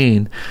what we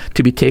mean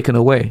to be taken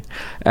away.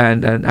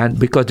 And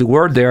because the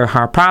word there,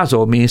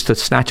 harpazo, means to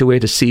snatch away,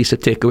 to seize, to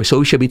take away. So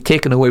we should be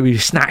taken away, we be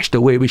snatched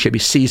away, we should be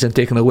seized and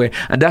taken away.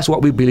 And that's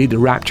what we believe the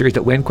rapture is,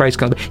 that when Christ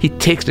comes, he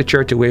takes the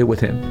church away with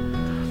him.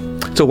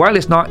 So while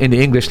it's not in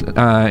the English,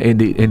 in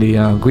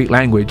the Greek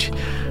language,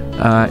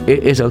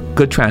 it is a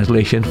good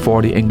translation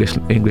for the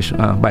English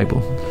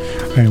Bible.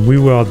 And we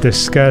will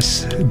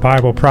discuss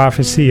Bible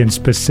prophecy and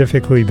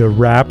specifically the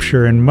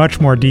rapture in much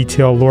more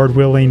detail, Lord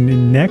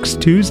willing,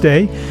 next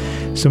Tuesday.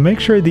 So make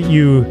sure that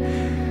you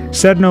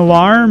set an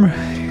alarm,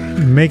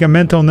 make a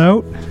mental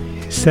note,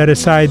 set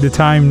aside the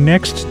time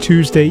next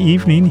Tuesday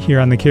evening here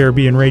on the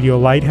Caribbean Radio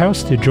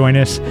Lighthouse to join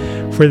us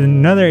for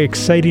another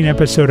exciting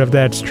episode of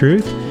That's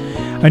Truth.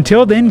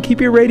 Until then,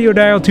 keep your radio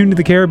dial tuned to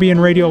the Caribbean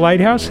Radio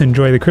Lighthouse.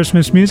 Enjoy the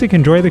Christmas music,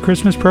 enjoy the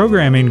Christmas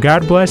programming.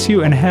 God bless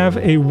you and have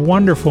a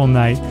wonderful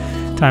night.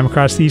 Time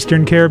across the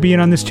Eastern Caribbean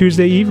on this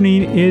Tuesday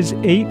evening is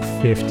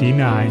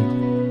 8:59.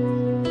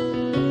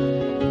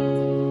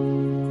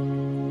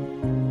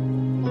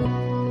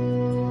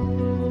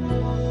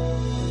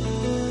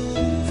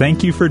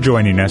 Thank you for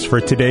joining us for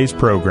today's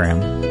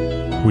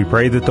program. We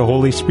pray that the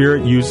Holy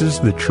Spirit uses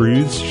the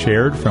truths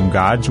shared from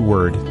God's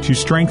Word to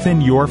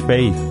strengthen your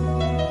faith.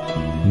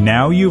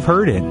 Now you've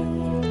heard it.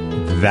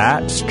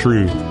 That's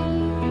truth.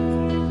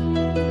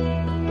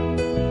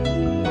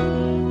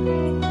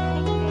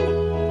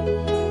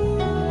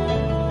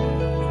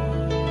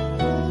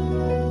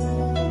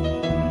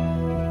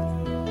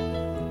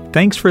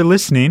 Thanks for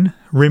listening.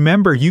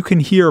 Remember, you can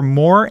hear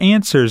more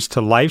answers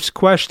to life's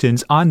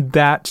questions on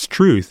That's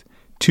Truth,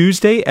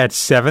 Tuesday at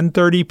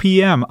 7:30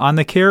 p.m. on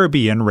the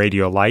Caribbean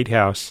Radio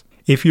Lighthouse.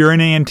 If you're in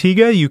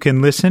Antigua, you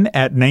can listen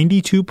at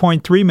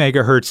 92.3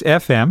 megahertz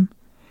FM.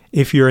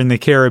 If you're in the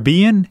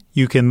Caribbean,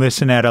 you can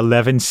listen at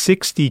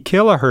 1160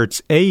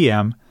 kilohertz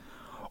AM,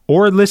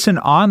 or listen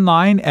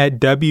online at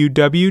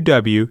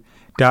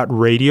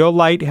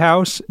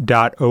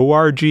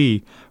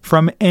www.radiolighthouse.org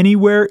from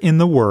anywhere in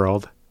the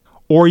world.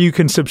 Or you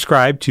can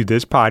subscribe to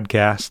this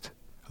podcast.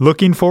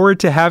 Looking forward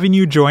to having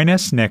you join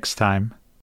us next time.